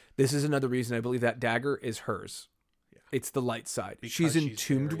is, this is another reason I believe that dagger is hers. Yeah. It's the light side. She's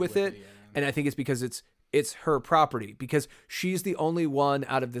entombed with it, and I think it's because it's her property, because she's the only one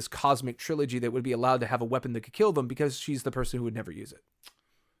out of this cosmic trilogy that would be allowed to have a weapon that could kill them, because she's the person who would never use it.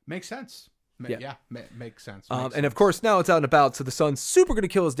 Makes sense. Makes sense. And of course, now it's out and about, so the son's super going to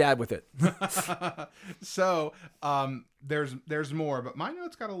kill his dad with it. So, there's more, but my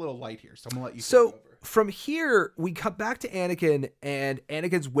notes got a little light here, so I'm going to let you take over. From here, we come back to Anakin, and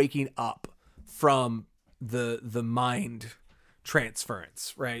Anakin's waking up from the mind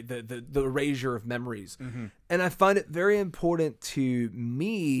transference, right? The erasure of memories. Mm-hmm. And I find it very important to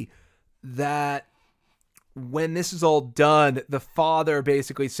me that when this is all done, the father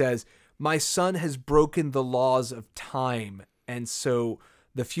basically says, my son has broken the laws of time. And so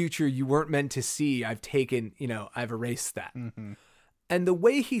the future you weren't meant to see, I've taken, I've erased that. Mm-hmm. And the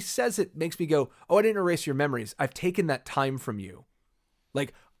way he says it makes me go, oh, I didn't erase your memories. I've taken that time from you.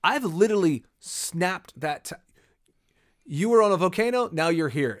 Like, I've literally snapped that. You were on a volcano, now you're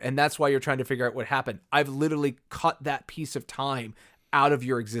here. And that's why you're trying to figure out what happened. I've literally cut that piece of time out of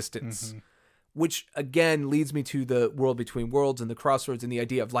your existence. Which, again, leads me to the world between worlds and the crossroads and the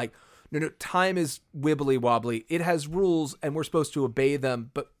idea of like, no, time is wibbly wobbly. It has rules and we're supposed to obey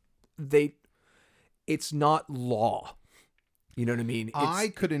them, but it's not law. You know what I mean? I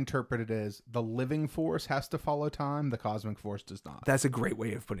could interpret it as the living force has to follow time. The cosmic force does not. That's a great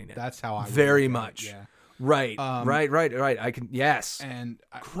way of putting it. That's how I would very look at it, much. Yeah. Right. Right. I can. Yes. And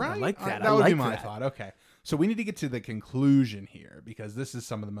I like that. That would like be my that. thought. Okay. So we need to get to the conclusion here because this is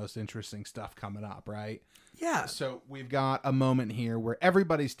some of the most interesting stuff coming up, right? Yeah. So we've got a moment here where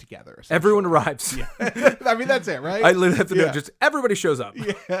everybody's together. essentially. Everyone arrives. Yeah. I mean, that's it, right? I literally have to know. Yeah. Just everybody shows up.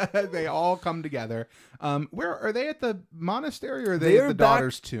 Yeah, they all come together. Where are they, at the monastery, or are they They at are the back-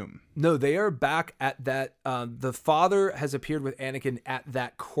 daughter's tomb? No, they are back at that. The father has appeared with Anakin at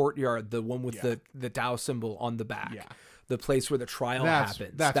that courtyard, the one with the Tao symbol on the back. Yeah. The place where the trial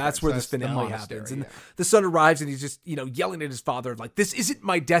happens. that's right. Where So the that's the finale monastery, happens. And yeah. the son arrives and he's just, yelling at his father like, this isn't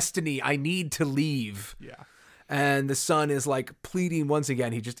my destiny. I need to leave. Yeah. And the son is like pleading once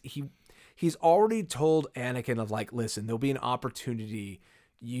again. He's already told Anakin of like, listen, there'll be an opportunity.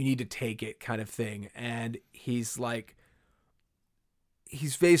 You need to take it, kind of thing. And he's like,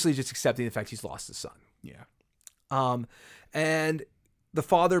 he's basically just accepting the fact he's lost his son. Yeah. And the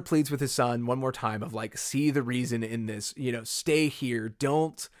father pleads with his son one more time of like, see the reason in this, stay here.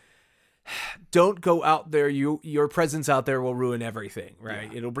 Don't go out there. Your presence out there will ruin everything, right?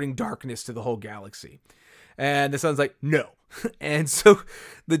 Yeah. It'll bring darkness to the whole galaxy. And the son's like, no. And so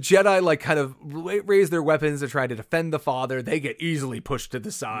the Jedi like kind of raise their weapons to try to defend the father. They get easily pushed to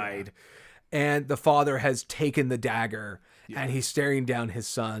the side. Yeah. And the father has taken the dagger and he's staring down his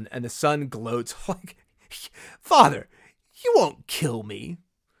son. And the son gloats like, Father, you won't kill me.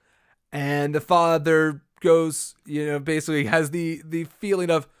 And the father goes, basically has the feeling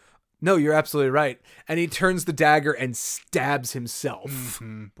of, no, you're absolutely right. And he turns the dagger and stabs himself.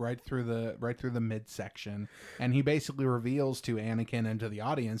 Right through the midsection. And he basically reveals to Anakin and to the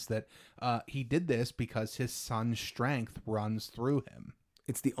audience that he did this because his son's strength runs through him.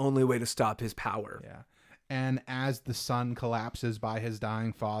 It's the only way to stop his power. Yeah. And as the son collapses by his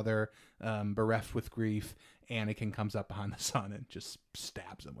dying father, bereft with grief, Anakin comes up behind the son and just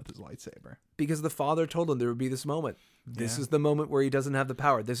stabs him with his lightsaber. Because the father told him there would be this moment. This is the moment where he doesn't have the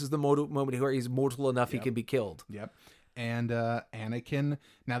power. This is the moment where he's mortal enough he can be killed. Yep. And Anakin...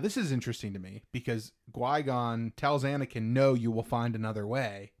 Now, this is interesting to me because Qui-Gon tells Anakin, no, you will find another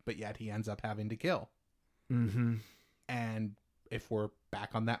way, but yet he ends up having to kill. Mm-hmm. And if we're back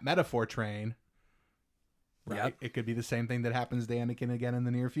on that metaphor train, right, it could be the same thing that happens to Anakin again in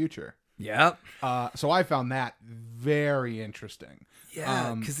the near future. Yep. So I found that very interesting.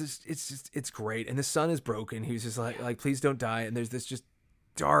 Yeah, because it's great. And the son is broken. He was just like, please don't die. And there's this just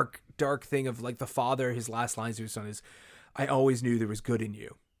dark thing of like the father, his last lines to his son is, I always knew there was good in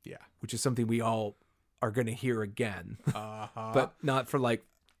you. Yeah. Which is something we all are going to hear again, but not for like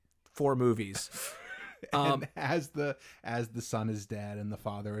 4 movies. And as the son is dead and the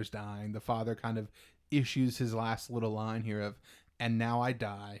father is dying, the father kind of issues his last little line here of, and now I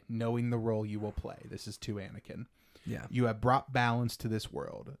die, knowing the role you will play. This is to Anakin. Yeah. You have brought balance to this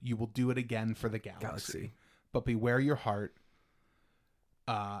world. You will do it again for the galaxy. But beware your heart.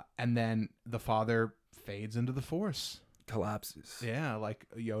 And then the father fades into the Force. Collapses. Yeah, like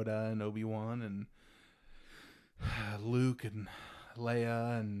Yoda and Obi-Wan and Luke and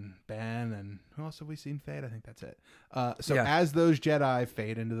Leia and Ben and who else have we seen fade? I think that's it. As those Jedi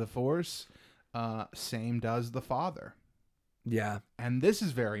fade into the Force, same does the father. Yeah. And this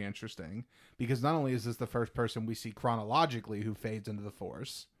is very interesting because not only is this the first person we see chronologically who fades into the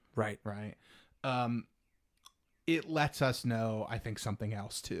Force. Right. Right. It lets us know, I think, something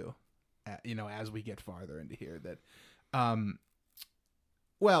else too, as we get farther into here that,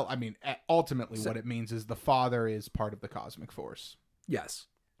 ultimately what it means is the father is part of the cosmic force. Yes.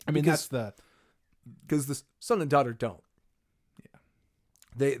 I mean, because the son and daughter don't.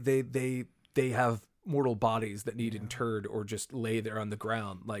 Yeah. They have mortal bodies that need interred or just lay there on the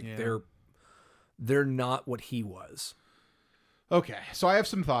ground. Like they're not what he was. Okay, so I have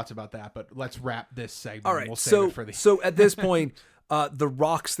some thoughts about that, but let's wrap this segment. All right, we'll save it for the... so at this point, the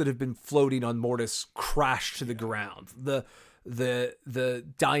rocks that have been floating on Mortis crash to the ground. The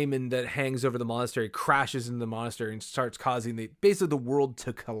diamond that hangs over the monastery crashes into the monastery and starts causing basically the world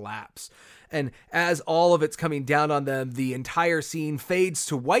to collapse. And as all of it's coming down on them, the entire scene fades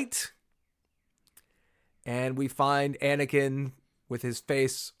to white. And we find Anakin with his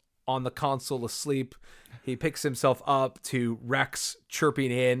face on the console asleep. He picks himself up to Rex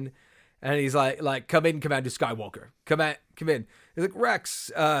chirping in, and he's like, "Come in, Commander Skywalker. Come in." He's like, "Rex,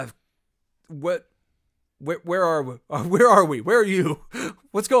 what? Where are we? Where are we? Where are you?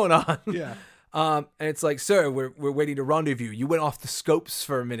 What's going on?" Yeah. And it's like, "Sir, we're waiting to rendezvous. You went off the scopes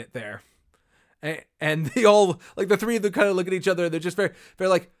for a minute there." And they all, like, the three of them kind of look at each other. They're just very, very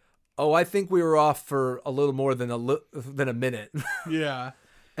like, "Oh, I think we were off for a little more than a minute." Yeah.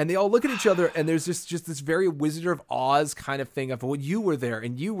 And they all look at each other, and there's just this very Wizard of Oz kind of thing of, well, you were there,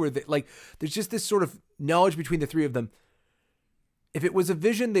 and you were there. Like, there's just this sort of knowledge between the three of them. If it was a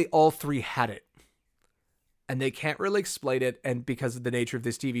vision, they all three had it. And they can't really explain it, and because of the nature of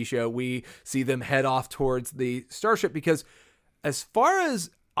this TV show, we see them head off towards the starship, because as far as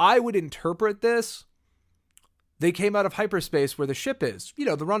I would interpret this, they came out of hyperspace where the ship is,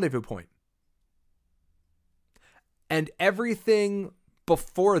 the rendezvous point. And everything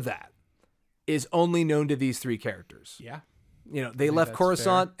before that is only known to these three characters. Yeah. They left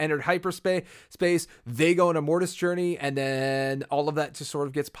Coruscant, entered hyperspace, they go on a Mortis journey, and then all of that just sort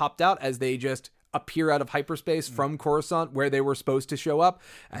of gets popped out as they just appear out of hyperspace from Coruscant, where they were supposed to show up,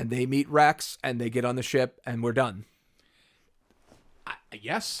 and they meet Rex, and they get on the ship, and we're done.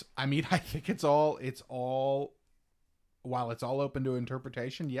 Yes. I mean, I think it's all, while it's all open to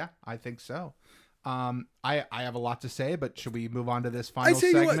interpretation, yeah, I think so. I have a lot to say, but should we move on to this final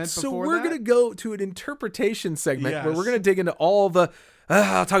segment? So we're going to go to an interpretation segment where Yes. we're going to dig into all the,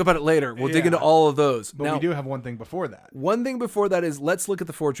 I'll talk about it later. We'll dig into all of those. But now, we do have one thing before that. one thing before that is, let's look at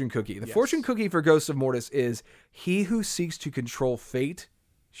the fortune cookie. The fortune cookie for Ghost of Mortis is, he who seeks to control fate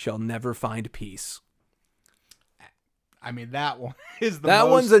shall never find peace. I mean, that one is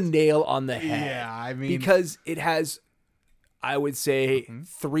One's a nail on the head. Yeah, I mean, because it has, I would say,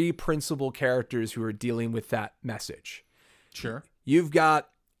 three principal characters who are dealing with that message. sure. You've got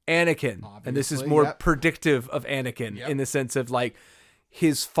Anakin, and this is Obviously, more yep. predictive of Anakin in the sense of, like,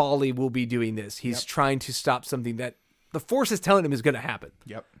 his folly will be doing this. He's trying to stop something that the Force is telling him is going to happen.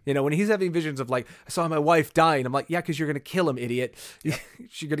 Yep. When he's having visions of, like, I saw my wife dying, I'm like, yeah, because you're going to kill him, idiot. You're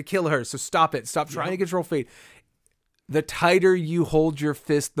going to kill her, so stop it. Stop trying to control fate. The tighter you hold your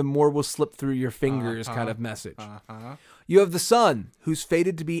fist, the more will slip through your fingers kind of message. You have the son, who's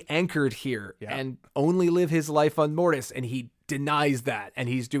fated to be anchored here and only live his life on Mortis, and he denies that, and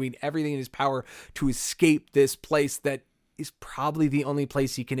he's doing everything in his power to escape this place that is probably the only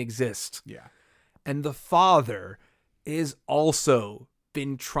place he can exist. Yeah. And the father is also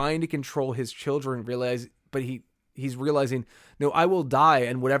been trying to control his children, but he's realizing, no, I will die,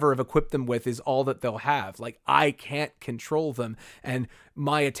 and whatever I've equipped them with is all that they'll have. Like, I can't control them, and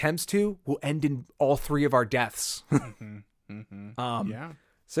my attempts to will end in all three of our deaths. Yeah.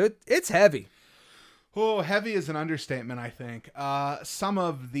 So it's heavy. Oh, heavy is an understatement, I think. Some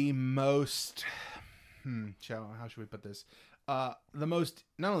of the most, how should we put this? The most,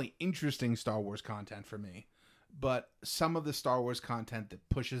 not only interesting Star Wars content for me, but some of the Star Wars content that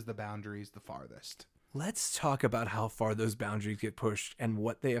pushes the boundaries the farthest. Let's talk about how far those boundaries get pushed and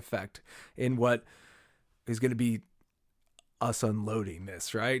what they affect in what is going to be us unloading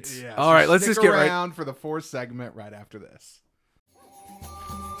this, right? Yeah. All right, let's just get right around for the fourth segment right after this.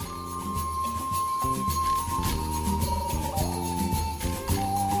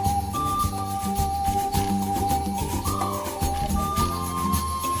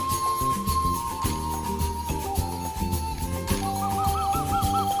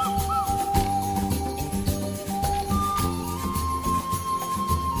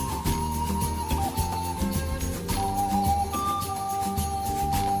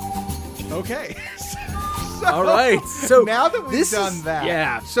 Okay. All right. So now that we've this done is- that,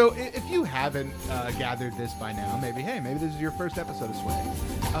 yeah. So if you haven't gathered this by now, maybe this is your first episode of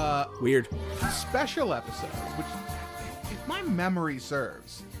Sway. Weird. Special episode, which, if my memory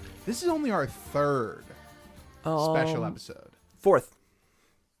serves, this is only our third special episode. Fourth.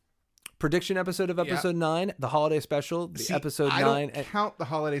 Prediction episode of episode 9, the holiday special, the See, episode I 9. don't count the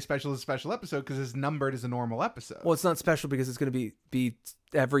holiday special as a special episode because it's numbered as a normal episode. Well, it's not special because it's going to be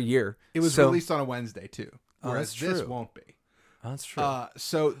every year. It was released. released on a Wednesday too, whereas that's this true. won't be. That's true.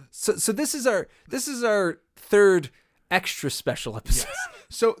 So So this is our third extra special episode.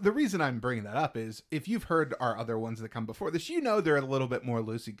 So the reason I'm bringing that up is if you've heard our other ones that come before this, they're a little bit more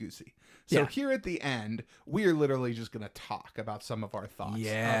loosey-goosey. So here at the end, we are literally just going to talk about some of our thoughts of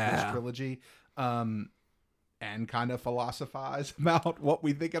this trilogy and kind of philosophize about what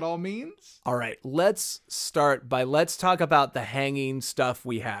we think it all means. All right, let's talk about the hanging stuff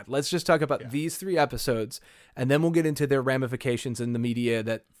we had. Let's just talk about these 3 episodes, and then we'll get into their ramifications in the media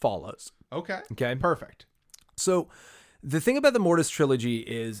that follows. Okay. Okay? Perfect. So The thing about the Mortis trilogy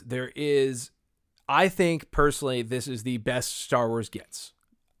is I think personally, this is the best Star Wars gets.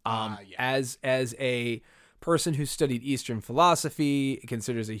 Yeah. As a person who studied Eastern philosophy, it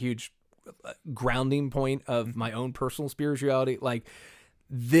considers a huge grounding point of my own personal spirituality. Like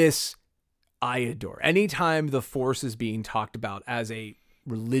this, I adore. Anytime the Force is being talked about as a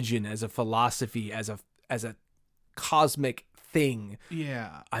religion, as a philosophy, as a cosmic thing,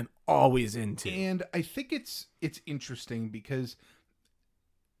 Yeah. I'm always into. And I think it's interesting because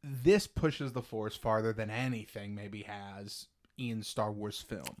this pushes the Force farther than anything maybe has in Star Wars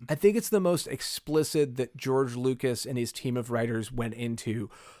film. I think it's the most explicit that George Lucas and his team of writers went into.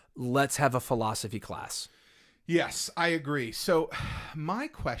 Let's have a philosophy class. Yes, I agree. So my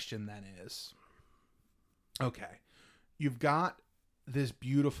question then is, okay, you've got this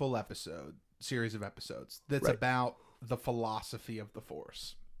beautiful series of episodes that's Right. about the philosophy of the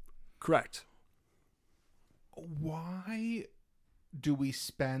Force. Correct. Why do we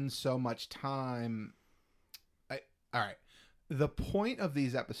spend so much time? All right. The point of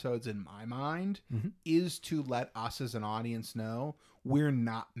these episodes, in my mind, is to let us as an audience know we're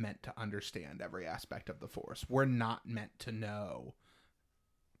not meant to understand every aspect of the Force. We're not meant to know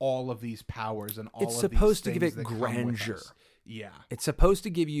all of these powers and all It's of supposed these to give things it that come with grandeur. us. Yeah. It's supposed to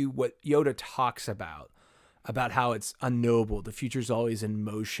give you what Yoda talks about how it's unknowable, the future's always in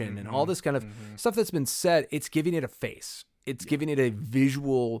motion, and all this kind of stuff that's been said. It's giving it a face. It's giving it a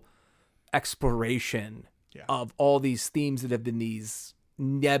visual exploration of all these themes that have been these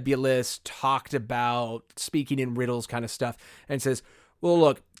nebulous, talked about, speaking in riddles kind of stuff. And it says, well,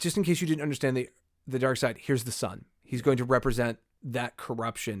 look, just in case you didn't understand the dark side, here's the sun. He's going to represent that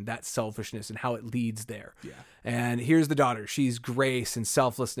corruption, that selfishness, and how it leads there. Yeah. And here's the daughter. She's grace and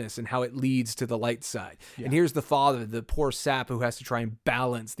selflessness and how it leads to the light side. And here's the father, the poor sap who has to try and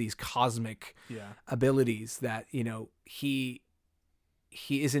balance these cosmic abilities that, you know, he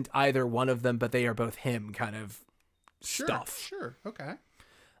isn't either one of them, but they are both him kind of stuff. Sure. Okay.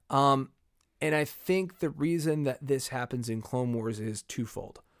 And I think the reason that this happens in Clone Wars is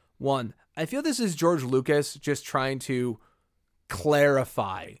twofold. One, I feel this is George Lucas just trying to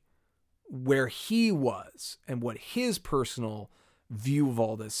clarify where he was and what his personal view of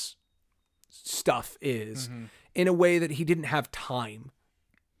all this stuff is in a way that he didn't have time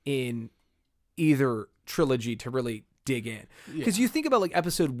in either trilogy to really dig in. Because you think about like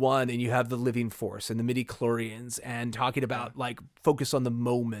episode 1 and you have the living force and the midi-chlorians and talking about like focus on the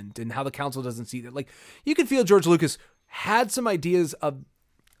moment and how the council doesn't see that. Like you can feel George Lucas had some ideas of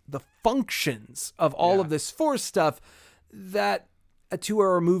the functions of all of this force stuff that a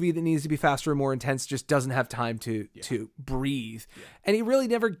 2-hour movie that needs to be faster and more intense just doesn't have time to breathe. And he really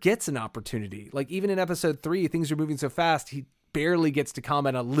never gets an opportunity. Like even in episode 3, things are moving so fast, he barely gets to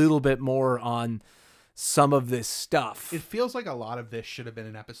comment a little bit more on some of this stuff. It feels like a lot of this should have been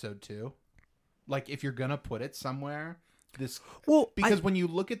in episode 2. Like if you're going to put it somewhere, because when you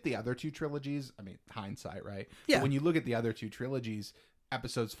look at the other two trilogies, I mean, hindsight, right? Yeah. But when you look at the other two trilogies,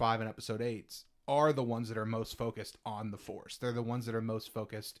 episodes 5 and episode 8 are the ones that are most focused on the Force. They're the ones that are most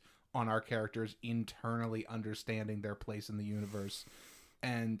focused on our characters internally understanding their place in the universe.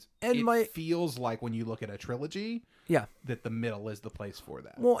 And it feels like when you look at a trilogy, that the middle is the place for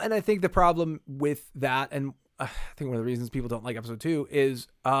that. Well, and I think the problem with that, and I think one of the reasons people don't like episode 2 is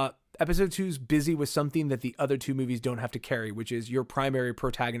episode 2 is busy with something that the other two movies don't have to carry, which is your primary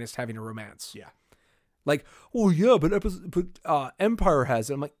protagonist having a romance. Yeah. Like, oh yeah, but Empire has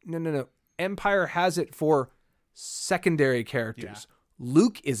it. I'm like, no. Empire has it for secondary characters.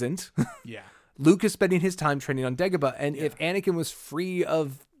 Luke isn't. Yeah. Luke is spending his time training on Dagobah, and if Anakin was free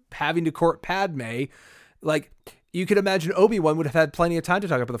of having to court Padme, like you could imagine Obi-Wan would have had plenty of time to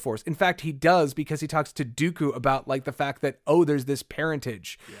talk about the Force. In fact, he does, because he talks to Dooku about like the fact that, there's this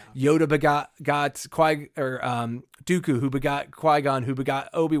parentage. Yoda got Dooku, who begot Qui-Gon, who begot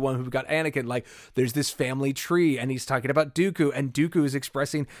Obi-Wan, who begot Anakin. Like there's this family tree, and he's talking about Dooku, and Dooku is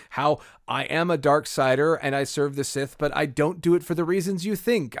expressing how I am a dark sider and I serve the Sith, but I don't do it for the reasons you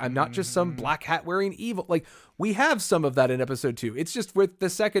think. I'm not just some black hat wearing evil. Like we have some of that in episode 2. It's just with the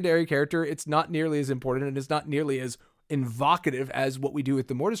secondary character, it's not nearly as important, and it's not nearly as invocative as what we do with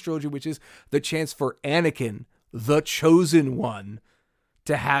the Mortis trilogy, which is the chance for Anakin, the chosen one,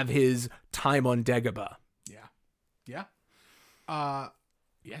 to have his time on Dagobah.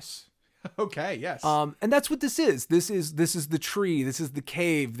 Yes. Okay. Yes. And that's what this is. This is the tree. This is the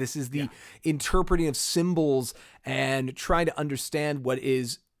cave. This is the interpreting of symbols and trying to understand what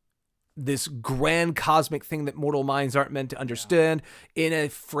is this grand cosmic thing that mortal minds aren't meant to understand in a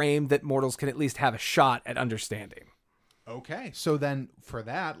frame that mortals can at least have a shot at understanding. Okay. So then for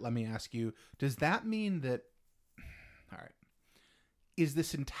that, let me ask you, does that mean that, All right. Is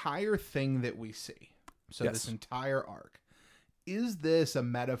this entire thing that we see, so Yes. this entire arc, is this a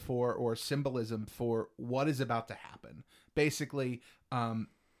metaphor or symbolism for what is about to happen? Basically,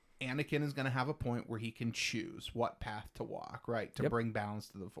 Anakin is going to have a point where he can choose what path to walk, right? To Yep. bring balance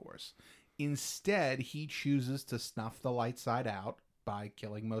to the Force. Instead, he chooses to snuff the light side out by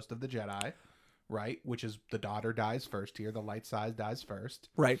killing most of the Jedi, right? Which is the daughter dies first here. The light side dies first.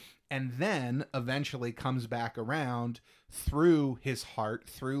 Right. And then eventually comes back around through his heart,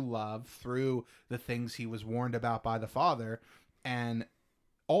 through love, through the things he was warned about by the Father, and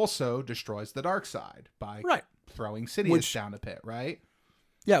also destroys the dark side by Right. throwing Sidious Which- down a pit, right?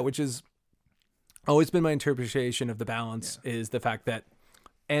 Yeah, which is always been my interpretation of the balance is the fact that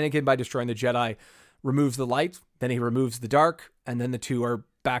Anakin, by destroying the Jedi, removes the light, then he removes the dark, and then the two are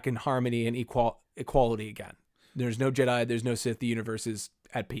back in harmony and equality again. There's no Jedi, there's no Sith, the universe is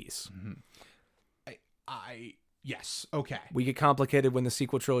at peace. Yes, okay, We get complicated when the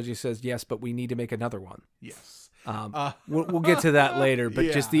sequel trilogy says, yes, but we need to make another one. yes. We'll get to that later, but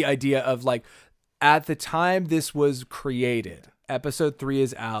just Yeah. the idea of like, at the time this was created, episode 3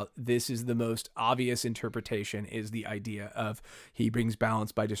 is out. This is the most obvious interpretation is the idea of he brings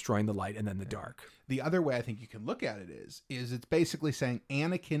balance by destroying the light and then the dark. The other way I think you can look at it is it's basically saying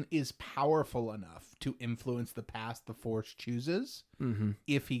Anakin is powerful enough to influence the path the Force chooses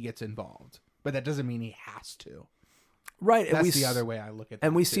if he gets involved. But that doesn't mean he has to. Right. And That's the other way I look at that.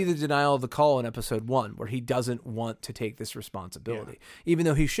 And we too. see the denial of the call in episode 1, where he doesn't want to take this responsibility, even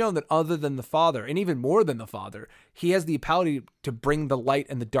though he's shown that other than the Father, and even more than the Father, he has the ability to bring the light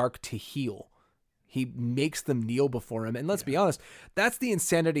and the dark to heal. He makes them kneel before him. And let's be honest, that's the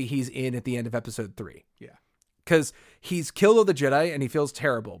insanity he's in at the end of episode 3. Yeah. Because he's killed all the Jedi and he feels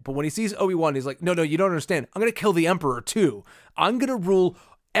terrible. But when he sees Obi-Wan, he's like, no, you don't understand. I'm going to kill the Emperor too. I'm going to rule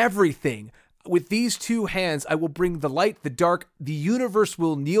everything. With these two hands, I will bring the light, the dark. The universe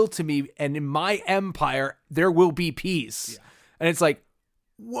will kneel to me, and in my empire, there will be peace. Yeah. And it's like,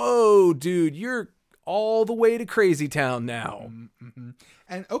 whoa, dude, you're all the way to Crazy Town now. Mm-hmm.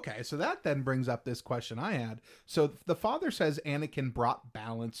 And okay, so that then brings up this question I had. So the Father says Anakin brought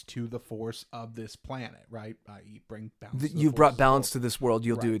balance to the Force of this planet, right? I.e., bring balance. to the You've Force brought of the balance world. to this world.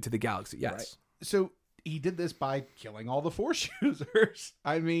 You'll do Right. it to the galaxy. Yes. Right. So he did this by killing all the Force users.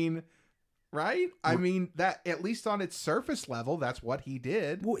 I mean, right? I mean, that at least on its surface level, that's what he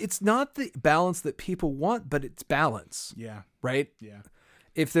did. Well, it's not the balance that people want, but it's balance, Yeah. right? Yeah.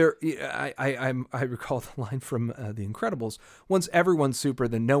 If there, I recall the line from The Incredibles: "Once everyone's super,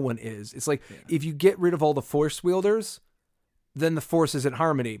 then no one is." It's like if you get rid of all the Force wielders, then the Force is at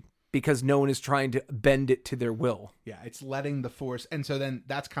harmony because no one is trying to bend it to their will. Yeah, it's letting the Force, and so then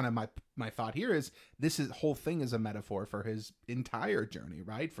that's kind of my thought here is this whole thing is a metaphor for his entire journey,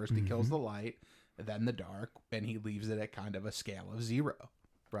 right? First he kills the light, then the dark, and he leaves it at kind of a scale of 0,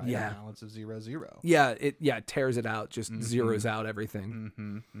 right? Yeah. A balance of 0-0. Yeah, it tears it out, just zeroes out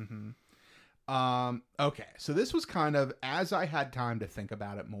everything. Okay, so this was kind of as I had time to think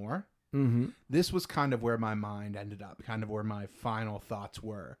about it more. Mm-hmm. This was kind of where my mind ended up, kind of where my final thoughts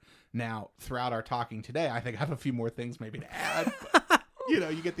were. Now, throughout our talking today, I think I have a few more things maybe to add, but,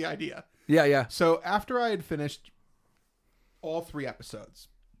 you get the idea. Yeah. So after I had finished all 3 episodes,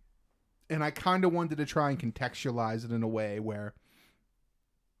 and I kind of wanted to try and contextualize it in a way where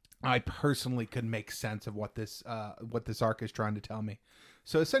I personally could make sense of what this arc is trying to tell me.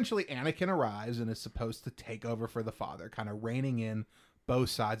 So essentially, Anakin arrives and is supposed to take over for the Father, kind of reining in both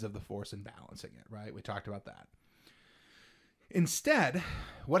sides of the Force and balancing it, right? We talked about that. Instead,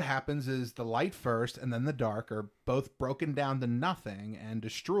 what happens is the light first and then the dark are both broken down to nothing and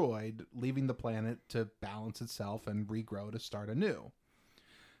destroyed, leaving the planet to balance itself and regrow to start anew.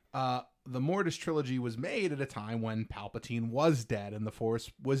 The Mortis trilogy was made at a time when Palpatine was dead and the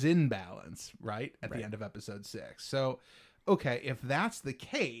Force was in balance, right? At the end of episode 6. So, okay, if that's the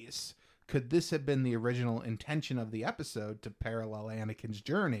case, could this have been the original intention of the episode to parallel Anakin's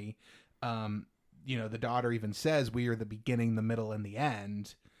journey? The daughter even says, we are the beginning, the middle, and the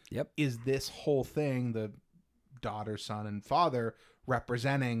end. Yep. Is this whole thing, the daughter, son, and father,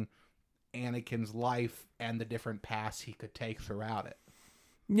 representing Anakin's life and the different paths he could take throughout it?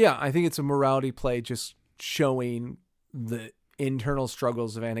 Yeah, I think it's a morality play, just showing the internal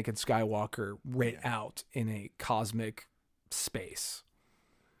struggles of Anakin Skywalker right out in a cosmic space.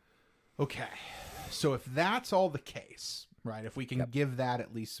 Okay, so if that's all the case, right, if we can give that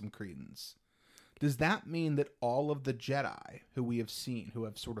at least some credence, does that mean that all of the Jedi who we have seen, who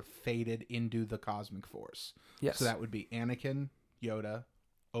have sort of faded into the cosmic force, Yes. so that would be Anakin, Yoda,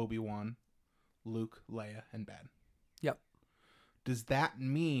 Obi-Wan, Luke, Leia, and Ben. Yep. Does that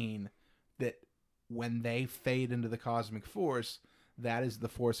mean that when they fade into the cosmic force, that is the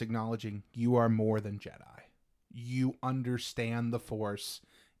Force acknowledging you are more than Jedi. You understand the Force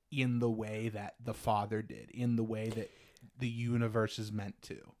in the way that the Father did, in the way that the universe is meant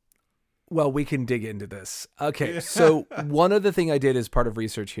to. Well, we can dig into this. Okay, so one other thing I did as part of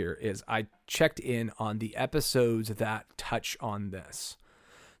research here is I checked in on the episodes that touch on this.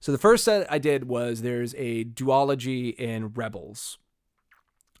 So the first set I did was there's a duology in Rebels,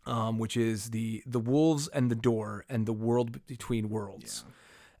 which is the wolves and the door and the world between worlds. Yeah.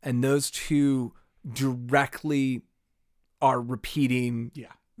 And those two directly are repeating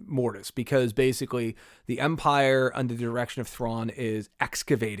Mortis, because basically the Empire under the direction of Thrawn is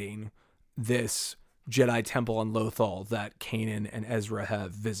excavating this Jedi temple on Lothal that Kanan and Ezra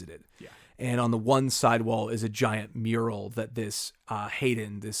have visited. Yeah. And on the one side wall is a giant mural that this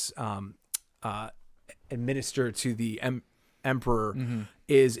Hayden, this administrator to the Emperor,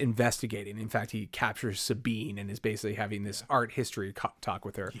 is investigating. In fact, he captures Sabine and is basically having this art history talk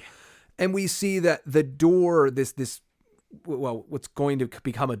with her. Yeah. And we see that the door, what's going to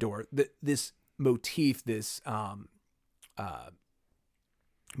become a door, this motif, this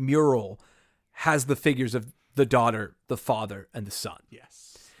mural has the figures of the daughter, the father, and the son.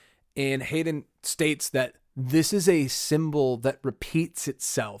 Yes. And Hayden states that this is a symbol that repeats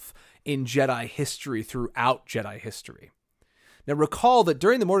itself in Jedi history throughout Jedi history. Now recall that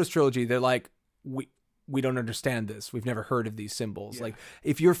during the Mortis trilogy, they're like, we don't understand this. We've never heard of these symbols. Yeah. Like,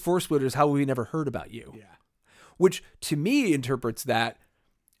 if you're Force wielders, how have we never heard about you? Yeah. Which to me interprets that,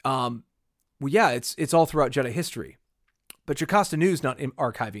 it's all throughout Jedi history. But Jocasta Nu's not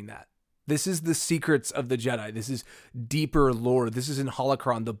archiving that. This is the secrets of the Jedi. This is deeper lore. This is in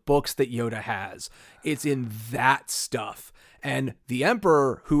Holocron, the books that Yoda has. It's in that stuff. And the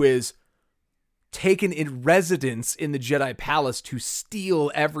Emperor, who is taken in residence in the Jedi Palace to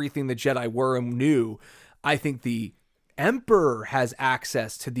steal everything the Jedi were and knew, I think the Emperor has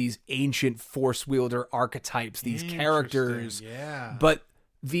access to these ancient Force wielder archetypes, these characters. Yeah. But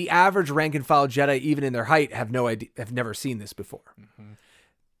the average rank and file Jedi, even in their height, have no idea, have never seen this before. Mm-hmm.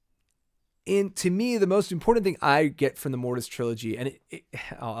 And to me, the most important thing I get from the Mortis trilogy, and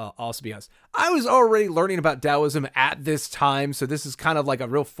I'll also be honest, I was already learning about Taoism at this time, so this is kind of like a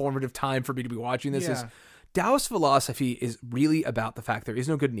real formative time for me to be watching this. Is Taoist philosophy is really about the fact there is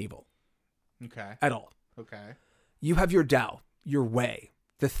no good and evil. Okay. At all. Okay. You have your Tao, your way,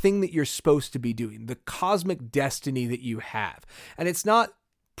 the thing that you're supposed to be doing, the cosmic destiny that you have. And it's not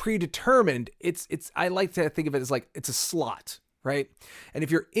predetermined. It's I like to think of it as like it's a slot. Right? And if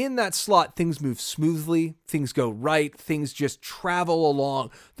you're in that slot, things move smoothly, things go right, things just travel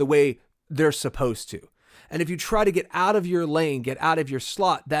along the way they're supposed to. And if you try to get out of your lane, get out of your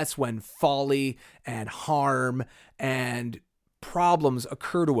slot, that's when folly and harm and problems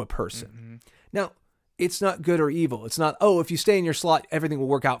occur to a person. Mm-hmm. Now, it's not good or evil. It's not, if you stay in your slot, everything will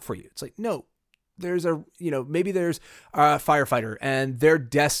work out for you. It's like, no. Maybe there's a firefighter and their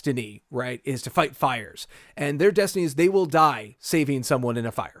destiny, right, is to fight fires. And their destiny is they will die saving someone in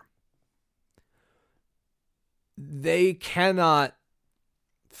a fire. They cannot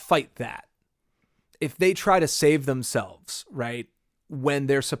fight that. If they try to save themselves, right, when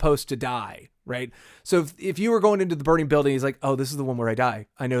they're supposed to die, right? So if you were going into the burning building, he's like, this is the one where I die.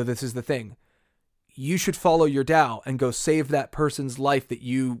 I know this is the thing. You should follow your Tao and go save that person's life that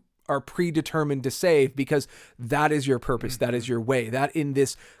you are predetermined to save, because that is your purpose. That is your way. That in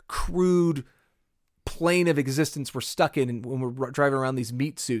this crude plane of existence we're stuck in when we're driving around these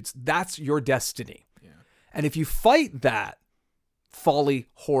meat suits, that's your destiny. Yeah. And if you fight that, folly,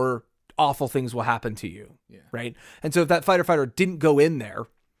 horror, awful things will happen to you. Yeah. Right. And so if that fighter didn't go in there,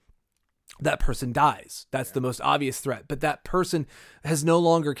 that person dies. That's the most obvious threat. But that person has no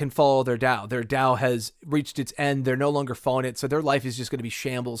longer can follow their Tao. Their Tao has reached its end. They're no longer following it. So their life is just going to be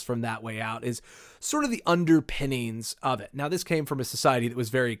shambles from that way out, is sort of the underpinnings of it. Now, this came from a society that was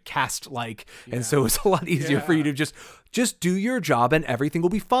very caste-like. Yeah. And so it was a lot easier for you to just do your job and everything will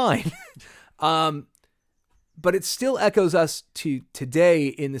be fine. But it still echoes us to today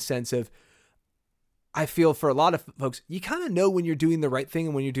in the sense of, I feel for a lot of folks, you kind of know when you're doing the right thing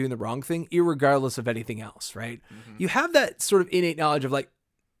and when you're doing the wrong thing, irregardless of anything else, right? Mm-hmm. You have that sort of innate knowledge of like,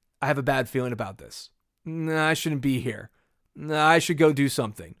 I have a bad feeling about this. Nah, I shouldn't be here. Nah, I should go do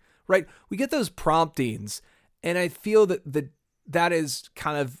something, right? We get those promptings, and I feel that is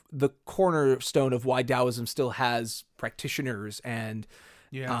kind of the cornerstone of why Taoism still has practitioners and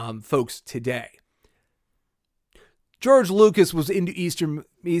folks today. George Lucas was into Eastern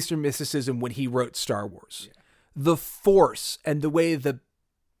mysticism when he wrote Star Wars. Yeah. The Force and the way the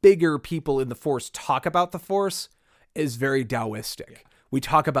bigger people in the Force talk about the Force is very Taoistic. Yeah. We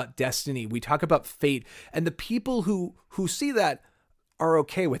talk about destiny. We talk about fate. And the people who see that are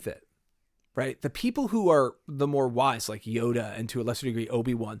okay with it, right? The people who are the more wise, like Yoda and to a lesser degree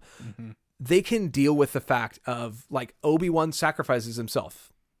Obi-Wan, they can deal with the fact of like Obi-Wan sacrifices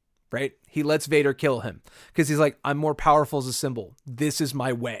himself, right? He lets Vader kill him because he's like, I'm more powerful as a symbol. This is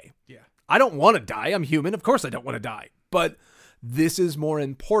my way. Yeah. I don't want to die. I'm human. Of course I don't want to die. But this is more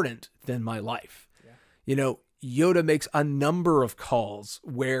important than my life. Yeah. You know, Yoda makes a number of calls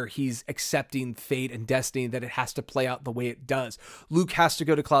where he's accepting fate and destiny, that it has to play out the way it does. Luke has to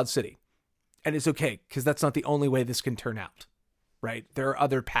go to Cloud City. And it's okay, because that's not the only way this can turn out, right? There are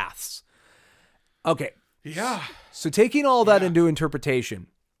other paths. Okay. Yeah. So taking all that into interpretation,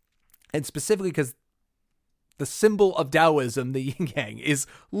 and specifically because the symbol of Taoism, the yin yang, is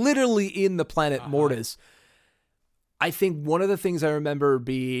literally in the planet Mortis, I think one of the things I remember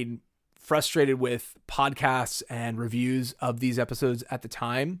being frustrated with podcasts and reviews of these episodes at the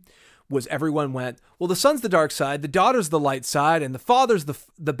time was everyone went, well, the son's the dark side, the daughter's the light side, and the father's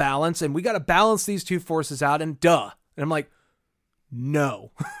the balance, and we got to balance these two forces out, and duh. And I'm like,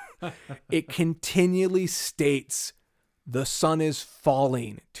 no. It continually states the son is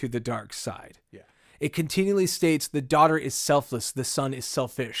falling to the dark side. Yeah. It continually states the daughter is selfless, the son is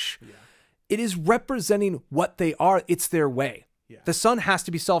selfish. Yeah. It is representing what they are. It's their way. Yeah. The son has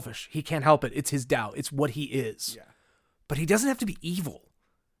to be selfish. He can't help it. It's his Tao. It's what he is. Yeah. But he doesn't have to be evil.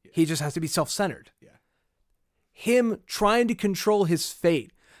 Yeah. He just has to be self-centered. Yeah. Him trying to control his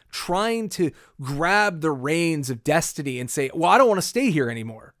fate, trying to grab the reins of destiny and say, well, I don't want to stay here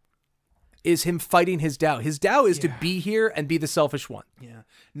anymore, is him fighting his Tao. His Tao is to be here and be the selfish one. Yeah.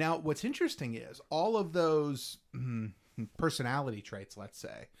 Now, what's interesting is all of those personality traits, let's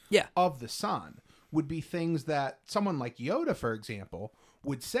say, of the son would be things that someone like Yoda, for example,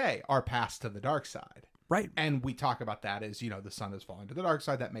 would say are passed to the dark side. Right. And we talk about that as, you know, the son is falling to the dark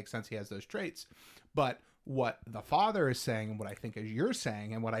side. That makes sense. He has those traits. But what the father is saying, and what I think is you're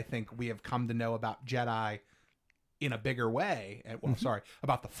saying, and what I think we have come to know about Jedi in a bigger way, and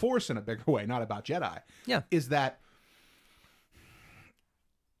about the Force in a bigger way, not about Jedi, is that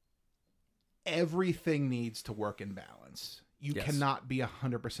everything needs to work in balance. You cannot be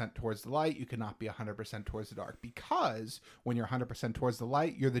 100% towards the light. You cannot be 100% towards the dark, because when you're 100% towards the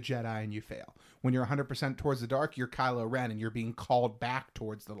light, you're the Jedi and you fail. When you're 100% towards the dark, you're Kylo Ren and you're being called back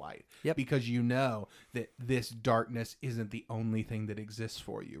towards the light, because you know that this darkness isn't the only thing that exists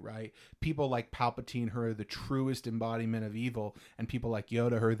for you, right? People like Palpatine, who are the truest embodiment of evil, and people like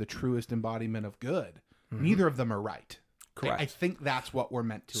Yoda, who are the truest embodiment of good. Neither of them are right. Correct. I think that's what we're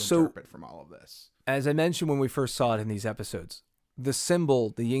meant to interpret from all of this. As I mentioned when we first saw it in these episodes, the symbol,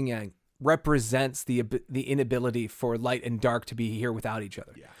 the yin yang, represents the inability for light and dark to be here without each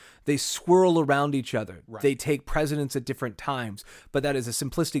other. Yeah. They swirl around each other. Right. They take precedence at different times, but that is a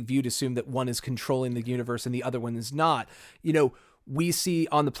simplistic view to assume that one is controlling the universe and the other one is not. You know, we see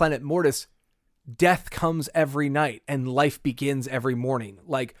on the planet Mortis, death comes every night and life begins every morning.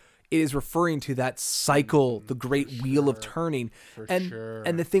 Like, it is referring to that cycle, the great wheel of turning.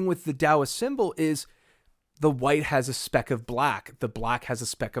 And the thing with the Taoist symbol is the white has a speck of black. The black has a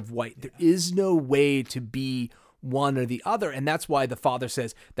speck of white. There is no way to be one or the other. And that's why the father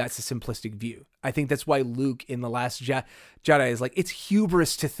says that's a simplistic view. I think that's why Luke in The Last Jedi is like, it's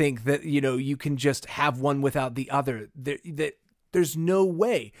hubris to think that, you know, you can just have one without the other. There's no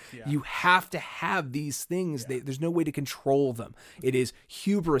way. Yeah. You have to have these things. Yeah. There's no way to control them. It is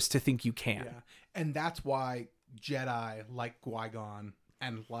hubris to think you can. Yeah. And that's why Jedi, like Qui-Gon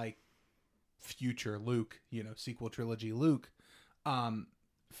and like future Luke, you know, sequel trilogy Luke,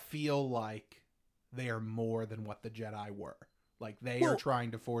 feel like they are more than what the Jedi were. Like, they are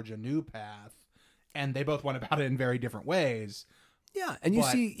trying to forge a new path, and they both went about it in very different ways. Yeah. And you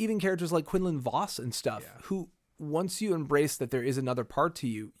see even characters like Quinlan Vos and stuff who, once you embrace that there is another part to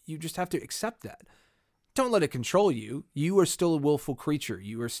you, you just have to accept that. Don't let it control you. You are still a willful creature.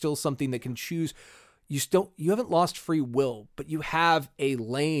 You are still something that can choose. You haven't lost free will, but you have a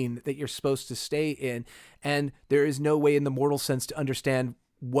lane that you're supposed to stay in. And there is no way in the mortal sense to understand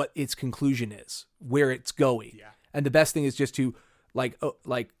what its conclusion is, where it's going. Yeah. And the best thing is just to, like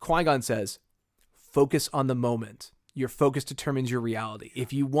Qui-Gon says, focus on the moment. Your focus determines your reality.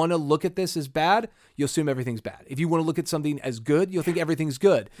 If you want to look at this as bad, you'll assume everything's bad. If you want to look at something as good, you'll think everything's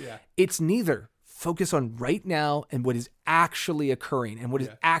good. Yeah. It's neither. Focus on right now and what is actually occurring and what is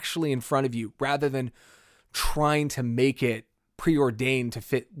actually in front of you, rather than trying to make it preordained to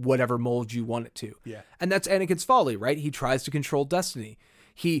fit whatever mold you want it to. Yeah. And that's Anakin's folly, right? He tries to control destiny.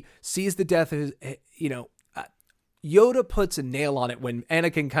 He sees the death of his, Yoda puts a nail on it when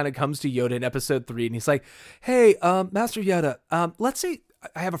Anakin kind of comes to Yoda in episode 3 and he's like, hey, Master Yoda, let's say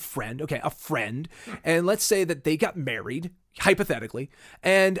I have a friend, and let's say that they got married, hypothetically,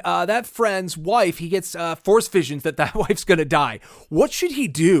 and that friend's wife, he gets force visions that wife's going to die. What should he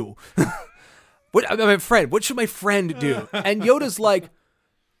do? What should my friend do? And Yoda's like,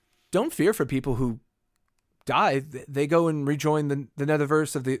 don't fear for people who die. They go and rejoin the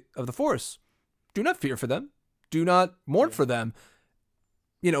netherverse of the Force. Do not fear for them. Do not mourn for them.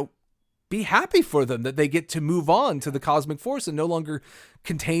 Be happy for them that they get to move on to the cosmic force and no longer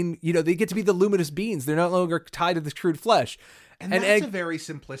contain, they get to be the luminous beings. They're no longer tied to the crude flesh. And that's a very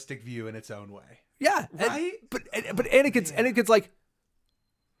simplistic view in its own way. Yeah. Right? But Anakin's like,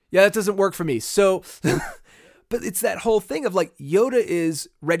 yeah, that doesn't work for me. So, but it's that whole thing of like, Yoda is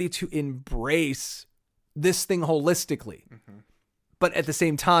ready to embrace this thing holistically. Mm-hmm. But at the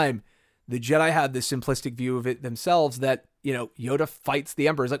same time, the Jedi have this simplistic view of it themselves that, Yoda fights the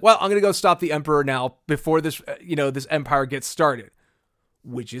Emperor. He's like, well, I'm going to go stop the Emperor now before this, this empire gets started,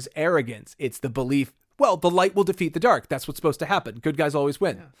 which is arrogance. It's the belief, well, the light will defeat the dark. That's what's supposed to happen. Good guys always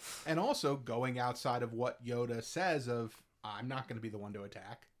win. Yeah. And also going outside of what Yoda says of, I'm not going to be the one to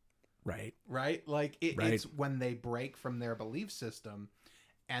attack. Right. Right? Like it's when they break from their belief system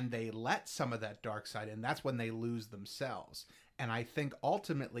and they let some of that dark side in, that's when they lose themselves. And I think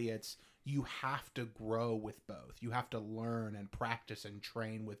ultimately it's, you have to grow with both. You have to learn and practice and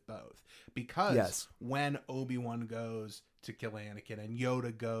train with both. Because when Obi-Wan goes to kill Anakin and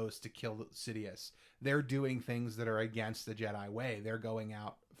Yoda goes to kill Sidious, they're doing things that are against the Jedi way. They're going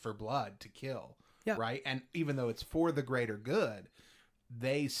out for blood to kill. Yeah. Right? And even though it's for the greater good,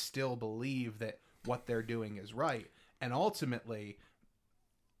 they still believe that what they're doing is right. And ultimately,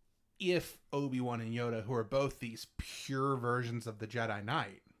 if Obi-Wan and Yoda, who are both these pure versions of the Jedi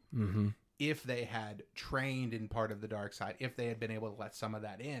Knight, mm-hmm. if they had trained in part of the dark side, if they had been able to let some of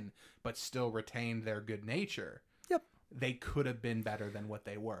that in, but still retained their good nature, they could have been better than what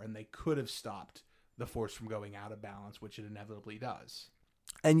they were, and they could have stopped the Force from going out of balance, which it inevitably does.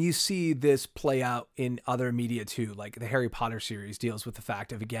 And you see this play out in other media too, like the Harry Potter series deals with the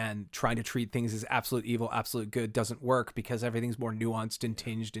fact of, again, trying to treat things as absolute evil, absolute good doesn't work because everything's more nuanced and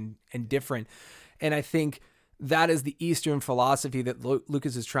tinged and different. And I think that is the Eastern philosophy that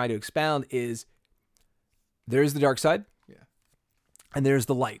Lucas is trying to expound is there's the dark side and there's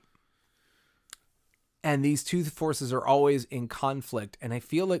the light. And these two forces are always in conflict. And I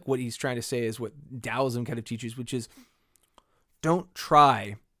feel like what he's trying to say is what Taoism kind of teaches, which is don't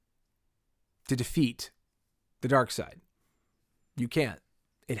try to defeat the dark side. You can't.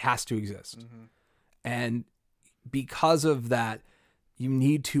 It has to exist. Mm-hmm. And because of that, you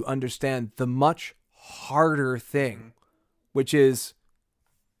need to understand the much harder thing, which is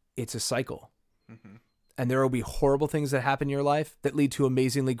it's a cycle. Mm-hmm. And there will be horrible things that happen in your life that lead to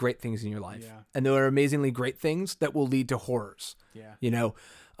amazingly great things in your life. Yeah. And there are amazingly great things that will lead to horrors. Yeah.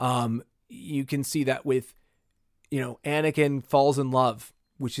 You can see that with, Anakin falls in love,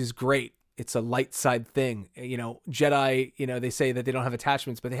 which is great. It's a light side thing. Jedi, they say that they don't have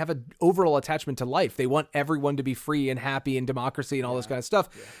attachments, but they have an overall attachment to life. They want everyone to be free and happy and democracy and all this kind of stuff.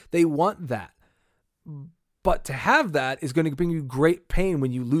 Yeah. They want that. But to have that is going to bring you great pain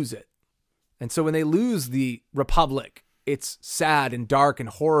when you lose it. And so when they lose the Republic, it's sad and dark and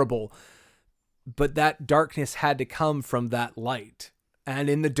horrible. But that darkness had to come from that light. And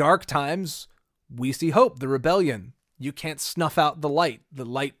in the dark times, we see hope, the rebellion. You can't snuff out the light. The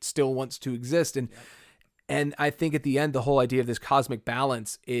light still wants to exist. And I think at the end, the whole idea of this cosmic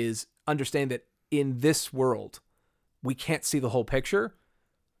balance is understand that in this world, we can't see the whole picture.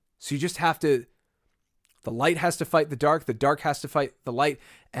 So you just have to, the light has to fight the dark has to fight the light.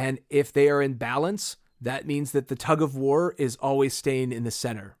 And if they are in balance, that means that the tug of war is always staying in the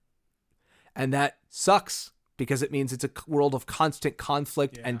center. And that sucks because it means it's a world of constant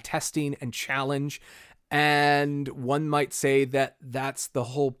conflict and testing and challenge. And one might say that that's the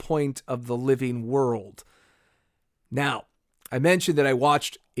whole point of the living world. Now, I mentioned that I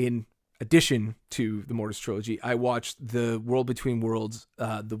watched, in addition to the Mortis trilogy, I watched The World Between Worlds,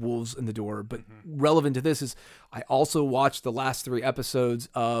 The Wolves and the Door. But relevant to this is I also watched the last 3 episodes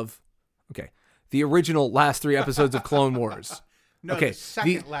of, the original last 3 episodes of Clone Wars. No, okay,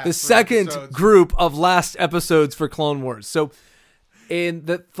 the second group of last episodes for Clone Wars. So in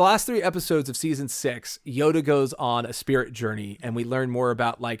the last 3 episodes of season 6, Yoda goes on a spirit journey, and we learn more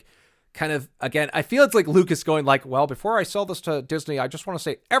about, like, kind of, again, I feel it's like Lucas going like, well, before I sell this to Disney, I just want to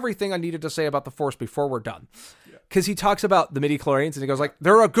say everything I needed to say about the Force before we're done. Because he talks about the midi-chlorians, and he goes like,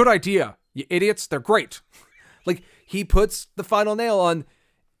 they're a good idea, you idiots, they're great. Like, he puts the final nail on,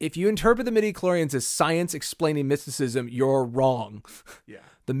 if you interpret the midi-chlorians as science explaining mysticism, you're wrong. Yeah.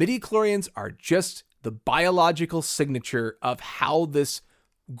 The midi-chlorians are just the biological signature of how this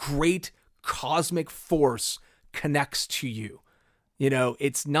great cosmic force connects to you. You know,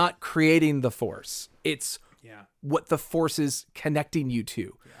 it's not creating the force. It's what the force is connecting you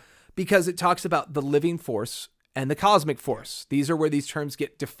to. Yeah. Because it talks about the living force and the cosmic force. These are where these terms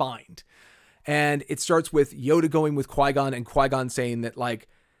get defined. And it starts with Yoda going with Qui-Gon and Qui-Gon saying that, like,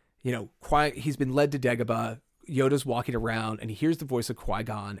 you know, he's been led to Dagobah. Yoda's walking around and he hears the voice of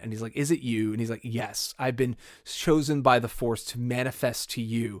Qui-Gon and he's like, is it you? And he's like, yes, I've been chosen by the Force to manifest to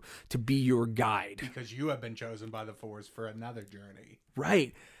you, to be your guide. Because you have been chosen by the Force for another journey.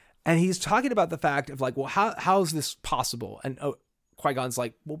 Right. And he's talking about the fact of like, well, how is this possible? And Qui-Gon's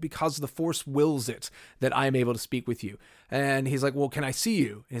like, well, because the Force wills it that I am able to speak with you. And he's like, well, can I see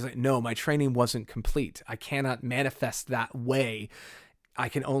you? And he's like, no, my training wasn't complete. I cannot manifest that way. I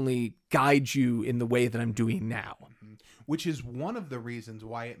can only guide you in the way that I'm doing now. Mm-hmm. Which is one of the reasons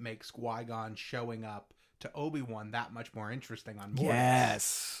why it makes Qui-Gon showing up to Obi-Wan that much more interesting on Mortis.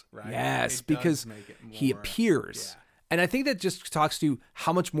 Yes. Right? Yes, because he appears. Yeah. And I think that just talks to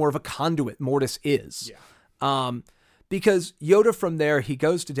how much more of a conduit Mortis is. Yeah. Because Yoda from there, he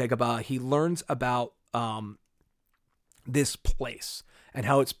goes to Dagobah, he learns about this place and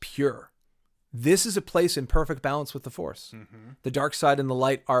how it's pure. This is a place in perfect balance with the Force. Mm-hmm. The dark side and the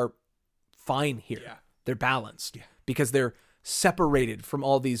light are fine here. Yeah. They're balanced because they're separated from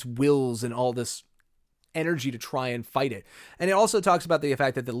all these wills and all this energy to try and fight it. And it also talks about the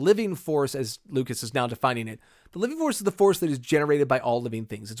fact that the living Force, as Lucas is now defining it, the living Force is the force that is generated by all living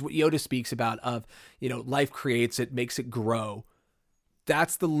things. It's what Yoda speaks about of, you know, life creates it, makes it grow.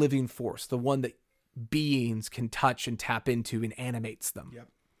 That's the living Force, the one that beings can touch and tap into and animates them. Yep.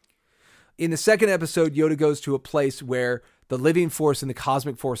 In the second episode, Yoda goes to a place where the living Force and the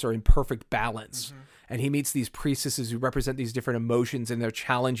cosmic Force are in perfect balance. Mm-hmm. And he meets these priestesses who represent these different emotions, and they're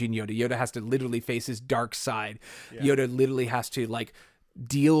challenging Yoda. Yoda has to literally face his dark side. Yeah. Yoda literally has to, like,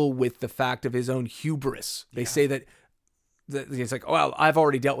 deal with the fact of his own hubris. They say that he's like, oh, well, I've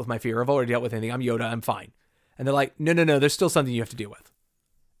already dealt with my fear. I've already dealt with anything. I'm Yoda. I'm fine. And they're like, no, there's still something you have to deal with.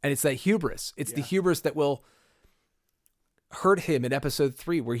 And it's that hubris. It's the hubris that will hurt him in episode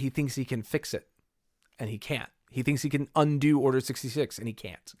 3, where he thinks he can fix it and he can't. He thinks he can undo Order 66 and he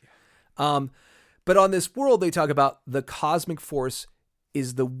can't. But on this world, they talk about the cosmic Force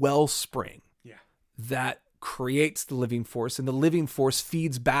is the wellspring that creates the living Force, and the living Force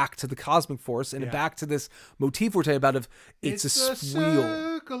feeds back to the cosmic Force and back to this motif we're talking about of it's a wheel.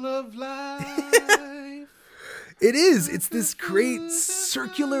 Circle of life. It is. It's this great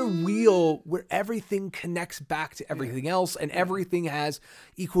circular wheel where everything connects back to everything else, and everything has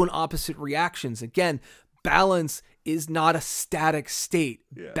equal and opposite reactions. Again, balance is not a static state.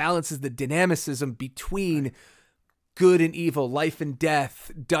 Yeah. Balance is the dynamicism between good and evil, life and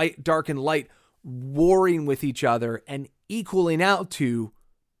death, dark and light, warring with each other and equaling out to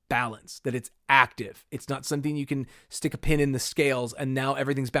balance, that it's active. It's not something you can stick a pin in the scales and now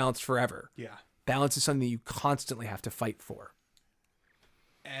everything's balanced forever. Yeah. Balance is something you constantly have to fight for.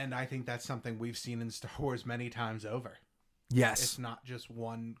 And I think that's something we've seen in Star Wars many times over. Yes. It's not just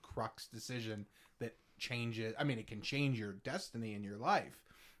one crux decision that changes. I mean, it can change your destiny in your life,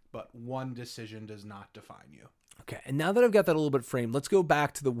 but one decision does not define you. Okay, and now that I've got that a little bit framed, let's go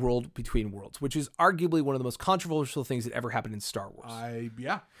back to the world between worlds, which is arguably one of the most controversial things that ever happened in Star Wars.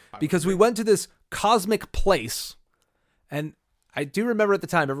 Because we went to this cosmic place, and I do remember at the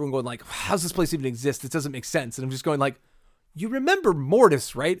time everyone going like, how's this place even exist? It doesn't make sense. And I'm just going like, you remember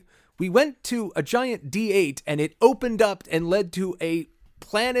Mortis, right? We went to a giant D8 and it opened up and led to a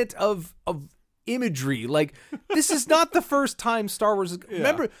planet of imagery. Like, this is not the first time Star Wars.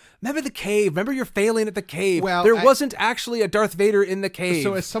 Remember the cave. Remember you're failing at the cave. Well, there wasn't actually a Darth Vader in the cave.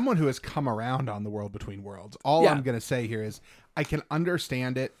 So as someone who has come around on the world between worlds, all I'm going to say here is I can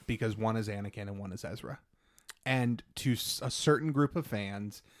understand it because one is Anakin and one is Ezra. And to a certain group of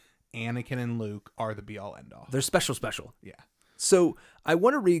fans, Anakin and Luke are the be-all, end-all. They're special. Yeah. So I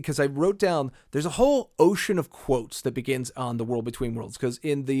want to read, because I wrote down, there's a whole ocean of quotes that begins on the world between worlds. Because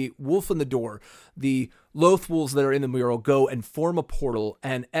in the Wolf and the Door, the Loth wolves that are in the mural go and form a portal.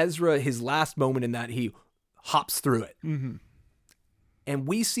 And Ezra, his last moment in that, he hops through it. Mm-hmm. And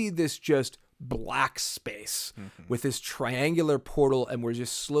we see this just black space with this triangular portal. And we're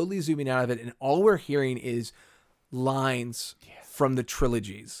just slowly zooming out of it. And all we're hearing is lines from the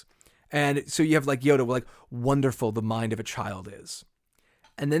trilogies. And so you have like Yoda, like, wonderful the mind of a child is.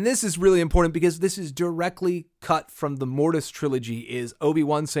 And then this is really important because this is directly cut from the Mortis trilogy, is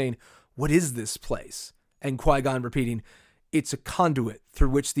Obi-Wan saying, what is this place? And Qui-Gon repeating, it's a conduit through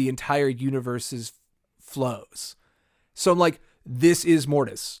which the entire universe flows. So I'm like, this is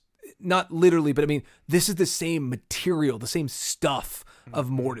Mortis. Not literally, but I mean, this is the same material, the same stuff of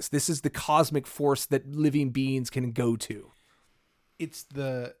Mortis. This is the cosmic force that living beings can go to. It's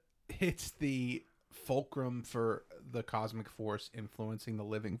the fulcrum for the cosmic force influencing the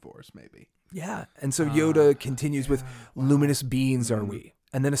living force, maybe. Yeah. And so Yoda continues with, luminous beings are we.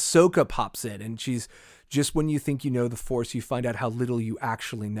 And then Ahsoka pops in, and she's, just when you think you know the force, you find out how little you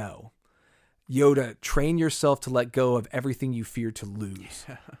actually know. Yoda, train yourself to let go of everything you fear to lose.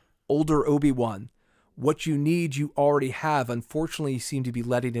 Yeah. Older Obi-Wan, what you need you already have. Unfortunately, you seem to be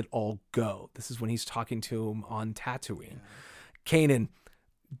letting it all go. This is when he's talking to him on Tatooine. Yeah. Kanan,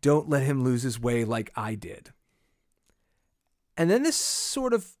 don't let him lose his way like I did. And then this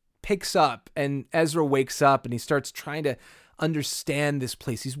sort of picks up, and Ezra wakes up and he starts trying to understand this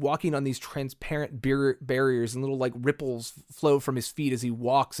place. He's walking on these transparent barriers, and little like ripples flow from his feet as he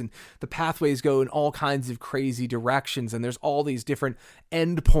walks, and the pathways go in all kinds of crazy directions, and there's all these different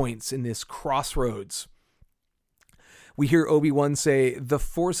endpoints in this crossroads. We hear Obi-Wan say, the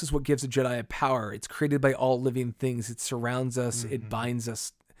Force is what gives a Jedi a power. It's created by all living things. It surrounds us. It binds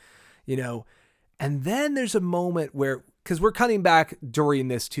us, you know. And then there's a moment where, because we're cutting back during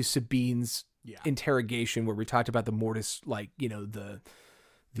this to Sabine's interrogation, where we talked about the Mortis, like, you know, the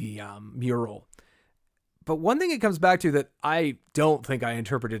mural. But one thing it comes back to that I don't think I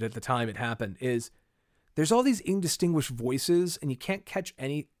interpreted at the time it happened is there's all these indistinguished voices, and you can't catch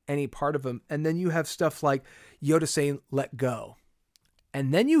any part of them. And then you have stuff like Yoda saying, let go.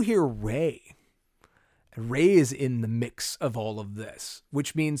 And then you hear Rey. Rey is in the mix of all of this,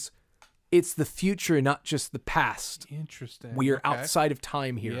 which means it's the future, not just the past. Interesting. We are outside of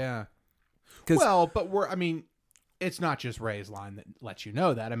time here. Yeah. Well, but it's not just Rey's line that lets you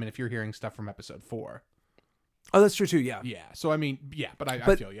know that. I mean, if you're hearing stuff from episode 4. Oh, that's true too, yeah. Yeah, so I mean, yeah, but I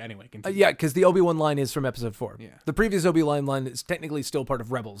feel you. Anyway, continue. Yeah, because the Obi-Wan line is from episode 4. Yeah. The previous Obi-Wan line is technically still part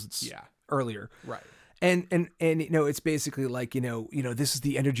of Rebels. It's earlier. Right. And you know, it's basically like, you know, this is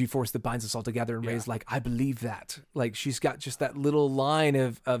the energy force that binds us all together. And Rey's like, I believe that. Like, she's got just that little line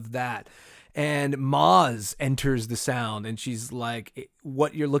of that. And Maz enters the sound, and she's like,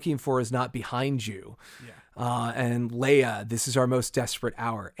 what you're looking for is not behind you. Yeah. And Leia, this is our most desperate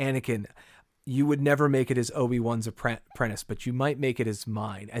hour. Anakin, you would never make it as Obi-Wan's apprentice, but you might make it as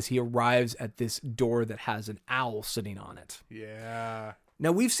mine, as he arrives at this door that has an owl sitting on it. Yeah.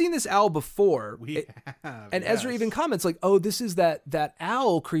 Now, we've seen this owl before. We have. And Ezra even comments like, oh, this is that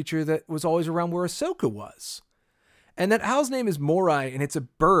owl creature that was always around where Ahsoka was. And that owl's name is Morai, and it's a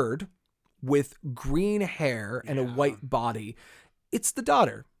bird with green hair and a white body. It's the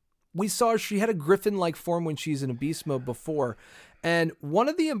daughter. We saw she had a griffin-like form when she's in a beast mode before. And one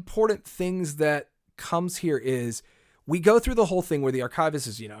of the important things that comes here is we go through the whole thing where the archivist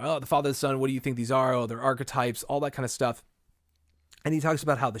is, the father, the son, what do you think these are? Oh, they're archetypes, all that kind of stuff. And he talks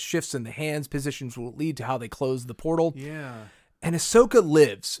about how the shifts in the hands positions will lead to how they close the portal. Yeah. And Ahsoka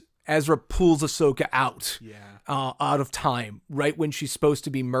lives. Ezra pulls Ahsoka out of time, right when she's supposed to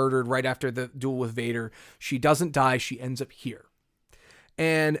be murdered, right after the duel with Vader. She doesn't die. She ends up here.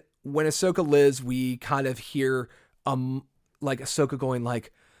 And when Ahsoka lives, we kind of hear like Ahsoka going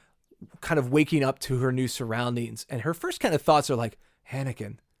like, kind of waking up to her new surroundings. And her first kind of thoughts are like,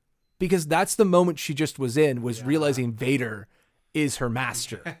 Anakin. Because that's the moment she just was in, was realizing Vader is her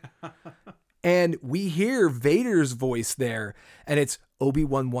master. And we hear Vader's voice there, and it's,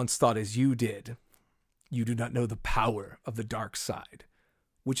 Obi-Wan once thought as you did. You do not know the power of the dark side,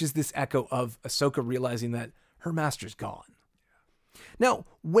 which is this echo of Ahsoka realizing that her master's gone. Now,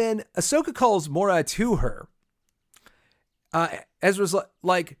 when Ahsoka calls Morai to her, Ezra's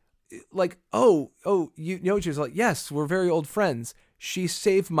like, oh, you know, she's like, yes, we're very old friends. She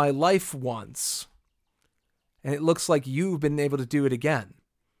saved my life once. And it looks like you've been able to do it again.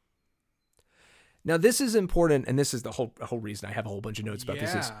 Now, this is important, and this is the whole reason I have a whole bunch of notes about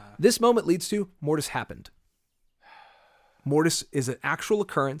this. Is this moment leads to Mortis happened. Mortis is an actual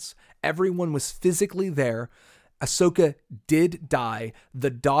occurrence. Everyone was physically there. Ahsoka did die. The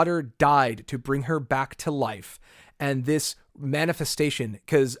daughter died to bring her back to life. And this manifestation,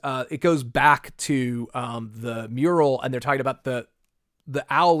 because it goes back to the mural, and they're talking about the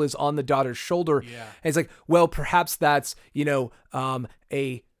owl is on the daughter's shoulder. Yeah. And it's like, well, perhaps that's,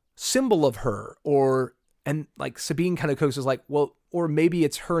 a symbol of her, and like Sabine kind of coaxes like, well, or maybe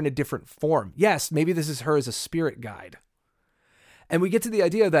it's her in a different form. Yes, maybe this is her as a spirit guide. And we get to the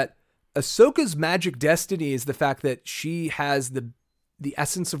idea that Ahsoka's magic destiny is the fact that she has the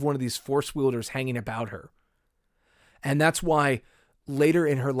essence of one of these force wielders hanging about her. And that's why later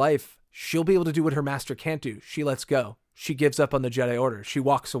in her life, she'll be able to do what her master can't do. She lets go. she gives up on the Jedi Order. She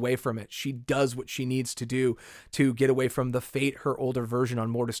walks away from it. She does what she needs to do to get away from the fate her older version on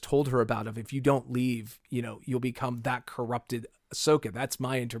Mortis told her about, of if you don't leave, you'll become that corrupted Ahsoka. That's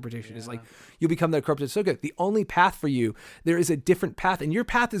my interpretation. Is like, you'll become that corrupted Ahsoka. The only path for you, there is a different path, and your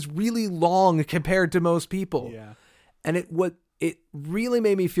path is really long compared to most people. Yeah. And it really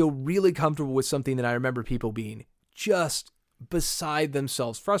made me feel really comfortable with something that I remember people being just beside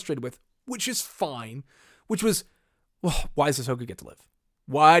themselves frustrated with, which is fine, which was, well, why does Ahsoka get to live?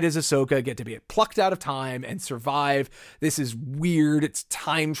 Why does Ahsoka get to be plucked out of time and survive? This is weird. It's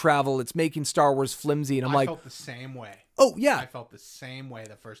time travel. It's making Star Wars flimsy. And I felt the same way. Oh, yeah. I felt the same way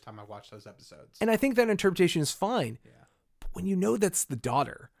the first time I watched those episodes. And I think that interpretation is fine. Yeah. But when you know that's the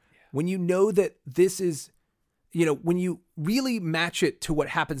daughter, when you know that this is, when you really match it to what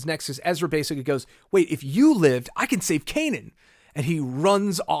happens next, is Ezra basically goes, wait, if you lived, I can save Kanan. And he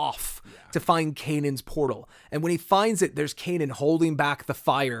runs off to find Kanan's portal. And when he finds it, there's Kanan holding back the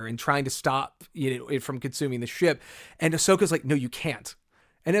fire and trying to stop it from consuming the ship. And Ahsoka's like, no, you can't.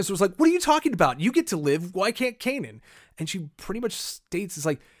 And Ezra's like, what are you talking about? You get to live. Why can't Kanan? And she pretty much states, it's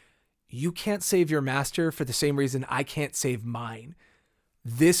like, you can't save your master for the same reason I can't save mine.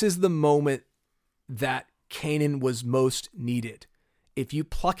 This is the moment that Kanan was most needed. If you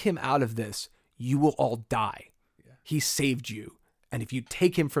pluck him out of this, you will all die. Yeah. He saved you. And if you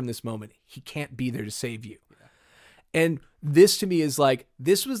take him from this moment, he can't be there to save you. Yeah. And this to me is like,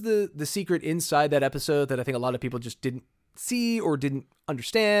 this was the secret inside that episode that I think a lot of people just didn't see or didn't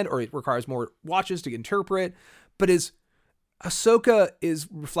understand, or it requires more watches to interpret. But is Ahsoka is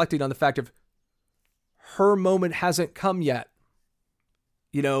reflecting on the fact of her moment hasn't come yet.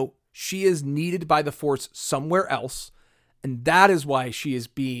 She is needed by the Force somewhere else. And that is why she is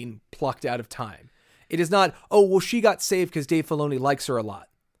being plucked out of time. It is not, oh, well, she got saved because Dave Filoni likes her a lot.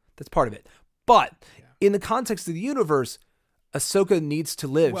 That's part of it. But in the context of the universe, Ahsoka needs to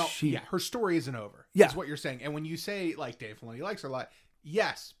live. Well, her story isn't over. Yeah. Is what you're saying. And when you say, like, Dave Filoni likes her a lot,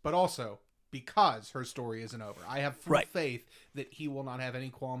 yes, but also because her story isn't over. I have full faith that he will not have any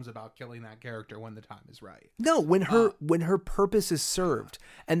qualms about killing that character when the time is right. No, when her purpose is served.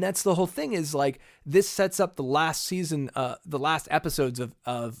 And that's the whole thing, is like, this sets up the last season, the last episodes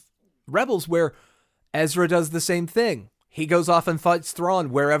of Rebels, where Ezra does the same thing. He goes off and fights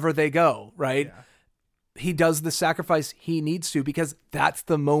Thrawn wherever they go, right? Yeah. He does the sacrifice he needs to, because that's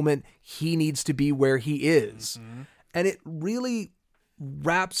the moment he needs to be where he is. Mm-hmm. And it really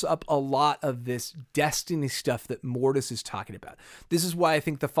wraps up a lot of this destiny stuff that Mortis is talking about. This is why I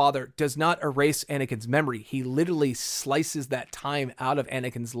think the father does not erase Anakin's memory. He literally slices that time out of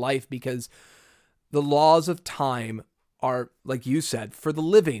Anakin's life, because the laws of time are, like you said, for the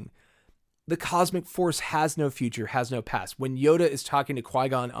living. The cosmic force has no future, has no past. When Yoda is talking to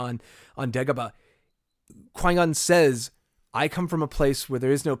Qui-Gon on Dagobah, Qui-Gon says, I come from a place where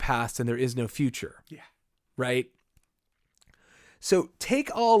there is no past and there is no future. Yeah. Right? So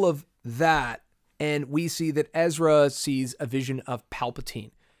take all of that, and we see that Ezra sees a vision of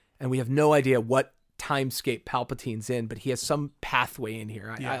Palpatine, and we have no idea what timescape Palpatine's in, but he has some pathway in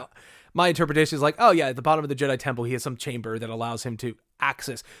here. My interpretation is like, oh yeah, at the bottom of the Jedi Temple, he has some chamber that allows him to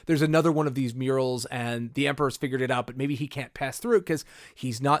access. There's another one of these murals, and the Emperor's figured it out, but maybe he can't pass through it because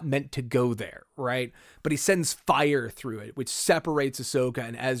he's not meant to go there, right? But he sends fire through it, which separates Ahsoka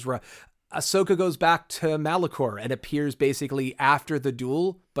and Ezra. Ahsoka goes back to Malachor and appears basically after the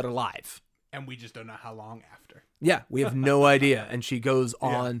duel, but alive. And we just don't know how long after. Yeah, we have no idea. And she goes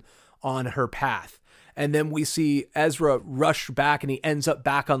on her path. And then we see Ezra rush back, and he ends up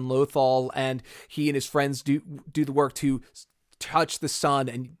back on Lothal, and he and his friends do the work to touch the sun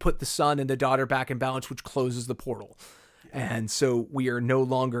and put the son and the daughter back in balance, which closes the portal. Yeah. And so we are no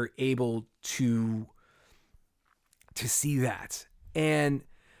longer able to see that. And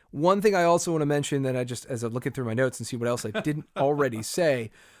one thing I also want to mention that I just, as I'm looking through my notes and see what else I didn't already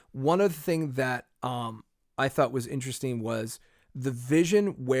say, one other thing that I thought was interesting was the vision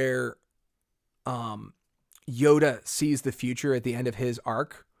where Yoda sees the future at the end of his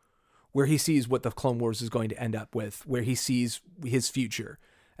arc, where he sees what the Clone Wars is going to end up with, where he sees his future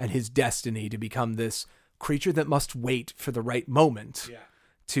and his destiny to become this creature that must wait for the right moment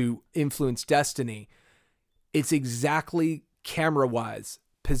to influence destiny. It's exactly camera-wise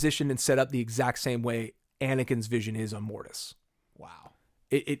positioned and set up the exact same way Anakin's vision is on Mortis. Wow.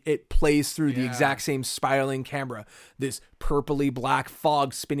 It plays through the exact same spiraling camera, this purpley black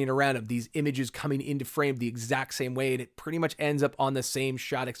fog spinning around him, these images coming into frame the exact same way, and it pretty much ends up on the same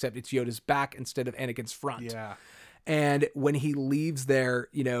shot, except it's Yoda's back instead of Anakin's front. Yeah. And when he leaves there,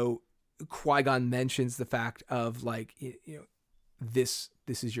 Qui-Gon mentions the fact of, like, this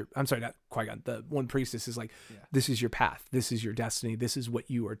is your, I'm sorry, not Qui-Gon, the one priestess is like, this is your path, this is your destiny, this is what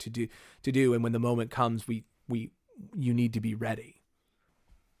you are to do, and when the moment comes, you need to be ready.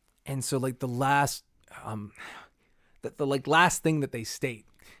 And so like the last last thing that they state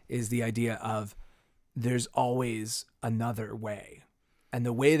is the idea of there's always another way. And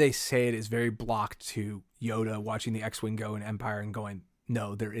the way they say it is very blocked to Yoda watching the X-Wing go in Empire and going,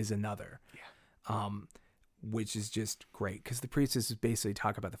 no, there is another. Yeah. Which is just great, because the priestesses basically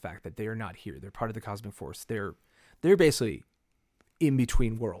talk about the fact that they are not here. They're part of the cosmic force. They're basically in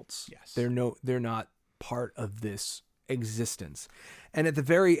between worlds. Yes. They're not part of this existence. And at the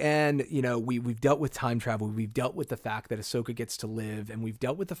very end, you know, we've dealt with time travel. We've dealt with the fact that Ahsoka gets to live, and we've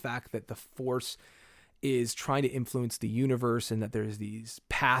dealt with the fact that the Force is trying to influence the universe and that there's these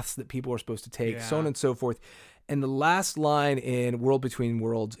paths that people are supposed to take, so on and so forth. And the last line in World Between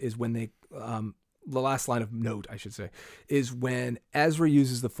Worlds is when they, the last line of note, I should say, is when Ezra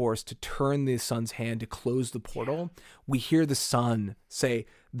uses the Force to turn the Son's hand to close the portal. We hear the Son say,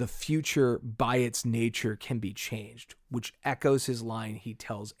 the future by its nature can be changed, which echoes his line he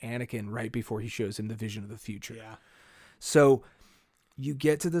tells Anakin right before he shows him the vision of the future. Yeah. So you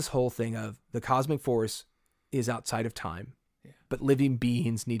get to this whole thing of the cosmic force is outside of time, but living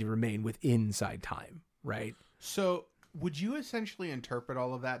beings need to remain within inside time, right? So would you essentially interpret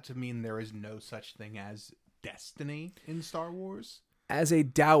all of that to mean there is no such thing as destiny in Star Wars? As a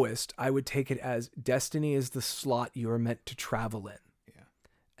Taoist, I would take it as destiny is the slot you are meant to travel in. Yeah.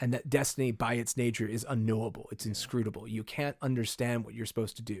 And that destiny by its nature is unknowable. It's inscrutable. You can't understand what you're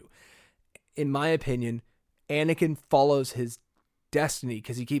supposed to do. In my opinion, Anakin follows his destiny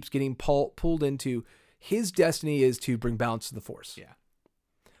because he keeps getting pulled into his destiny is to bring balance to the Force. Yeah.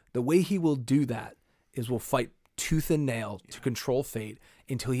 The way he will do that is will fight tooth and nail to control fate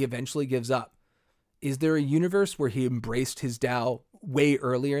until he eventually gives up. Is there a universe where he embraced his Tao way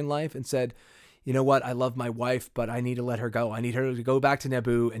earlier in life and said, you know what, I love my wife, but I need to let her go. I need her to go back to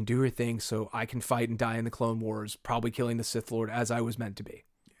Naboo and do her thing so I can fight and die in the Clone Wars, probably killing the Sith Lord as I was meant to be.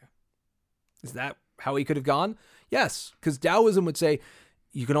 Yeah. Is that how he could have gone? Yes, because Taoism would say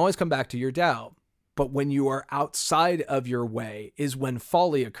you can always come back to your Tao, but when you are outside of your way is when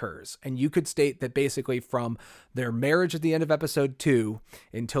folly occurs. And you could state that basically from their marriage at the end of episode 2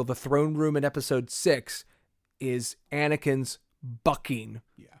 until the throne room in episode 6 is Anakin's bucking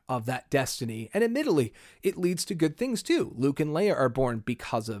of that destiny. And admittedly, it leads to good things too. Luke and Leia are born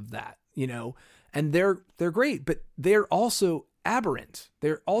because of that, you know, and they're great, but they're also aberrant.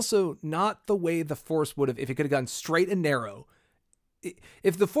 They're also not the way the Force would have, if it could have gone straight and narrow.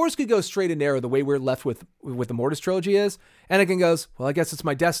 If the Force could go straight and narrow the way we're left with the Mortis trilogy is, Anakin goes, well, I guess it's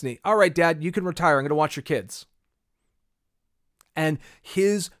my destiny. All right, Dad, you can retire. I'm going to watch your kids. And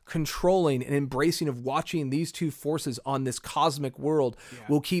his controlling and embracing of watching these two forces on this cosmic world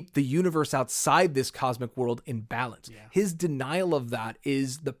will keep the universe outside this cosmic world in balance. Yeah. His denial of that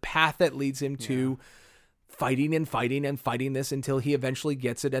is the path that leads him to fighting and fighting and fighting this until he eventually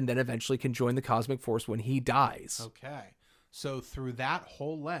gets it and then eventually can join the cosmic force when he dies. Okay. So through that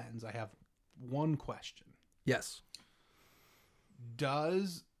whole lens, I have one question. Yes.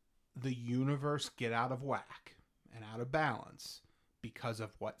 Does the universe get out of whack and out of balance because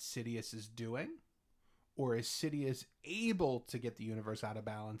of what Sidious is doing? Or is Sidious able to get the universe out of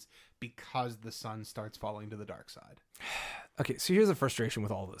balance because the sun starts falling to the dark side? Okay, so here's the frustration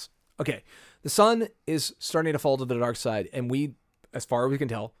with all this. Okay, the sun is starting to fall to the dark side, and we, as far as we can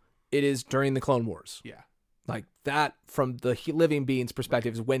tell, it is during the Clone Wars. Yeah. Like that, from the living being's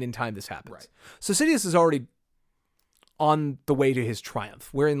perspective, is when in time this happens. Right. So Sidious is already on the way to his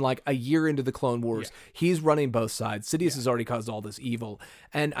triumph. We're in like a year into the Clone Wars. Yeah. He's running both sides. Sidious has already caused all this evil.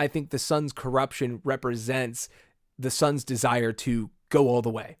 And I think the sun's corruption represents the sun's desire to go all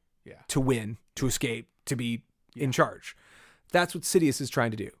the way, to win, to escape, to be in charge. That's what Sidious is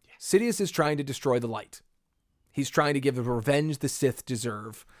trying to do. Yeah. Sidious is trying to destroy the light. He's trying to give the revenge the Sith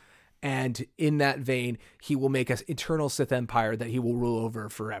deserve. And in that vein, he will make an eternal Sith empire that he will rule over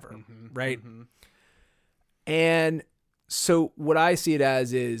forever. Mm-hmm, right? Mm-hmm. And so what I see it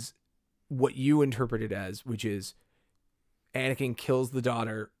as is what you interpret it as, which is Anakin kills the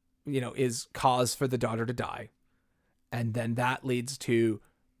daughter, is cause for the daughter to die. And then that leads to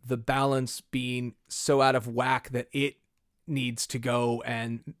the balance being so out of whack that it needs to go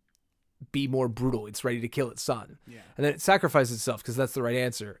and be more brutal. It's ready to kill its son. Yeah. And then it sacrifices itself because that's the right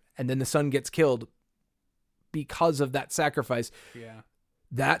answer. And then the son gets killed because of that sacrifice. Yeah.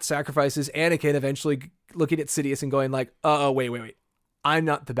 That sacrifice is Anakin eventually looking at Sidious and going like, wait. I'm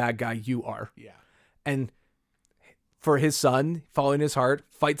not the bad guy. You are. Yeah. And for his son, following his heart,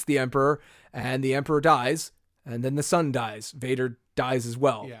 fights the Emperor, and the Emperor dies. And then the son dies. Vader dies as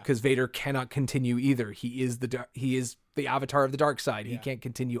well Yeah. because Vader cannot continue either. He is the avatar of the dark side. He can't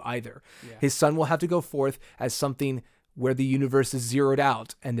continue either. Yeah. His son will have to go forth as something where the universe is zeroed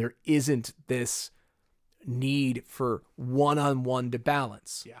out and there isn't this need for one-on-one to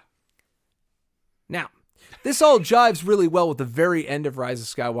balance. Yeah. Now, this all jives really well with the very end of Rise of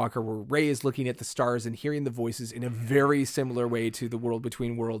Skywalker, where Rey is looking at the stars and hearing the voices in a very similar way to the World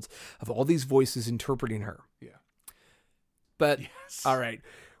Between Worlds, of all these voices interpreting her. Yeah. But all right,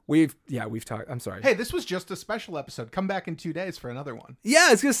 we've talked. I'm sorry. Hey, this was just a special episode. Come back in 2 days for another one. Yeah,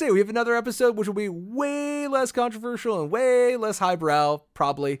 I was gonna say we have another episode which will be way less controversial and way less highbrow,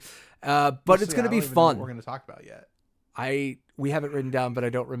 probably. But it's gonna be fun. We're gonna talk about yet. We have it written down, but I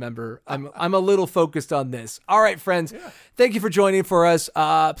don't remember. I'm a little focused on this. All right, friends. Yeah. Thank you for joining for us.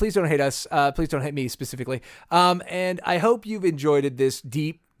 Please don't hate us. Please don't hate me specifically. And I hope you've enjoyed this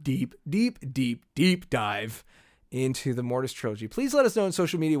deep dive into the Mortis trilogy. Please let us know on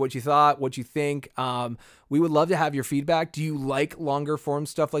social media what you thought, what you think. We would love to have your feedback. Do you like longer form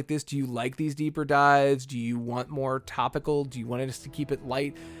stuff like this? Do you like these deeper dives? Do you want more topical? Do you want us to keep it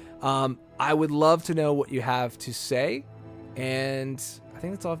light? I would love to know what you have to say. And I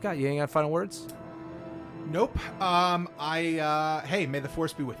think that's all I've got. You ain't got final words? Nope. Hey, may the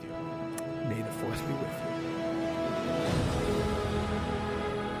Force be with you. May the Force be with you.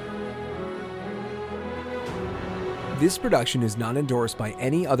 This production is not endorsed by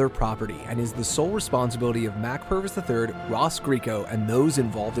any other property and is the sole responsibility of Mac Purvis III, Ross Greco, and those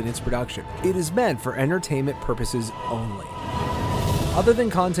involved in its production. It is meant for entertainment purposes only. Other than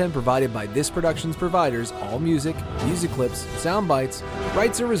content provided by this production's providers, all music, music clips, sound bites,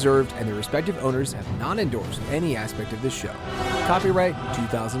 rights are reserved, and their respective owners have not endorsed any aspect of this show. Copyright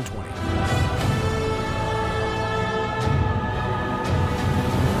 2020.